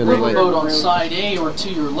heart than the lake. River Road on side A, or to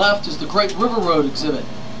your left, is the Great River Road exhibit.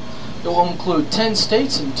 It will include 10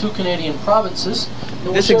 states and 2 Canadian provinces.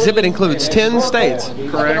 This exhibit includes 10 states.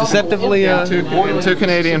 Correct. Deceptively, and 2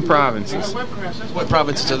 Canadian provinces. What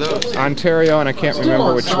provinces are those? Ontario, and I can't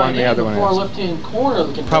remember which one the other one is.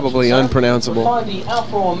 Probably unpronounceable. You'll find the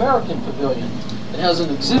Afro-American Pavilion. It has an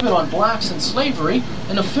exhibit on blacks and slavery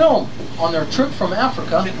and a film on their trip from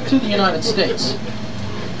Africa to the United States.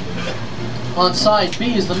 On side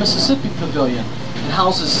B is the Mississippi Pavilion. It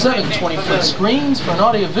houses 7 20-foot screens for an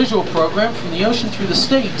audiovisual program from the ocean through the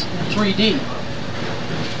state in 3D.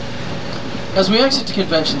 As we exit the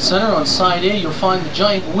convention center, on side A you'll find the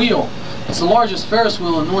giant wheel. It's the largest Ferris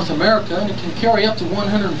wheel in North America, and it can carry up to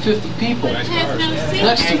 150 people. It has no seat.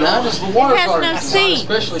 Next to that is the water park, seat.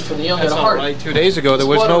 especially for the young That's at all heart. right. 2 days ago there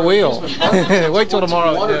was no wheel. Wait till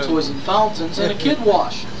tomorrow. Water toys and fountains, and a kid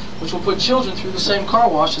wash, which will put children through the same car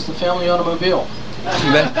wash as the family automobile.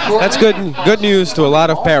 That's good news to a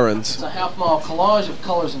lot of parents. It's a half-mile collage of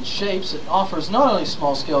colors and shapes. It offers not only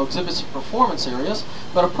small-scale exhibits and performance areas,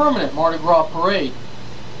 but a permanent Mardi Gras parade.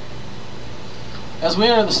 As we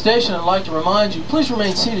enter the station, I'd like to remind you, please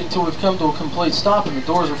remain seated until we've come to a complete stop and the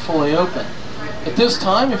doors are fully open. At this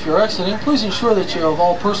time, if you're exiting, please ensure that you have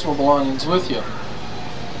all personal belongings with you.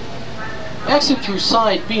 Exit through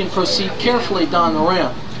side B and proceed carefully down the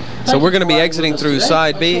ramp. So we're going to be exiting through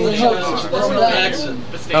side B.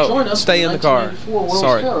 Oh, stay in the car.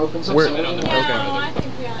 Sorry.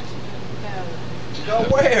 Go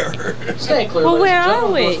where? Stay clear. Well, where are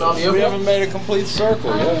we? We haven't made a complete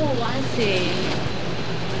circle yet. Oh, I see.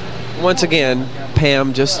 Once again,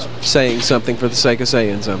 Pam just saying something for the sake of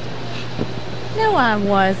saying something. No, I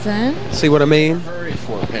wasn't. See what I mean? Hurry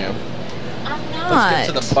for Pam. I'm not.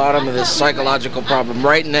 Let's get to the bottom of this psychological problem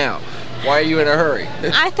right now. Why are you in a hurry?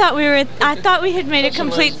 I thought we had made a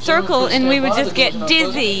complete circle and we would just get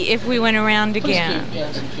dizzy if we went around again.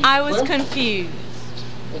 I was confused.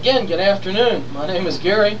 Again, good afternoon. My name is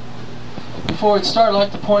Gary. Before we start, I'd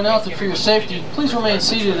like to point out that for your safety, please remain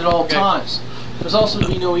seated at all times. There's also to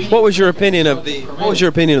be no eating. What was your opinion of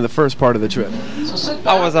the first part of the trip?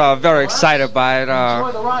 I was very excited by it.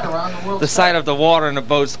 The sight of the water and the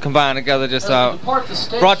boats combined together just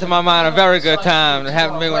brought to my mind a very good time. It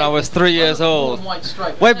happened to me when I was 3 years old.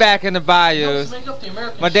 Way back in the bayous,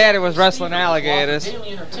 my daddy was wrestling alligators,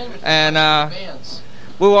 and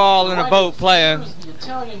we were all in a boat playing.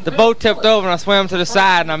 The boat tipped over and I swam to the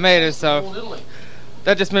side and I made it, so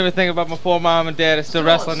that just made me think about my poor mom and dad are still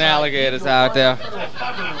wrestling alligators out there.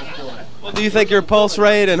 Well, do you think your pulse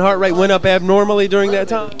rate and heart rate went up abnormally during that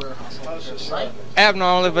time?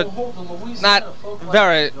 Abnormally, but not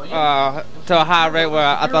very to a high rate where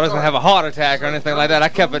I thought I was going to have a heart attack or anything like that. I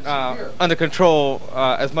kept it under control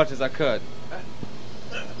as much as I could.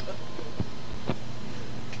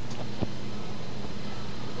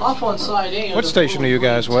 Off on side A. What station are you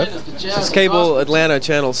guys with? This is Cable Atlanta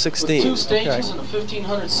Channel 16. With 2 stages and a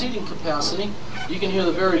 1,500 seating capacity, you can hear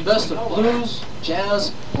the very best of blues,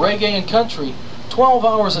 jazz, reggae, and country 12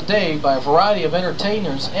 hours a day by a variety of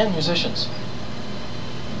entertainers and musicians.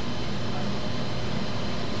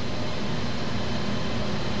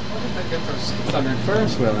 What did they get for 600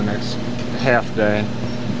 Ferris wheel the next half day?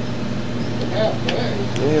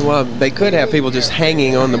 Yeah, well, they could have people just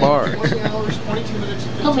hanging on the bar.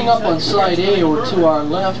 Coming up on side A or to our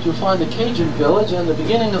left, you'll find the Cajun Village and the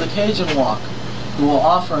beginning of the Cajun Walk. We will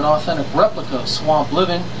offer an authentic replica of swamp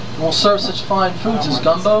living and will serve such fine foods as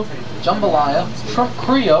gumbo, jambalaya, shrimp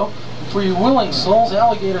Creole, and for you willing souls,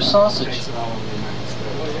 alligator sausage.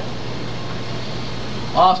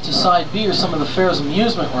 Off to side B are some of the fair's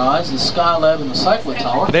amusement rides, the Skylab and the Cyclo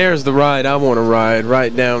Tower. There's the ride I want to ride,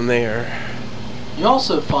 right down there. You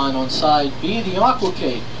also find on side B the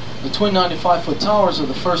Aquacape. The twin 95-foot towers are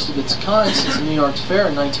the first of its kind since New York's Fair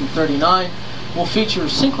in 1939. Will feature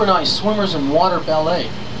synchronized swimmers and water ballet.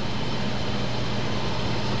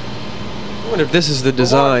 I wonder if this is the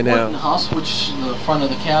design now. The house, which the front of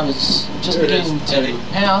the cab is just beginning to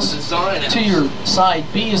pass. To your side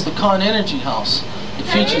B is the Con Energy House. It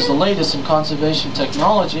features the latest in conservation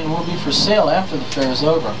technology and will be for sale after the fair is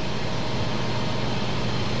over.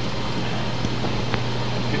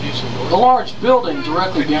 The large building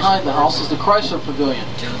directly behind the house is the Chrysler Pavilion.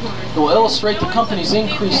 It will illustrate the company's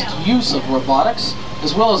increased use of robotics,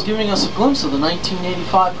 as well as giving us a glimpse of the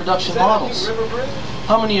 1985 production models.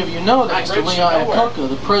 How many of you know that Mr. Lee Iacocca,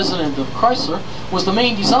 the president of Chrysler, was the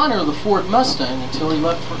main designer of the Ford Mustang until he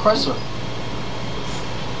left for Chrysler?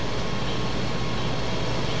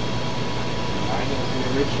 I know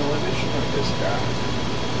the original edition of this guy.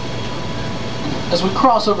 As we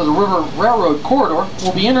cross over the River Railroad Corridor,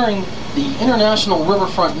 we'll be entering the International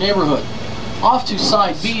Riverfront neighborhood. Off to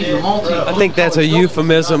side B, the I think that's a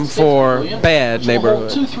euphemism for bad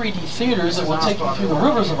neighborhood. 2 3D theaters that will take you through the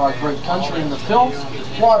rivers of our great country in the film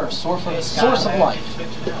Water, Source of Life.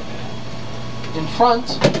 In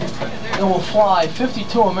front, there will fly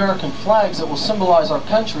 52 American flags that will symbolize our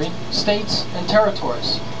country, states, and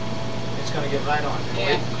territories. It's going to get right on.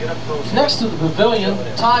 Get up close. Next to the pavilion,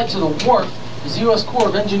 tied to the wharf, is the U.S. Corps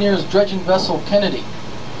of Engineers dredging vessel Kennedy.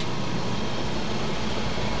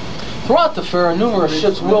 Throughout the fair, numerous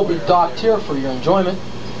ships will be docked here for your enjoyment.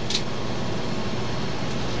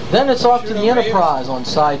 Then it's off to the Enterprise on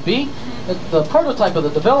side B, the prototype of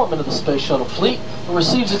the development of the space shuttle fleet that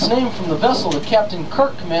receives its name from the vessel that Captain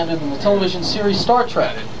Kirk commanded in the television series Star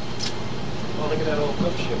Trek.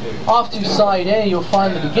 Off to side A, you'll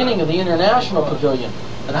find the beginning of the International Pavilion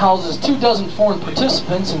that houses 24 foreign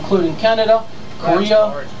participants, including Canada,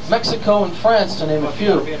 Korea, Mexico, and France, to name a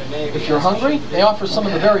few. If you're hungry, they offer some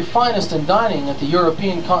of the very finest in dining at the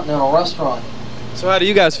European Continental Restaurant. So how do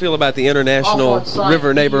you guys feel about the International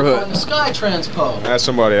River neighborhood? The Sky Transpo. That's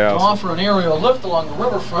somebody else. Offer an aerial lift along the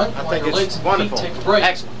riverfront while your legs and feet take a break.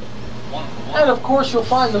 Excellent. And of course, you'll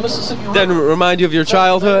find the Mississippi River. Doesn't remind you of your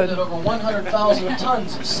childhood? That over 100,000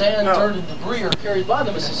 tons of sand, dirt, and debris are carried by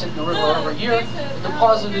the Mississippi River every year and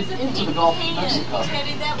deposited into the Gulf of Mexico.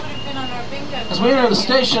 As we enter the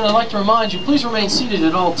station, I'd like to remind you, please remain seated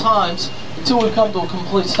at all times until we come to a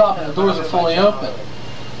complete stop and the doors are fully open.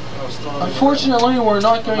 Unfortunately, we're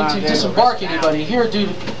not going to disembark anybody here due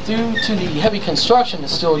to the heavy construction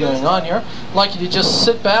that's still going on here. I'd like you to just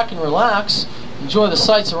sit back and relax, enjoy the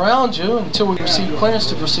sights around you until we receive clearance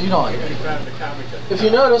to proceed on. If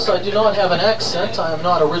you notice, I do not have an accent. I am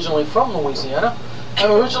not originally from Louisiana.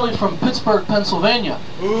 I'm originally from Pittsburgh, Pennsylvania.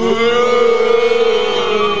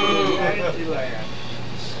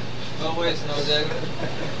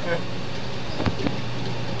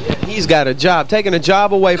 He's got a job, taking a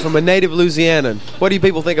job away from a native Louisianan. What do you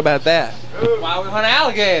people think about that? Why we hunt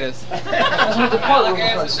alligators? As we depart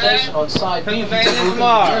Riverfront Station on side B, if you take a look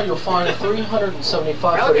in here, you'll find a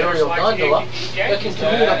 375-foot aerial gondola that can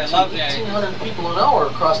commute up to 1,800 people an hour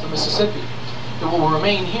across the Mississippi. It will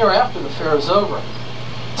remain here after the fair is over.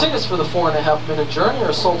 Tickets for the 4.5-minute journey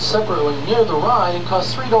are sold separately near the ride and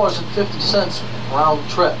cost $3.50 round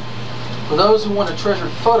trip. For those who want a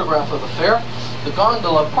treasured photograph of the fair, the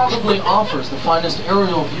gondola probably offers the finest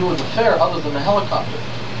aerial view of the fair other than the helicopter.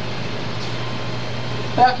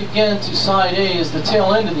 Back again to side A is the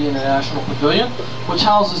tail end of the International Pavilion, which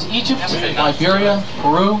houses Egypt, Liberia,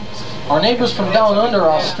 Peru, our neighbors from down under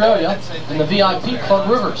Australia, and the VIP Club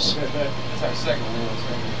Rivers.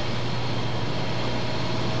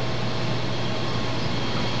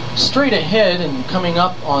 Straight ahead and coming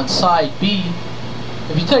up on side B,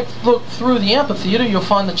 if you take a look through the amphitheater, you'll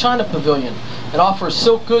find the China Pavilion. It offers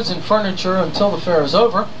silk goods and furniture until the fair is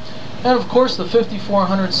over, and of course the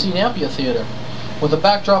 5,400-seat amphitheater. With a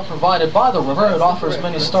backdrop provided by the river, it offers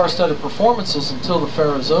many star-studded performances until the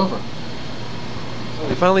fair is over.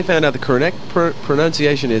 We finally found out the correct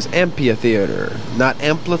pronunciation is amphitheater. Not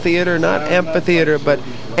amphitheater, not amphitheater, but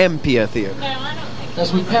amphitheater.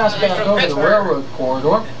 As we pass back over the railroad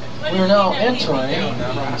corridor, we are now entering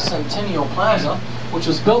the Centennial Plaza, which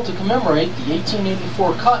was built to commemorate the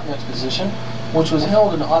 1884 Cotton Exposition, which was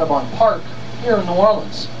held in Audubon Park here in New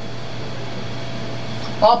Orleans.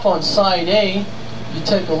 Off on side A, you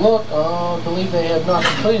take a look, I believe they have not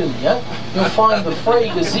completed it yet, you'll find the Frey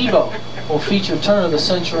Gazebo will feature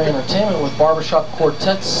turn-of-the-century entertainment with barbershop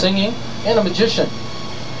quartets singing and a magician.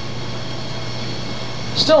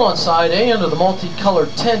 Still on side A, under the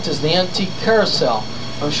multicolored tent, is the Antique Carousel.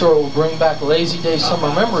 I'm sure it will bring back lazy day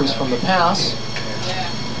summer memories from the past.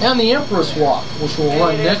 And the Empress Walk, which will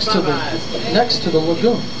run next to the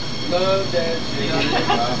lagoon.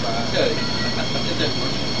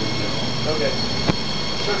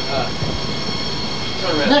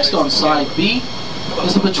 Next on side B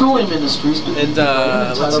is the petroleum industries. And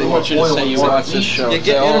let's see, what you say you watch this show. You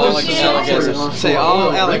get alligators. Say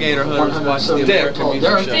all alligator hunters watch the American Music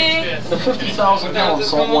Show. The 50,000-gallon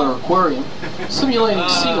saltwater aquarium, simulating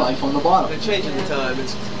sea life on the bottom. They're changing the time. It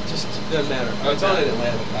just doesn't matter. Oh, it's on in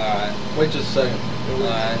Atlanta. All right. Wait just a second. All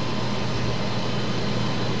right.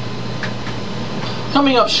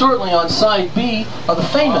 Coming up shortly on side B are the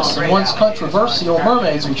famous and once controversial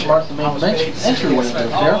mermaids, which mark the main entryway to the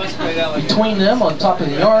fair. Between them, on top of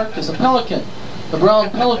the ark, is a pelican. The brown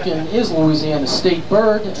pelican is Louisiana's state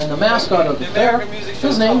bird, and the mascot of the fair,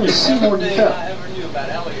 his name is Seymour DeFeo. I ever knew about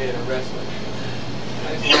alligator wrestling.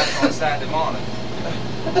 I used to watch on Saturday morning.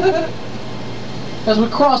 As we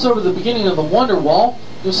cross over the beginning of the Wonder Wall,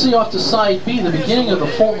 you'll see off to side B the beginning of the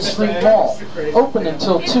Fulton Street Mall. Open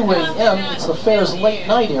until 2 a.m., it's the fair's late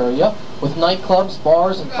night area with nightclubs,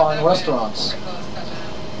 bars, and fine restaurants.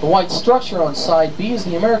 The white structure on side B is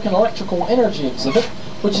the American Electrical Energy Exhibit,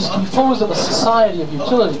 which is composed of a society of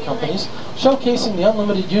utility companies showcasing the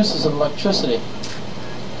unlimited uses of electricity.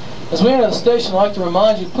 As we enter the station, I'd like to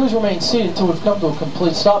remind you, please remain seated until we've come to a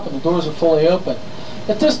complete stop and the doors are fully open.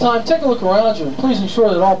 At this time, take a look around you and please ensure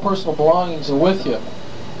that all personal belongings are with you.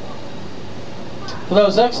 For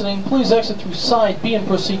those exiting, please exit through side B and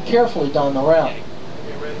proceed carefully down the ramp.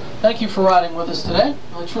 Thank you for riding with us today.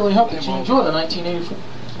 I truly hope that you enjoy the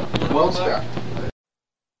 1984 World's Fair.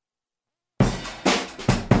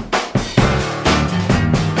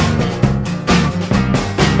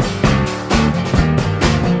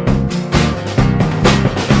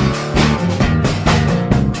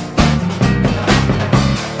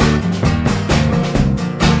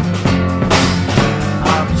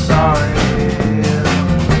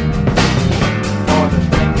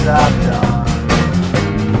 I've done.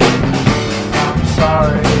 I'm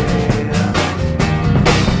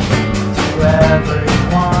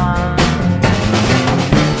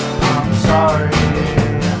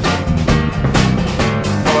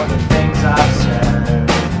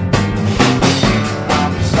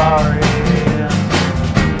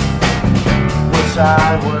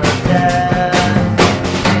I were dead.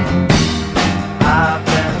 I've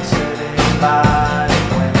been sitting by the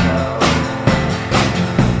window,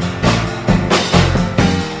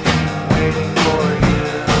 waiting for you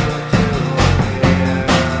to appear.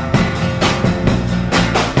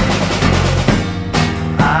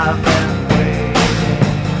 I've been waiting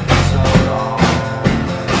so long.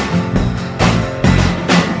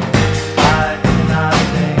 I do not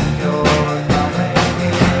think you're coming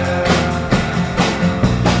here.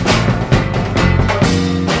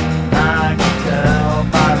 I can tell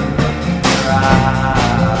by the look in your eyes,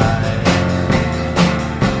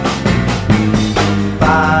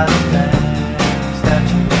 by the things that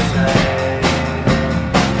you say.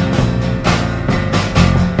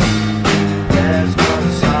 There's no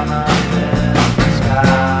sun up in the sky.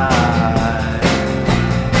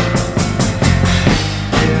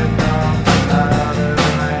 Here comes another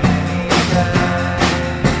rainy day.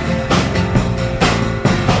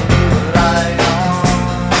 The light on,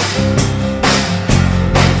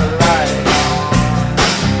 the light on,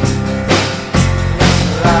 the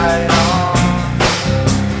light on,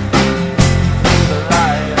 the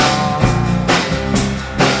light on.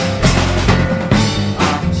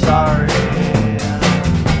 I'm sorry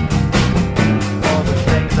for the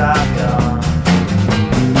things I've done.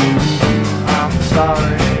 I'm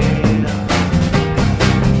sorry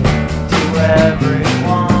to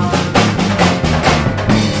everyone.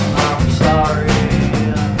 I'm sorry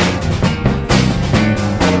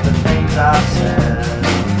for the things I've said.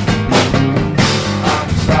 I'm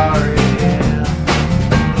sorry,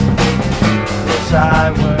 wish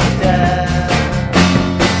I were dead.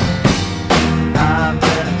 I've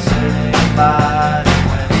been sitting by the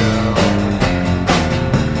window,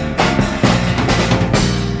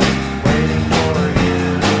 waiting for you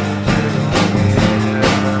to appear.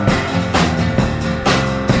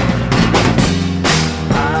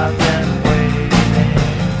 I've been waiting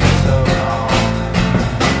so long.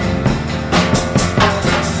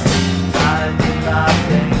 I do not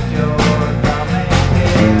think you're coming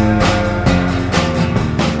here.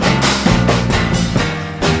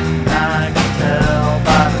 I can tell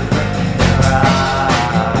by the look in your eyes,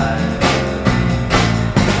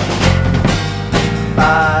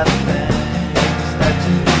 by the things that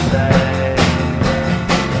you say.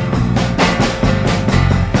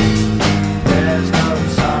 There's no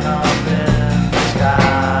sun up in the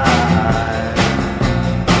sky.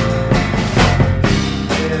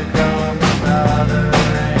 Here comes another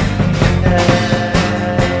rainy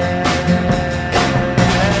day.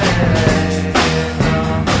 Here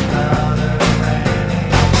comes another rainy day.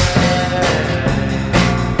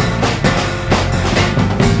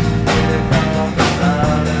 Here comes another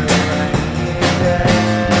rainy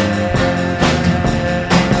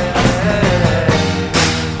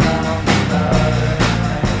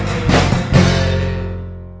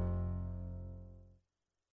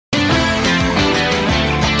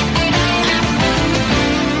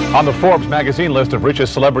On the Forbes magazine list of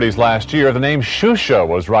richest celebrities last year, the name Shusha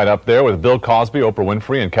was right up there with Bill Cosby, Oprah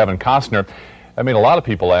Winfrey, and Kevin Costner. That made a lot of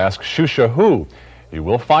people ask, Shusha who? You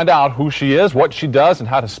will find out who she is, what she does, and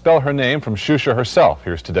how to spell her name from Shusha herself.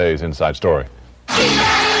 Here's today's Inside Story.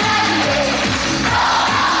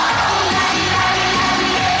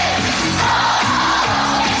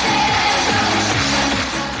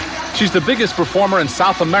 She's the biggest performer in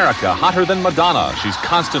South America, hotter than Madonna. She's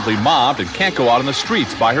constantly mobbed and can't go out on the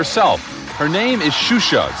streets by herself. Her name is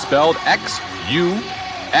Shusha, spelled X-U-X-A.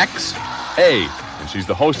 And she's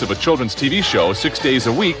the host of a children's TV show 6 days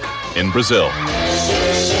a week in Brazil.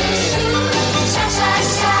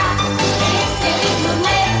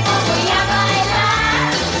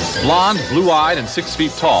 Blonde, blue-eyed, and 6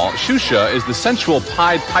 feet tall, Shusha is the sensual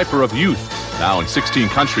Pied Piper of youth, now in 16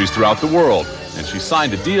 countries throughout the world. And she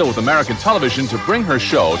signed a deal with American television to bring her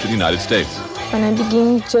show to the United States. When I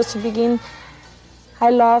begin, I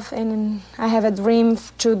love and I have a dream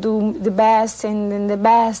to do the best and the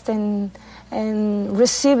best and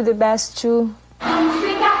receive the best too.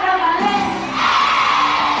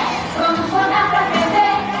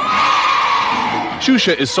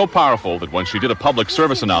 Shusha is so powerful that when she did a public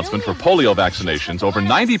service announcement for polio vaccinations, over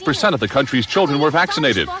 90% of the country's children were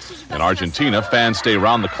vaccinated. In Argentina, fans stay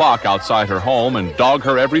round the clock outside her home and dog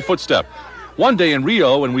her every footstep. One day in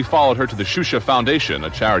Rio, when we followed her to the Shusha Foundation,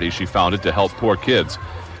 a charity she founded to help poor kids,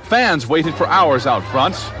 fans waited for hours out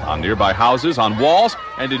front, on nearby houses, on walls,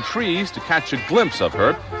 and in trees to catch a glimpse of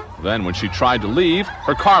her. Then, when she tried to leave,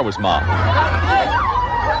 her car was mobbed.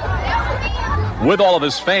 With all of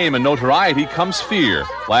his fame and notoriety comes fear.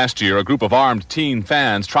 Last year, a group of armed teen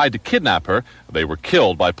fans tried to kidnap her. They were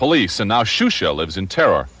killed by police, and now Shusha lives in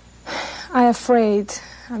terror. I'm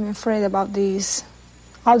afraid about this.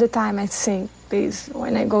 All the time I think this.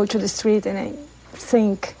 When I go to the street and I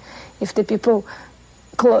think if the people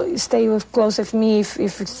stay close with me,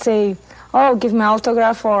 if say, oh, give me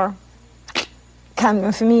autograph or come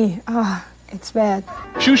with me, it's bad.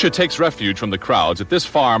 Shusha takes refuge from the crowds at this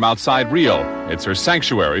farm outside Rio. It's her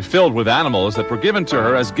sanctuary filled with animals that were given to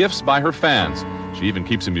her as gifts by her fans. She even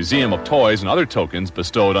keeps a museum of toys and other tokens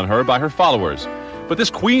bestowed on her by her followers. But this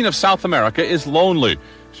queen of South America is lonely.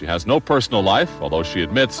 She has no personal life, although she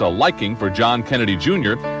admits a liking for John Kennedy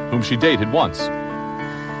Jr., whom she dated once.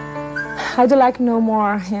 I'd like to know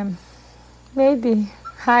more of him. Maybe.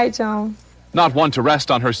 Hi, John. Not one to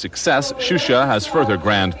rest on her success, Shusha has further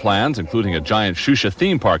grand plans, including a giant Shusha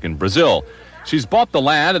theme park in Brazil. She's bought the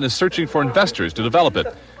land and is searching for investors to develop it.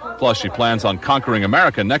 Plus, she plans on conquering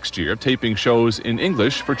America next year, taping shows in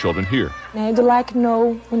English for children here. I'd like to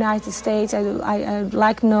know United States. I'd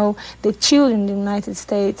like to know the children in the United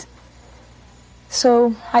States.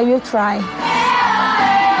 So I will try.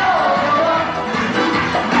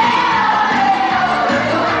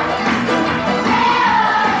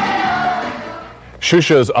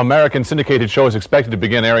 Shusha's American syndicated show is expected to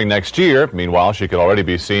begin airing next year. Meanwhile, she could already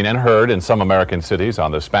be seen and heard in some American cities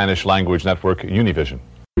on the Spanish language network Univision.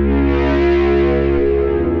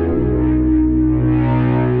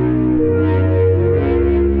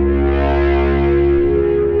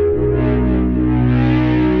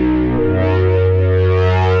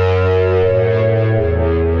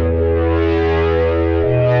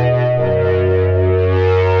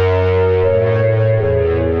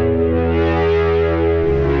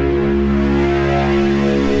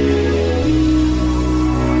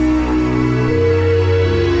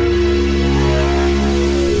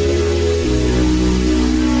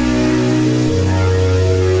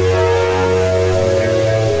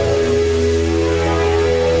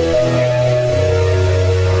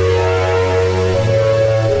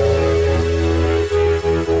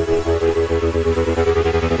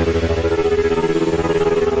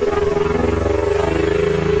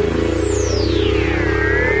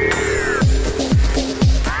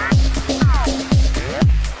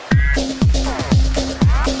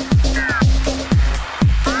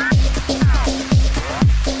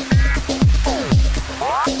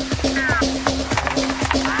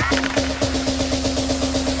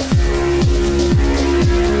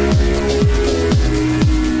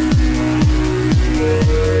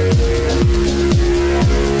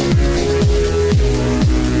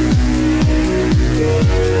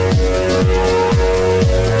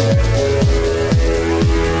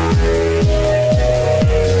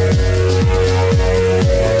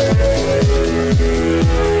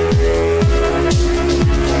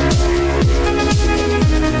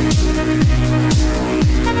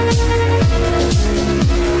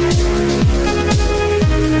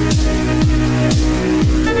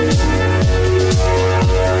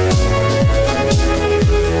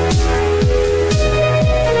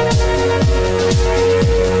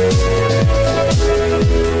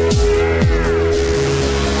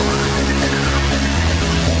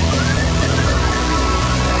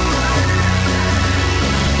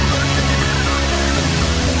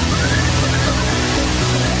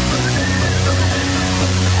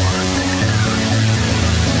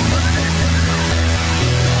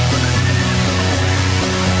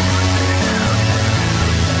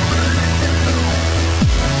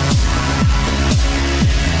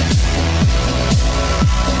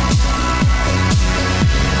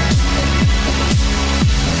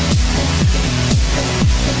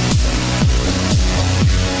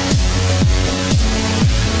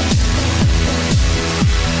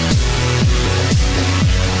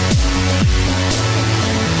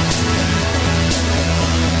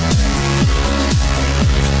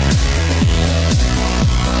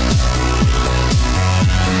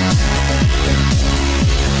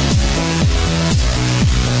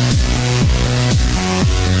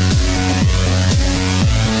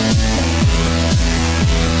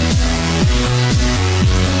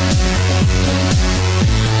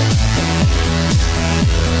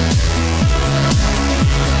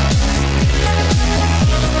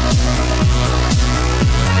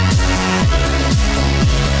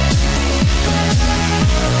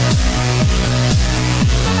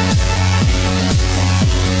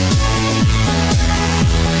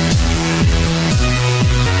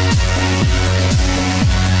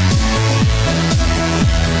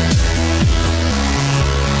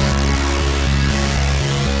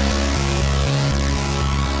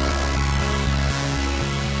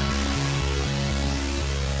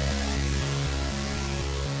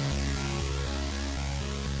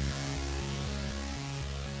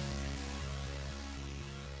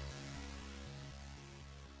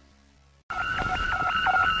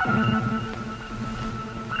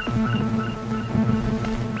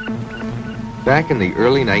 Back in the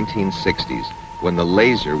early 1960s, when the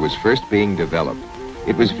laser was first being developed,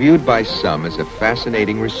 it was viewed by some as a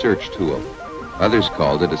fascinating research tool. Others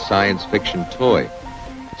called it a science fiction toy.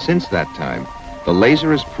 Since that time, the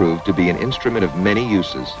laser has proved to be an instrument of many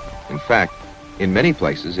uses. In fact, in many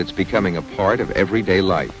places, it's becoming a part of everyday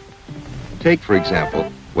life. Take, for example,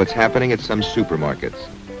 what's happening at some supermarkets.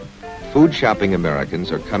 Food shopping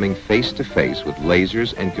Americans are coming face to face with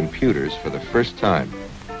lasers and computers for the first time,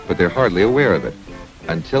 but they're hardly aware of it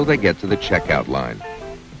until they get to the checkout line.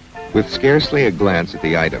 With scarcely a glance at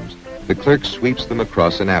the items, the clerk sweeps them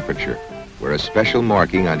across an aperture, where a special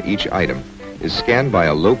marking on each item is scanned by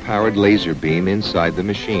a low-powered laser beam inside the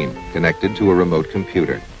machine, connected to a remote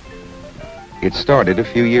computer. It started a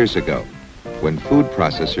few years ago, when food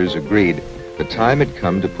processors agreed the time had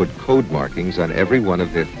come to put code markings on every one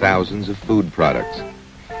of their thousands of food products.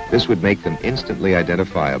 This would make them instantly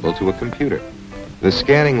identifiable to a computer. The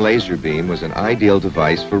scanning laser beam was an ideal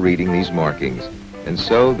device for reading these markings, and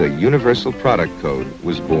so the Universal Product Code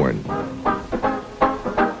was born.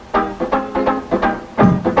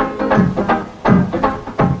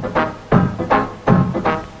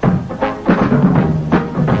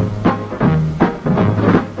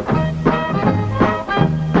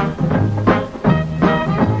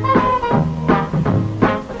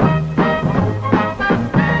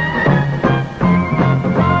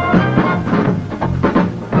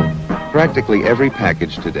 Practically every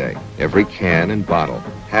package today, every can and bottle,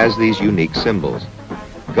 has these unique symbols.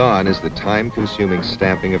 Gone is the time-consuming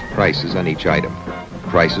stamping of prices on each item.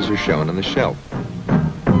 Prices are shown on the shelf.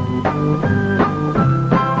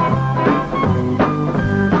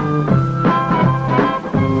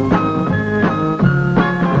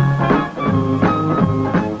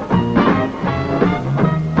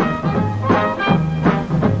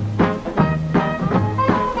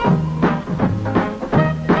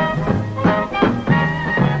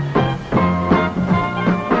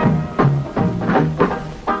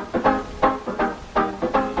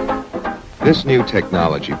 This new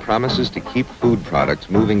technology promises to keep food products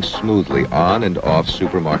moving smoothly on and off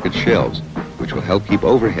supermarket shelves, which will help keep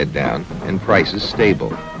overhead down and prices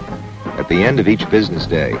stable. At the end of each business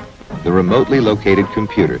day, the remotely located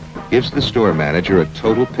computer gives the store manager a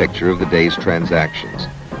total picture of the day's transactions,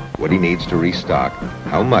 what he needs to restock,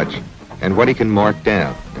 how much, and what he can mark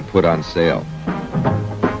down and put on sale.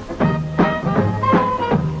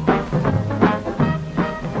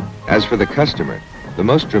 As for the customer, the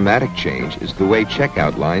most dramatic change is the way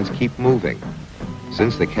checkout lines keep moving.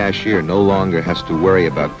 Since the cashier no longer has to worry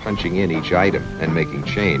about punching in each item and making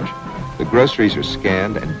change, the groceries are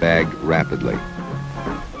scanned and bagged rapidly.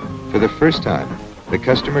 For the first time, the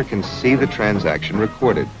customer can see the transaction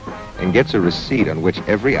recorded and gets a receipt on which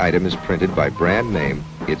every item is printed by brand name,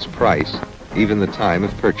 its price, even the time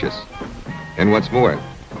of purchase. And what's more,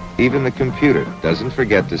 even the computer doesn't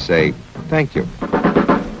forget to say, "Thank you."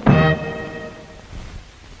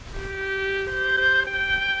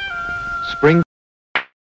 Spring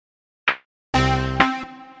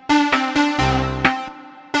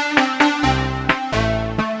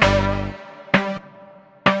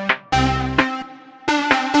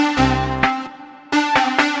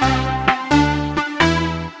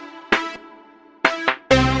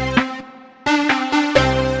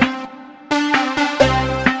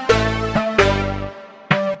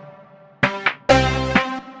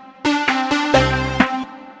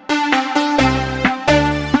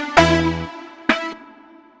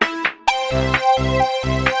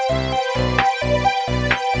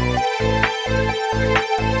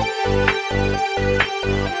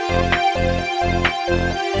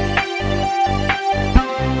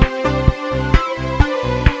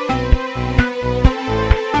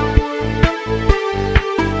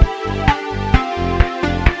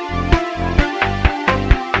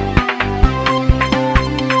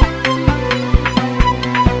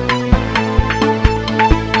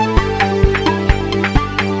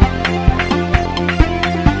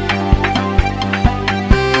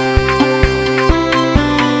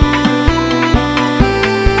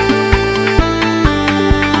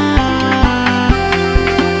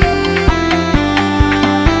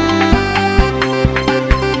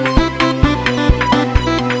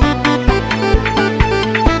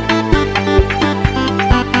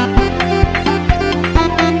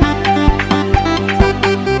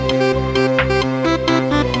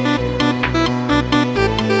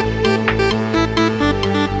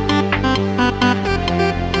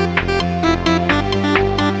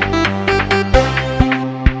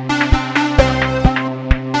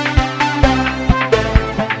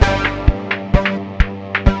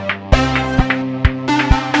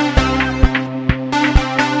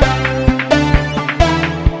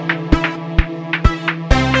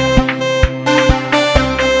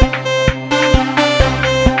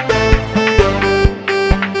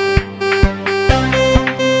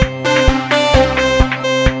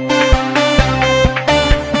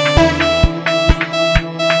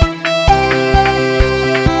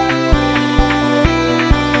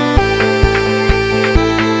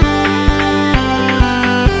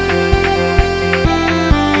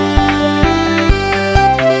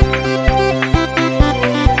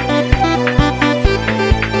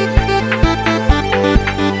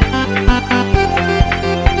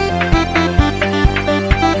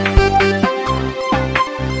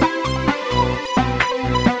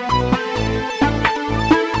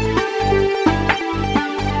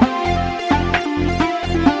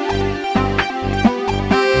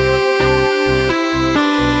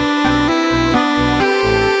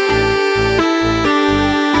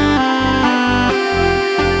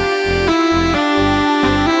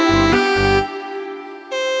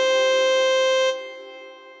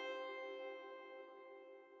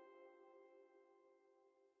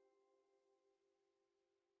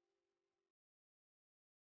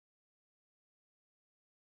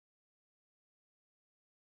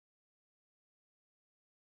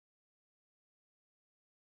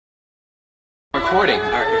recording.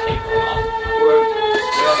 Alright, here, tape.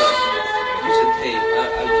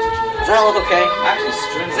 Does that look okay? Actually,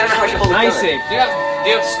 string. Is that how much you hold it Nice together? shape.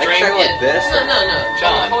 Do you have string? Like, like this? No.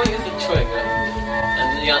 John. How you use the twig?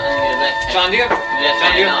 John, do you have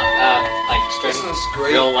like string? This one's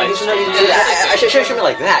great. Real light string. I should show me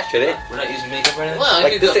like that, should it? We're not using makeup or anything? Well,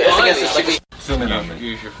 like this against this like Zoom in on me.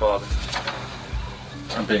 Use your father.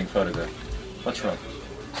 I'm being photographed. What's wrong?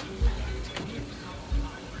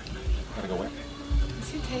 Gotta go away.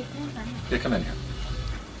 Is he taping? Yeah, come in here.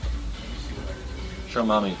 Show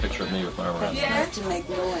Mommy a picture of me with my arm around. It's supposed to make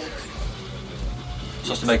noise.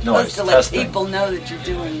 Supposed to make noise. Supposed to let Testing. people know that you're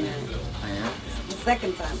doing that. Yeah. The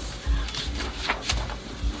second time.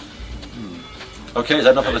 Okay, is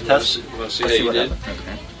that enough of a test? Let's see Let's how you what did. happens.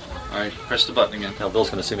 Okay. Alright, press the button again. Now Bill's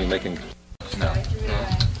going to see me making... No.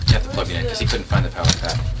 You have to plug it in because he couldn't find the power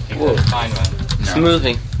pad. He couldn't find one. No.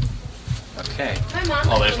 Smoothing. Okay.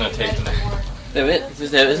 Oh, there's no tape in there. There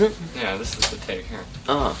isn't? Yeah, this is the tape here.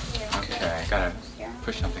 Oh. Okay, gotta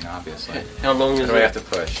push something obviously. How long What is do I it? have to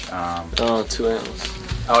push? 2 hours.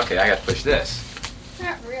 Oh, okay, I gotta push this.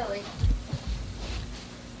 Not really.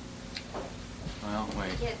 Well,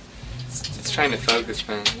 wait. It's trying to focus,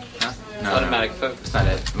 man. Huh? No, Automatic no. focus. It's not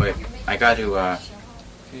it. Wait, I got to,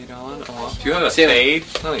 Feed on, off. Do you have a See, fade?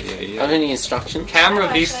 Oh, yeah. Are there any instructions? Camera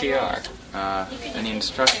VCR. Any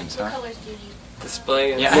instructions, huh?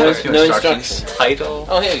 Display. Yeah, I have a few instructions. Title.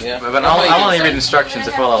 Oh, here you go. But I'll only read instructions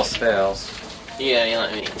if all else fails. Yeah,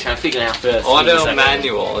 let me try to figure it out first. Auto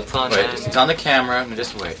manual. It's on. Wait, it's on the camera.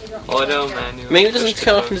 Just wait. Auto manual. Maybe it doesn't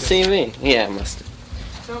come up from the TV. Yeah, it must have.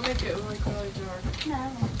 Don't make it like really dark. No.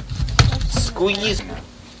 Squeeze. No,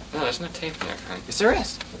 there's no tape in there, Frank. Yes, there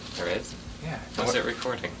is. There is? Yeah. What's it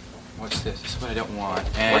recording? What's this? This is what I don't want.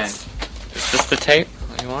 And Is this the tape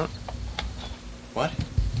you want? what?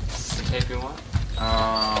 Is this the tape you want?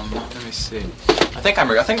 Let me see. I think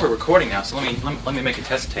we're recording now. So let me make a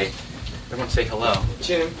test tape. Everyone say hello.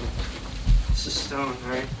 Jim. This is Stone,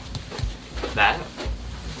 right? That?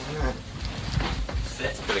 Why not?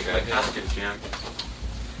 That's pretty good. That's good, Jim.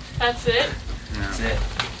 That's it? That's it.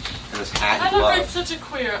 And this I hat and feel like gloves. such a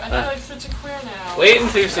queer. I feel like such a queer now. Wait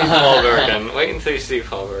until you see Paul Bergen. Wait until you see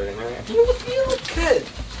Paul Bergen, right? You look good.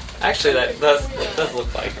 Actually, that does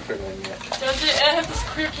look like a pretty one, yeah. Does it? I have this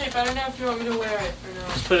queer cape. I don't know if you want me to wear it or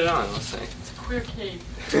not. Just put it on, let's see. It's a queer cape.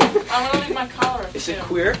 I want to leave my collar up Is too. it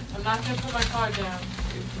queer? I'm not going to put my collar down.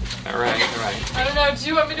 Alright. I don't know. Do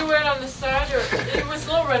you want me to wear it on the side or it was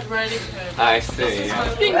Little Red Riding Hood? I see.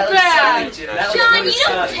 Being bad. John, you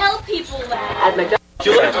don't tell people that.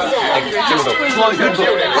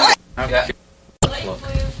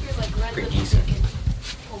 Pretty decent.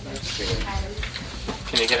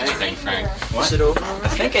 Can you get anything, Frank? Is it over? I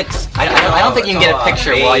think it's. I don't think you can get a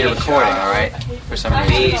picture while you're recording. All right. For some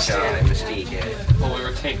reason. Well, we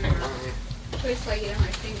were taping. Twist like it on my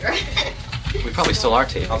finger. We probably still are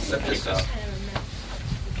taping.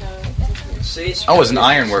 See, I was an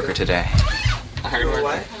iron worker today. Iron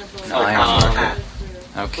worker? An iron worker.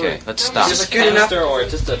 Okay, let's stop. Is this good enough? Or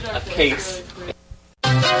just a case?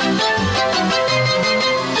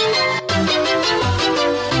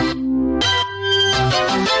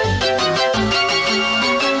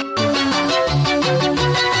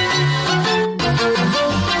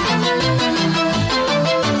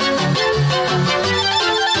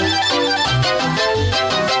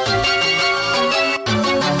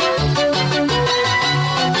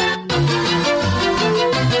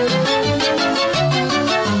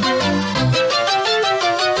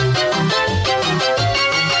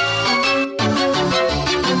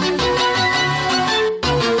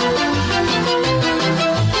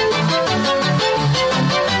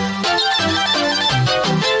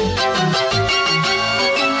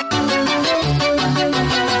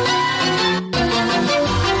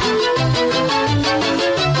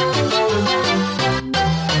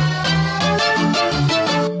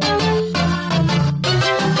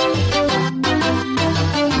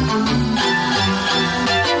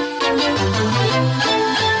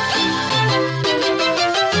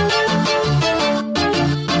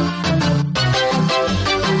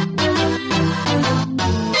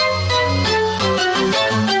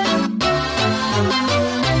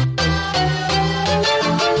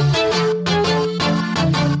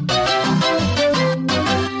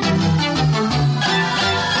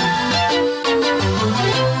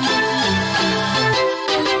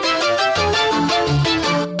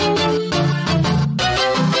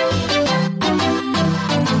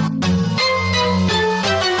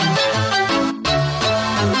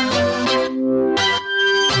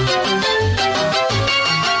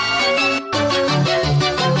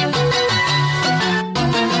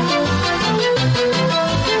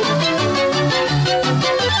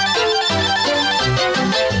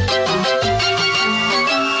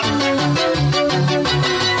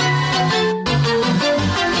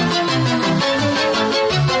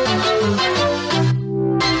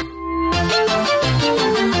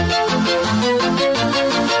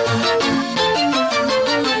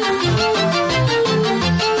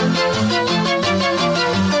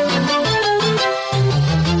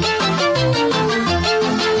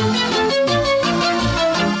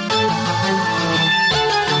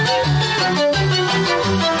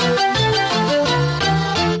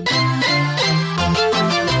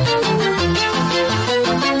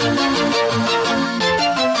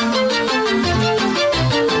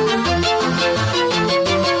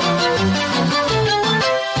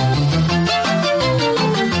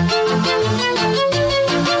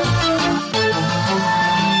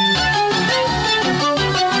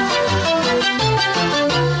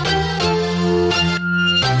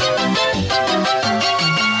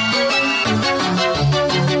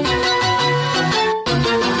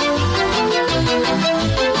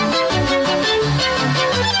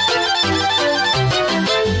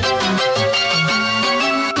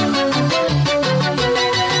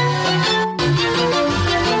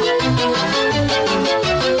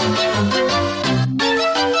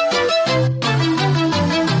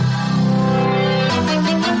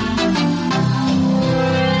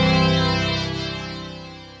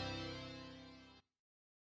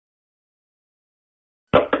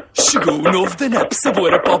 Chegou o novo da NEP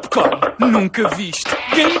sabor a popcorn. Nunca viste.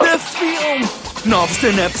 Ganda filme! Novos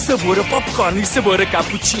da NEP sabor a popcorn e sabor a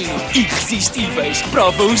cappuccino. Irresistíveis.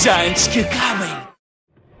 Prova-o já antes que acabem.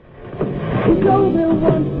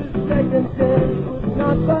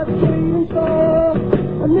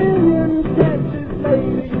 A million chances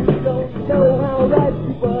maybe you don't know how right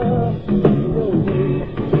you were.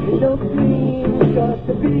 You don't mean just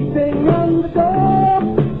a beating on the door.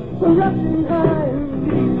 Rushing high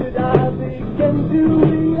indeed that I begin to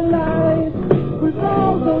realize with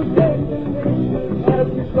all those days and nations as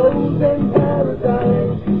we close in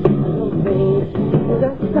paradise.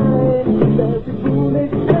 That's time that be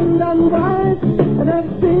foolish and unwise, and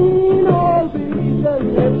I've seen all these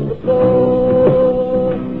and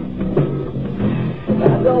before.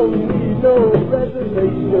 I don't need no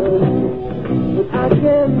reservation, but I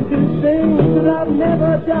can do things that I've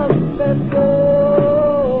never done before.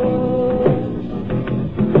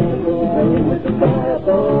 With the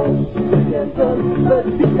fireball, you can't run, but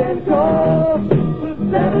you can't call. With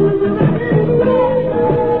seven in the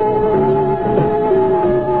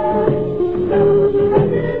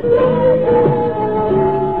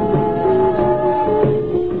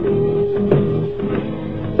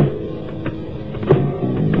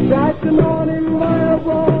Strike the morning while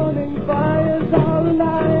warning fires all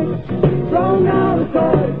alive. Thrown out of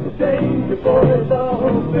toys to change the boys are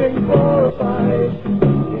hoping for a fight.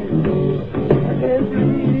 I can't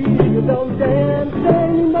breathe, I don't dance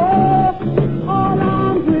anymore. All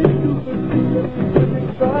armed with superstition,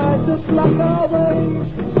 try to block our way.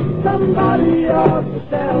 Somebody ought to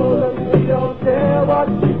tell them we don't care what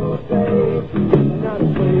people say. Not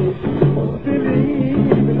afraid, don't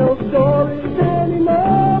believe in no stories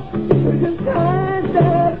anymore. We just hide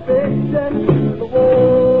that fiction to the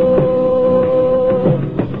wall.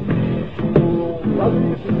 Mother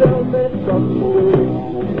used to tell me something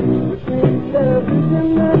between their vision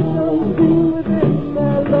and something within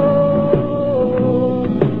their love.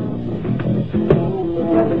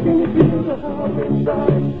 Never can you feel the heart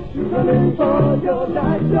inside. You're running for your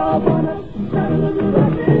life, you're wanna settle the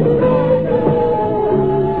record.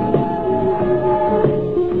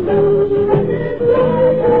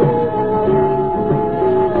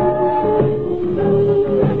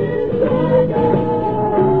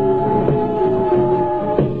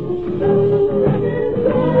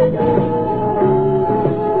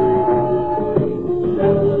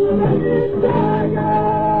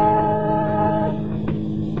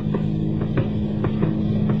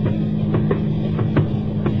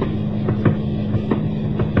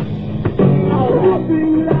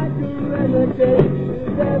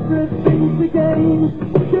 Everything's the game.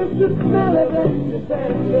 Just the smell of it, the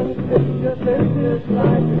sand, just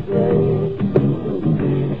like a drain.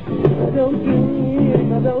 I don't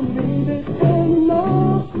dream, I don't need it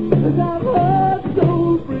anymore. 'Cause I've heard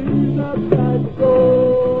soul breeze outside the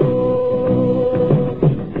door.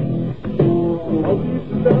 Oh, you used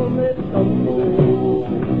to tell me something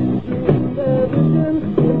between their vision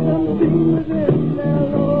and something within their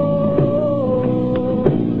own.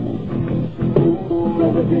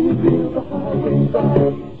 Brother, can you feel the heart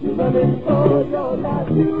inside? You're running for your life,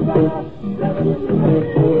 you run. Never let me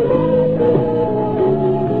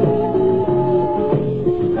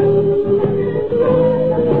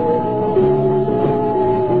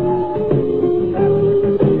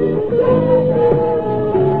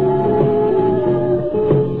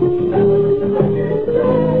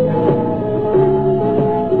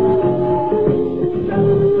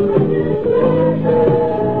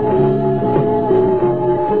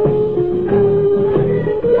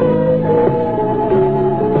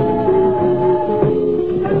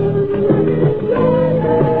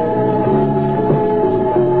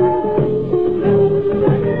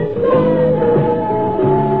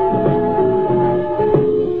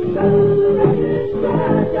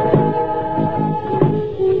Yeah.